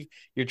say leave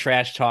your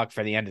trash talk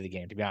for the end of the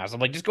game, to be honest. I'm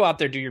like, just go out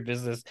there, do your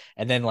business,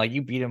 and then like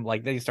you beat him,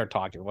 like then you start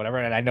talking, whatever.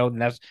 And I know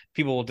that's,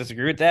 people will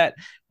disagree with that,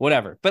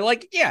 whatever. But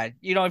like, yeah,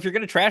 if you're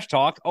gonna trash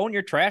talk, own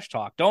your trash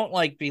talk. Don't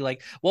like be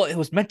like, well, it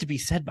was meant to be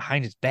said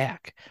behind his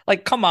back.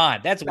 Like, come on,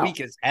 that's weak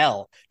as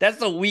hell. That's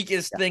the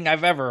weakest thing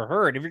I've ever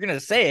heard. If you're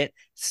gonna say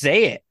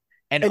it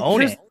and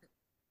own it.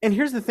 And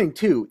here's the thing,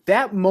 too.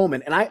 That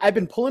moment, and I've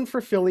been pulling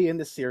for Philly in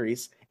this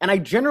series, and I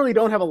generally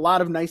don't have a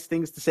lot of nice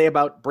things to say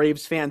about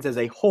Braves fans as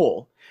a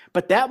whole,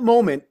 but that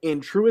moment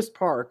in Truist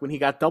Park when he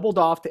got doubled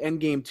off to end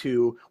Game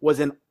 2 was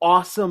an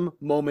awesome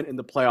moment in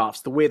the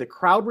playoffs. The way the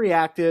crowd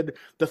reacted,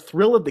 the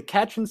thrill of the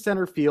catch in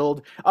center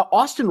field.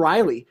 Austin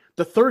Riley,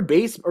 the third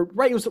base,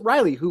 it was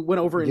Riley who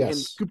went over and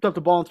scooped up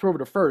the ball and threw over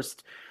to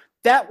first.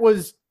 That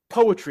was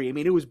poetry. I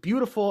mean, it was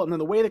beautiful. And then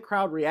the way the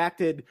crowd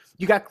reacted,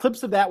 you got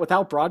clips of that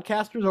without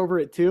broadcasters over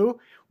it too.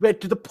 But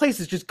the place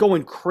is just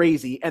going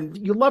crazy. And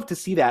you love to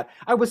see that.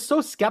 I was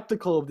so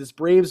skeptical of this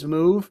Braves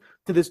move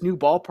to this new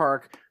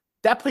ballpark.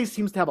 That place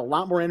seems to have a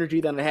lot more energy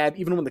than it had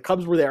even when the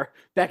Cubs were there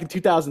back in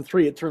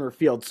 2003 at Turner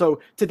Field. So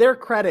to their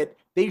credit,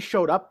 they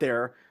showed up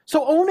there.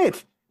 So own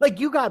it. Like,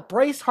 you got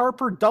Bryce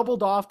Harper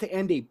doubled off to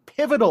end a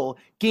pivotal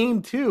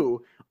Game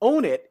 2.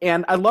 Own it.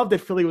 And I love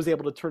that Philly was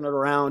able to turn it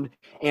around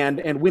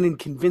and win in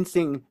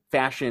convincing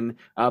fashion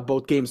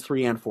both games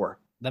 3 and 4.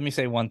 Let me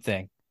say one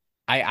thing.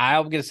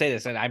 I'm going to say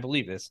this, and I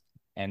believe this,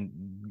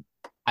 and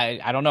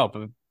I don't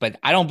know, but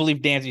I don't believe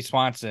Dansby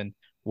Swanson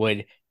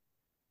would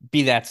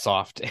be that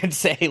soft and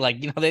say,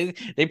 like,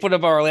 they put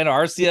up Orlando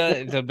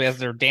Arcia as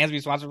their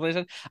Dansby Swanson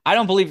replacement. I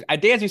don't believe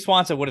Dansby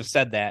Swanson would have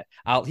said that.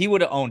 He would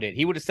have owned it.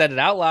 He would have said it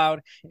out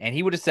loud, and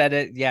he would have said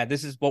it. Yeah,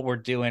 this is what we're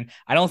doing.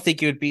 I don't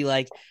think it would be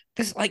like,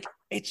 because like,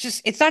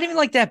 it's not even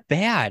like that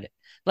bad.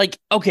 Like,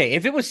 okay,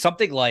 if it was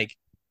something like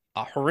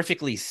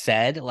horrifically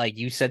said, like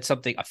you said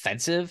something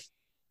offensive,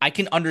 I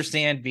can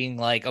understand being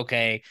like,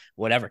 okay,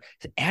 whatever.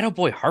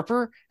 Attaboy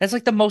Harper, that's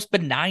like the most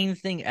benign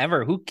thing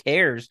ever. Who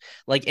cares?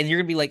 Like, and you're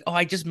gonna be like, oh,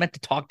 I just meant to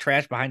talk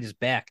trash behind his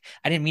back.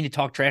 I didn't mean to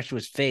talk trash to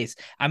his face.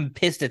 I'm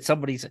pissed at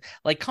somebody's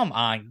like, come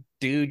on,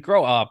 dude,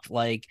 grow up.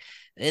 Like,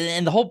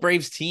 and the whole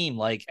Braves team,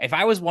 like, if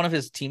I was one of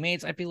his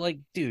teammates, I'd be like,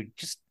 dude,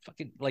 just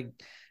fucking like,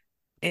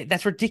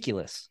 that's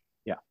ridiculous.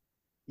 Yeah.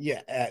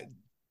 Yeah.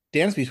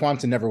 Dansby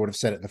Swanson never would have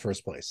said it in the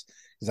first place,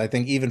 because I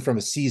think even from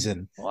a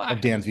season of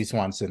Dansby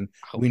Swanson,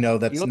 we know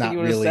that's you don't not think he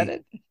would have really. said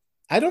it?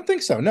 I don't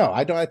think so. No,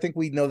 I don't. I think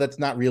we know that's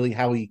not really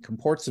how he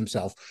comports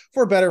himself,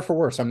 for better or for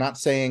worse. I'm not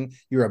saying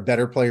you're a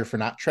better player for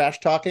not trash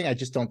talking. I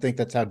just don't think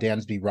that's how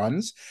Dansby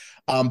runs.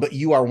 But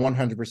you are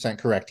 100%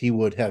 correct. He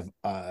would have,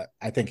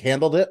 I think,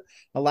 handled it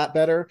a lot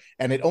better.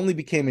 And it only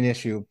became an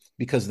issue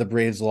because the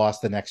Braves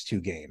lost the next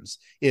two games.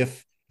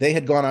 If they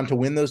had gone on to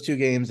win those two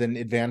games and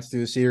advance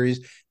through the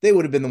series, they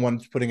would have been the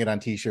ones putting it on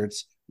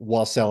t-shirts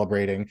while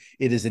celebrating.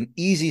 It is an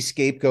easy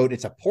scapegoat.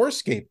 It's a poor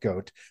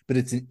scapegoat, but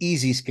it's an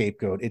easy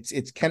scapegoat.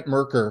 It's Kent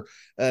Merker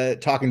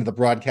talking to the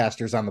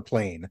broadcasters on the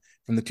plane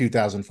from the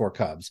 2004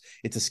 Cubs.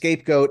 It's a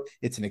scapegoat.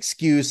 It's an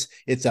excuse.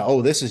 It's a,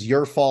 oh, this is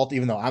your fault,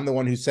 even though I'm the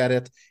one who said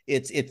it.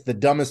 It's the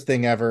dumbest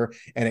thing ever,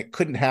 and it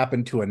couldn't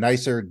happen to a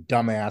nicer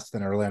dumbass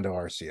than Orlando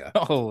Arcia.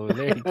 Oh,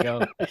 there you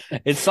go.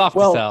 It's soft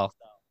Well, to sell.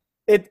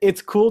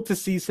 It's cool to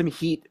see some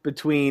heat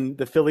between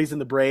the Phillies and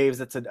the Braves.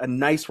 That's a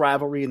nice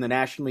rivalry in the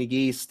National League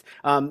East.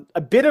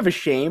 A bit of a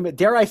shame,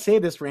 dare I say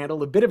this,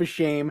 Randall, a bit of a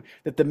shame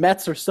that the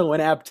Mets are so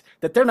inept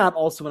that they're not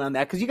also in on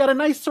that, because you got a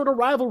nice sort of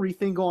rivalry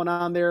thing going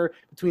on there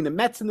between the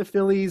Mets and the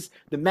Phillies,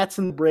 the Mets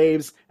and the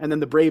Braves, and then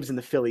the Braves and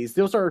the Phillies.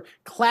 Those are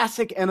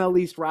classic NL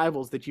East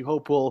rivals that you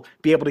hope will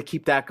be able to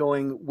keep that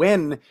going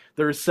when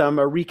there's some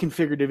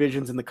reconfigured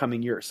divisions in the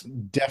coming years.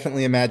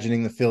 Definitely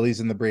imagining the Phillies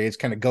and the Braves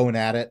kind of going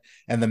at it,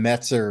 and the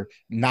Mets are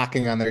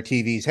knocking on their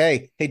TVs.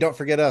 Hey, don't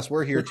forget us.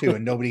 We're here too.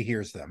 And nobody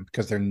hears them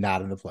because they're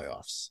not in the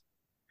playoffs.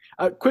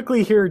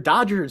 Quickly here,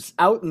 Dodgers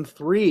out in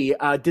 3.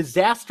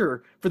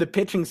 Disaster for the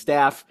pitching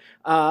staff.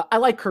 I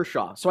like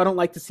Kershaw, so I don't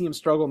like to see him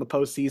struggle in the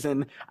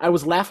postseason. I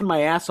was laughing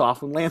my ass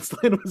off when Lance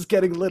Lynn was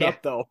getting lit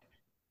up, though.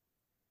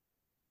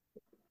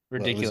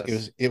 Ridiculous.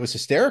 Well, it was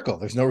hysterical.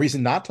 There's no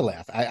reason not to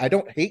laugh. I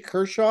don't hate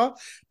Kershaw,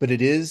 but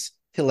it is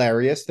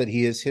hilarious that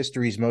he is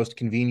history's most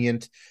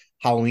convenient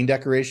Halloween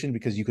decoration,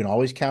 because you can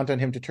always count on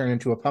him to turn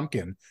into a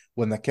pumpkin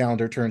when the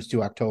calendar turns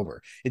to October.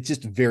 It's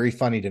just very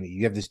funny to me.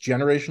 You have this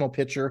generational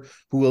pitcher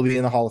who will be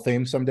in the Hall of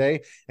Fame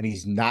someday, and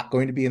he's not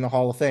going to be in the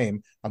Hall of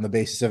Fame on the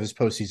basis of his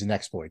postseason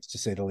exploits, to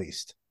say the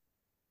least.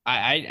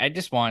 I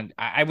just want,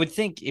 I would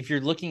think if you're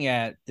looking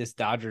at this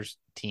Dodgers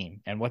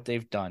team and what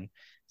they've done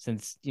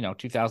since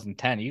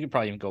 2010, you could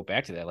probably even go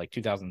back to that, like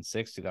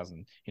 2006,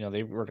 2000.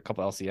 They were a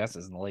couple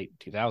LCSs in the late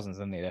 2000s,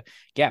 and they had a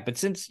gap. But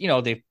since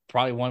they've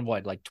probably won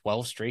like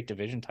 12 straight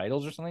division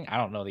titles or something. I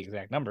don't know the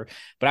exact number,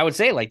 but I would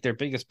say like their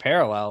biggest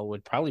parallel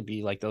would probably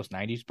be like those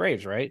 90s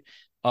Braves, right?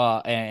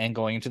 And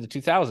going into the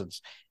 2000s.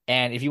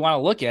 And if you want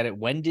to look at it,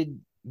 when did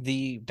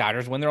the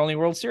Dodgers win their only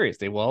World Series?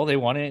 They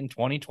won it in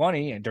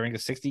 2020 and during a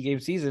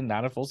 60-game season,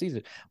 not a full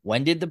season.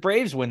 When did the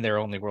Braves win their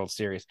only World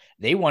Series?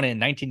 They won it in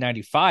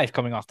 1995,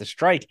 coming off the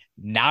strike,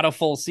 not a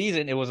full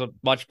season. It was a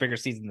much bigger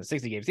season than the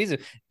 60-game season,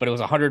 but it was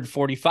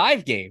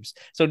 145 games.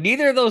 So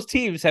neither of those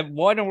teams have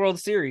won a World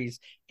Series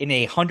in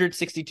a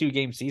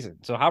 162-game season.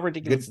 So how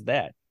ridiculous is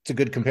that? It's a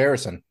good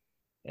comparison.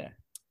 Yeah.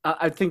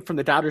 I think from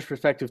the Dodgers'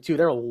 perspective, too,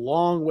 they're a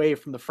long way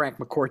from the Frank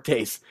McCourt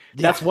days.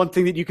 That's one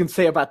thing that you can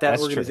say about that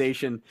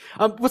organization.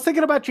 Was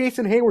thinking about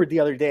Jason Hayward the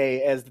other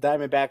day as the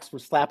Diamondbacks were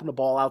slapping the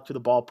ball out to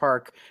the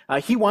ballpark.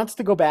 He wants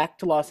to go back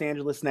to Los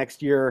Angeles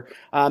next year.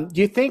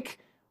 Do you think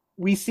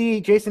we see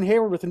Jason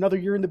Hayward with another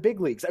year in the big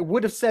leagues? I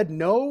would have said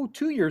no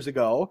 2 years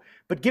ago,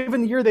 but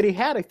given the year that he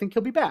had, I think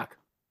he'll be back.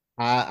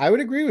 I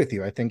would agree with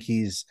you. I think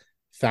he's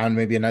found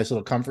maybe a nice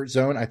little comfort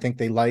zone. I think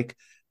they like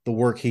the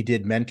work he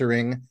did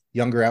mentoring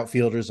younger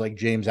outfielders like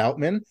James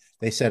Outman.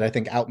 They said, I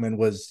think Outman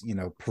was,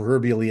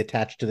 proverbially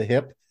attached at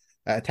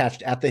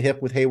the hip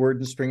with Hayward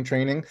in spring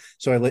training.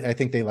 So I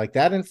think they like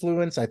that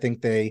influence. I think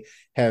they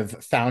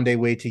have found a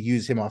way to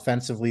use him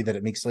offensively that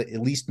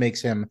at least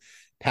makes him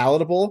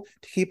palatable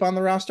to keep on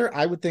the roster.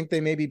 I would think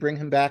they maybe bring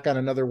him back on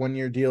another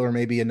 1-year deal, or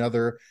maybe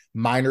another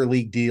minor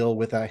league deal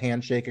with a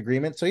handshake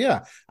agreement. So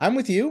yeah, I'm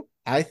with you.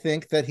 I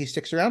think that he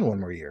sticks around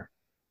one more year.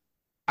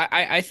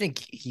 I think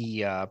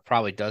he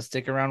probably does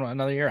stick around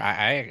another year.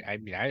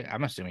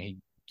 I'm assuming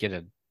he'd get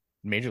a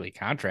major league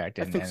contract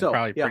and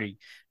probably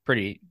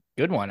pretty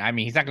good one. I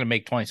mean, he's not going to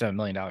make $27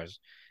 million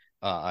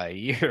a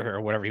year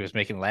or whatever he was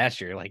making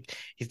last year. Like,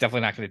 he's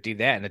definitely not going to do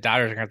that. And the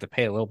Dodgers are going to have to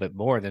pay a little bit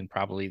more than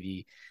probably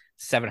the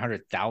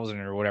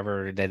 $700,000 or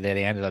whatever that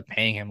they ended up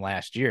paying him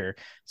last year.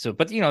 So,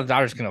 but the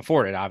Dodgers can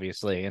afford it,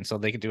 obviously, and so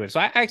they can do it. So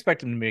I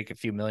expect him to make a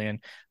few million,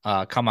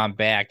 come on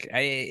back.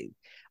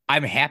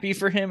 I'm happy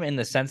for him in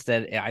the sense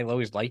that I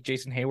always like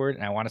Jason Hayward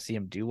and I want to see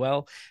him do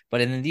well.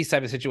 But in these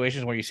type of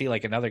situations where you see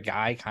like another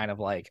guy, kind of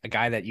like a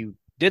guy that you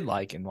did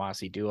like and want to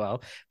see duo,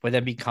 but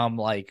then become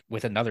like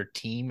with another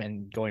team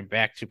and going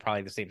back to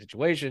probably the same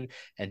situation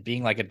and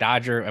being like a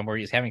Dodger and where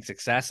he's having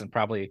success and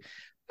probably,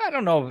 I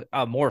don't know,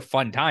 a more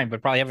fun time,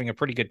 but probably having a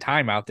pretty good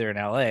time out there in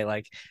LA.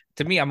 Like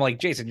to me, I'm like,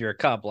 Jason, you're a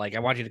Cub. Like I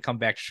want you to come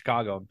back to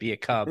Chicago and be a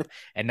Cub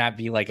and not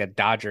be like a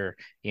Dodger,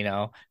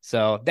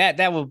 So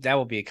that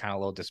will be kind of a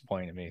little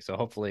disappointing to me. So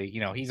hopefully,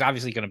 he's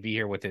obviously going to be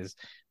here with his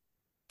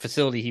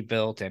facility he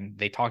built, and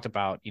they talked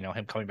about,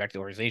 him coming back to the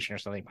organization or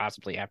something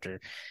possibly after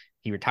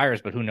he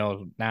retires, but who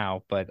knows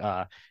now. But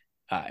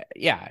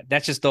yeah,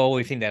 that's just the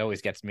only thing that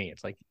always gets me.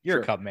 It's like, you're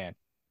Sure. a Cub, man.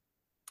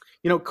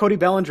 Cody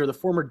Bellinger, the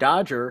former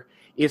Dodger,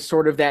 is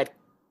sort of that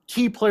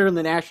key player in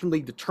the National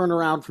League to turn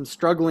around from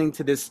struggling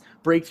to this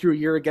breakthrough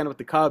year again with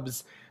the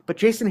Cubs. But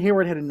Jason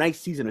Hayward had a nice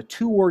season, a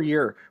 2-war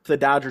year for the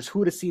Dodgers. Who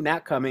would have seen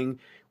that coming?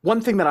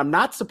 One thing that I'm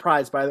not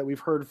surprised by that we've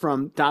heard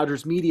from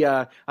Dodgers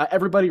media,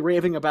 everybody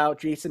raving about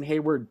Jason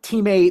Hayward,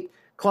 teammate,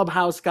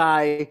 clubhouse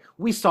guy.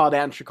 We saw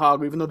that in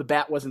Chicago, even though the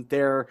bat wasn't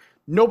there.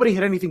 Nobody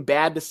had anything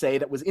bad to say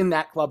that was in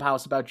that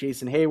clubhouse about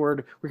Jason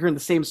Hayward. We're hearing the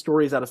same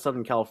stories out of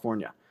Southern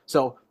California.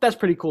 So that's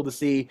pretty cool to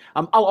see.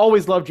 I'll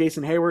always love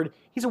Jason Hayward.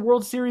 He's a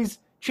World Series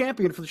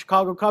champion for the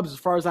Chicago Cubs as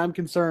far as I'm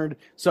concerned.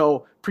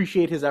 So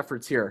appreciate his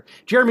efforts here.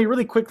 Jeremy,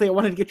 really quickly, I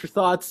wanted to get your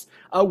thoughts.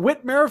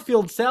 Whit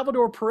Merrifield,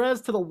 Salvador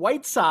Perez to the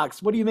White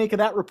Sox. What do you make of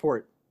that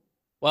report?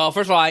 Well,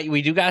 first of all,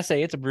 we do got to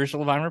say it's a Bruce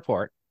Levine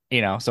report,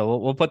 so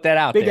we'll put that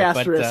out Big there.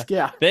 asterisk, but,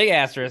 yeah. Big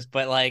asterisk.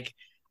 But like,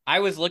 I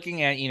was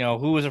looking at,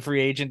 who was a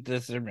free agent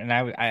and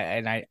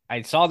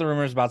I saw the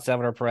rumors about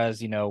Salvador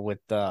Perez, with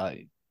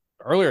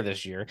earlier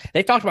this year.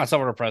 They talked about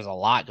Salvador Perez a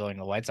lot going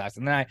to the White Sox.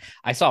 And then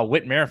I saw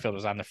Whit Merrifield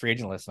was on the free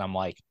agent list, and I'm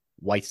like,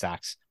 White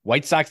Sox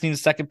need a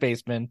second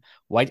baseman.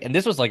 And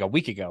this was like a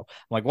week ago.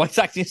 I'm like, White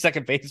Sox need a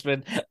second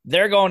baseman.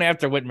 They're going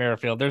after Whit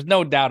Merrifield. There's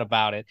no doubt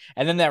about it.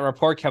 And then that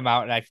report came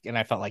out, and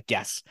I felt like,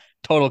 yes,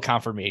 total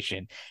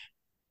confirmation.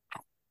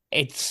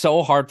 It's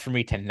so hard for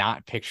me to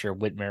not picture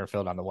Whit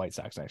Merrifield on the White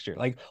Sox next year.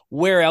 Like,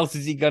 where else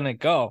is he going to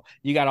go?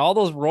 You got all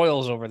those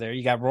Royals over there.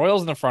 You got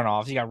Royals in the front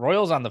office. You got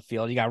Royals on the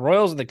field. You got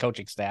Royals in the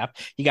coaching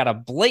staff. You got a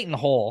blatant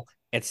hole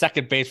at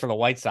second base for the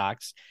White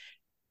Sox.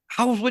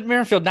 How is Whit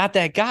Merrifield not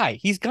that guy?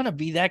 He's going to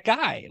be that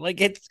guy.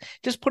 Like, it's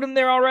just put him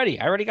there already.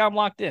 I already got him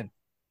locked in.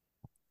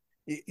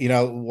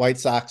 White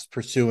Sox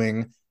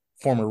pursuing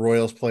former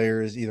Royals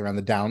players either on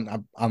the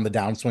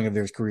downswing of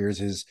their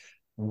careers is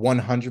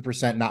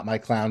 100% not my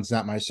clowns,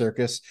 not my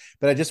circus.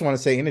 But I just want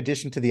to say, in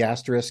addition to the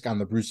asterisk on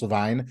the Bruce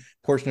Levine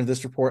portion of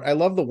this report, I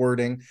love the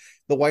wording.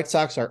 The White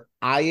Sox are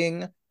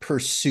eyeing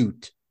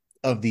pursuit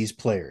of these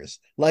players.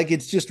 Like,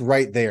 it's just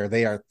right there.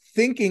 They are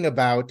thinking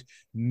about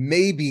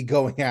maybe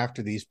going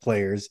after these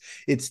players.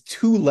 It's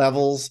 2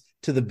 levels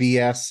to the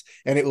BS,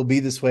 and it will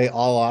be this way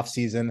all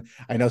offseason.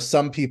 I know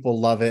some people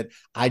love it.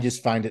 I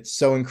just find it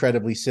so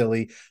incredibly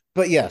silly.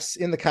 But yes,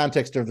 in the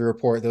context of the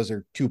report, those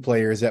are 2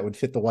 players that would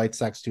fit the White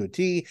Sox to a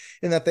T,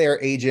 in that they are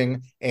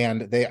aging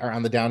and they are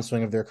on the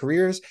downswing of their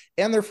careers,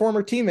 and their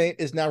former teammate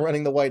is now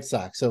running the White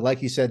Sox. So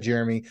like you said,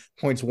 Jeremy,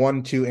 points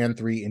 1, 2, and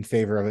 3 in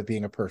favor of it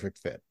being a perfect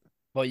fit.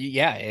 Well,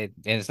 yeah, and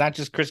it's not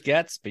just Chris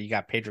Getz, but you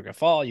got Pedro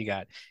Gaffal, you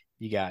got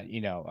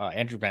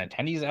Andrew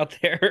Benintendi's out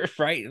there,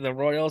 right? The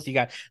Royals. You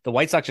got the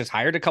White Sox just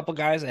hired a couple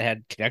guys that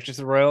had connections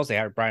to the Royals. They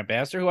hired Brian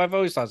Bannister, who I've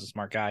always thought was a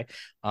smart guy,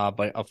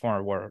 but a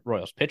former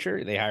Royals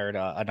pitcher. They hired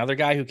another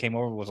guy who came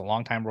over, was a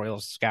longtime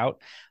Royals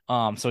scout.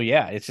 So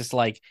yeah, it's just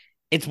like,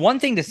 it's one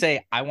thing to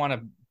say, I want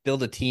to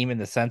build a team in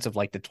the sense of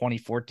like the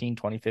 2014,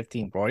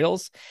 2015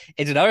 Royals.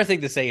 It's another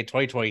thing to say in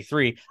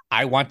 2023,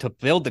 I want to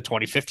build the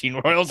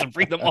 2015 Royals and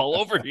bring them all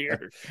over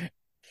here.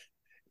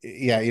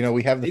 Yeah,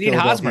 we have the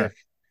Hosmer.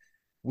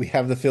 We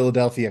have the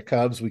Philadelphia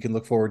Cubs. We can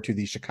look forward to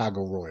the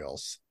Chicago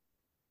Royals.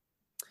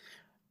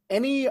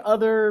 Any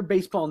other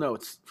baseball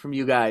notes from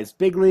you guys?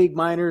 Big league,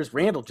 minors.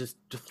 Randall just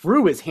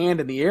threw his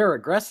hand in the air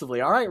aggressively.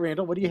 All right,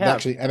 Randall, what do you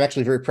have? I'm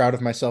actually very proud of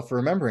myself for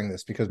remembering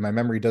this, because my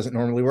memory doesn't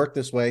normally work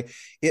this way.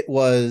 It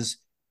was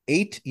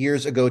 8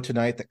 years ago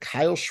tonight that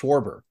Kyle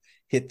Schwarber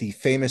hit the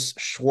famous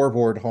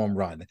Schwarboard home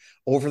run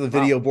over the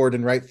video board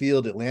in right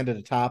field. It landed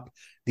atop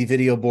the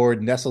video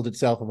board, nestled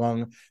itself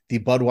among the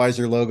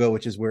Budweiser logo,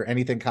 which is where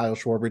anything Kyle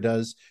Schwarber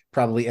does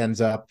probably ends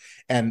up.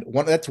 And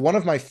that's one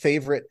of my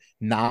favorite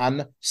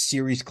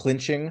non-series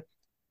clinching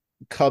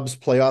Cubs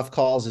playoff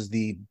calls, is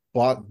the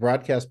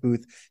broadcast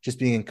booth just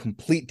being in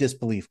complete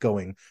disbelief,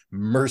 going,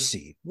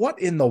 mercy, what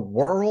in the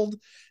world?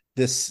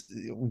 This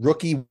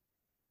rookie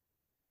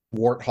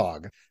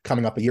warthog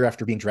coming up a year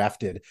after being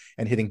drafted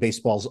and hitting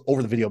baseballs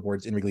over the video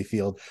boards in Wrigley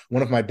Field.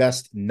 One of my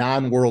best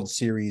non-World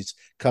Series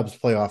Cubs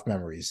playoff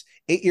memories.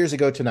 8 years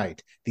ago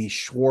tonight, the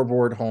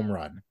Schwarboard home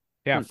run.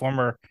 Yeah,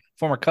 former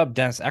Cub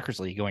Dennis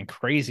Eckersley going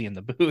crazy in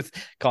the booth,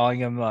 calling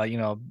him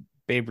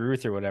Babe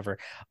Ruth or whatever.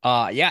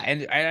 Yeah,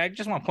 and I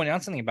just want to point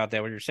out something about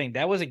that. What you're saying,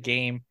 that was a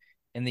game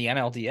in the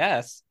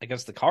NLDS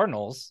against the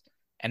Cardinals,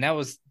 and that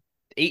was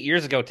 8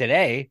 years ago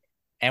today.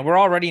 and we're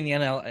already in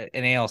the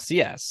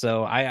ALCS.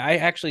 So I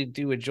actually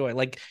do enjoy,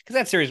 like, because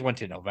that series went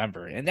to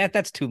November, and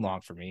that's too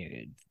long for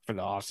me for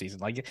the offseason,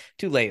 like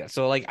too late.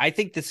 So like I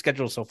think this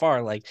schedule so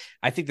far, like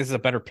I think this is a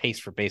better pace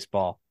for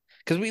baseball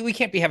because we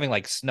can't be having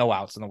like snow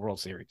outs in the World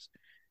Series.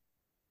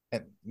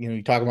 And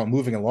you talk about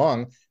moving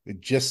along.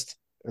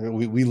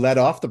 We led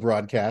off the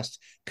broadcast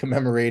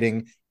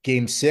commemorating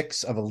Game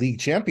 6 of a league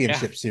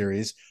championship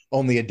series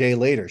only a day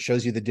later.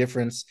 Shows you the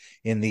difference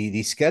in the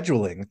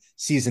scheduling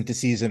season to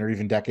season or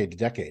even decade to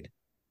decade.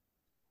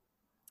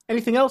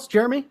 Anything else,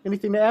 Jeremy?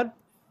 Anything to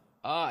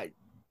add?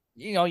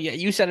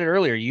 You said it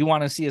earlier. You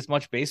want to see as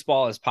much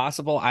baseball as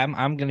possible.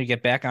 I'm going to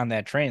get back on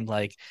that train.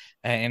 Like,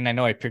 and I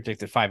know I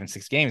predicted 5 and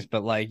 6 games,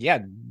 but like, yeah,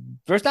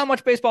 there's not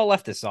much baseball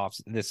left this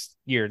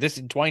year, this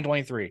in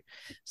 2023.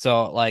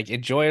 So like,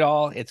 enjoy it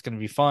all. It's going to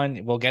be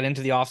fun. We'll get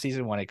into the off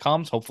season when it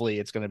comes. Hopefully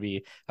it's going to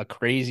be a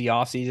crazy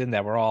off season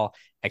that we're all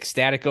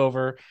ecstatic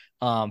over.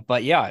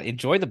 But yeah,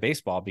 enjoy the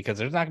baseball because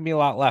there's not going to be a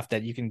lot left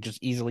that you can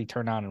just easily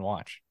turn on and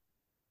watch.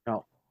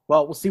 No.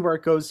 Well, we'll see where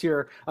it goes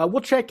here.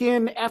 We'll check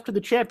in after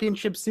the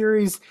championship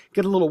series,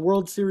 get a little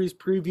World Series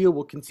preview.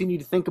 We'll continue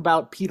to think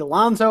about Pete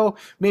Alonso,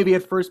 maybe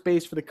at first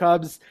base for the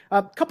Cubs.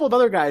 A couple of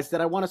other guys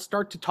that I want to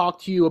start to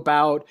talk to you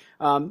about.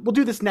 We'll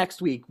do this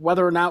next week,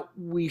 whether or not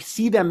we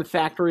see them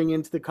factoring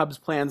into the Cubs'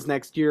 plans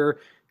next year.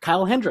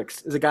 Kyle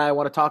Hendricks is a guy I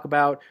want to talk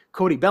about.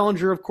 Cody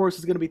Bellinger, of course,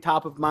 is going to be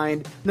top of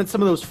mind. And then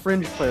some of those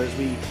fringe players.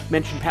 We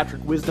mentioned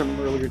Patrick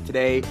Wisdom earlier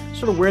today,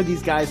 sort of where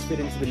these guys fit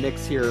into the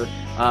mix here.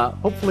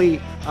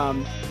 Hopefully,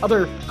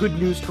 other good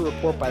news to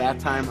report by that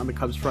time on the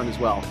Cubs front as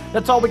well.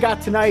 That's all we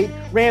got tonight.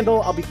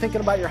 Randall, I'll be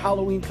thinking about your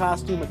Halloween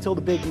costume until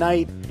the big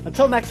night.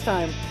 Until next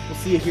time, we'll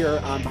see you here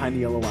on Behind the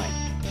Yellow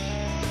Line.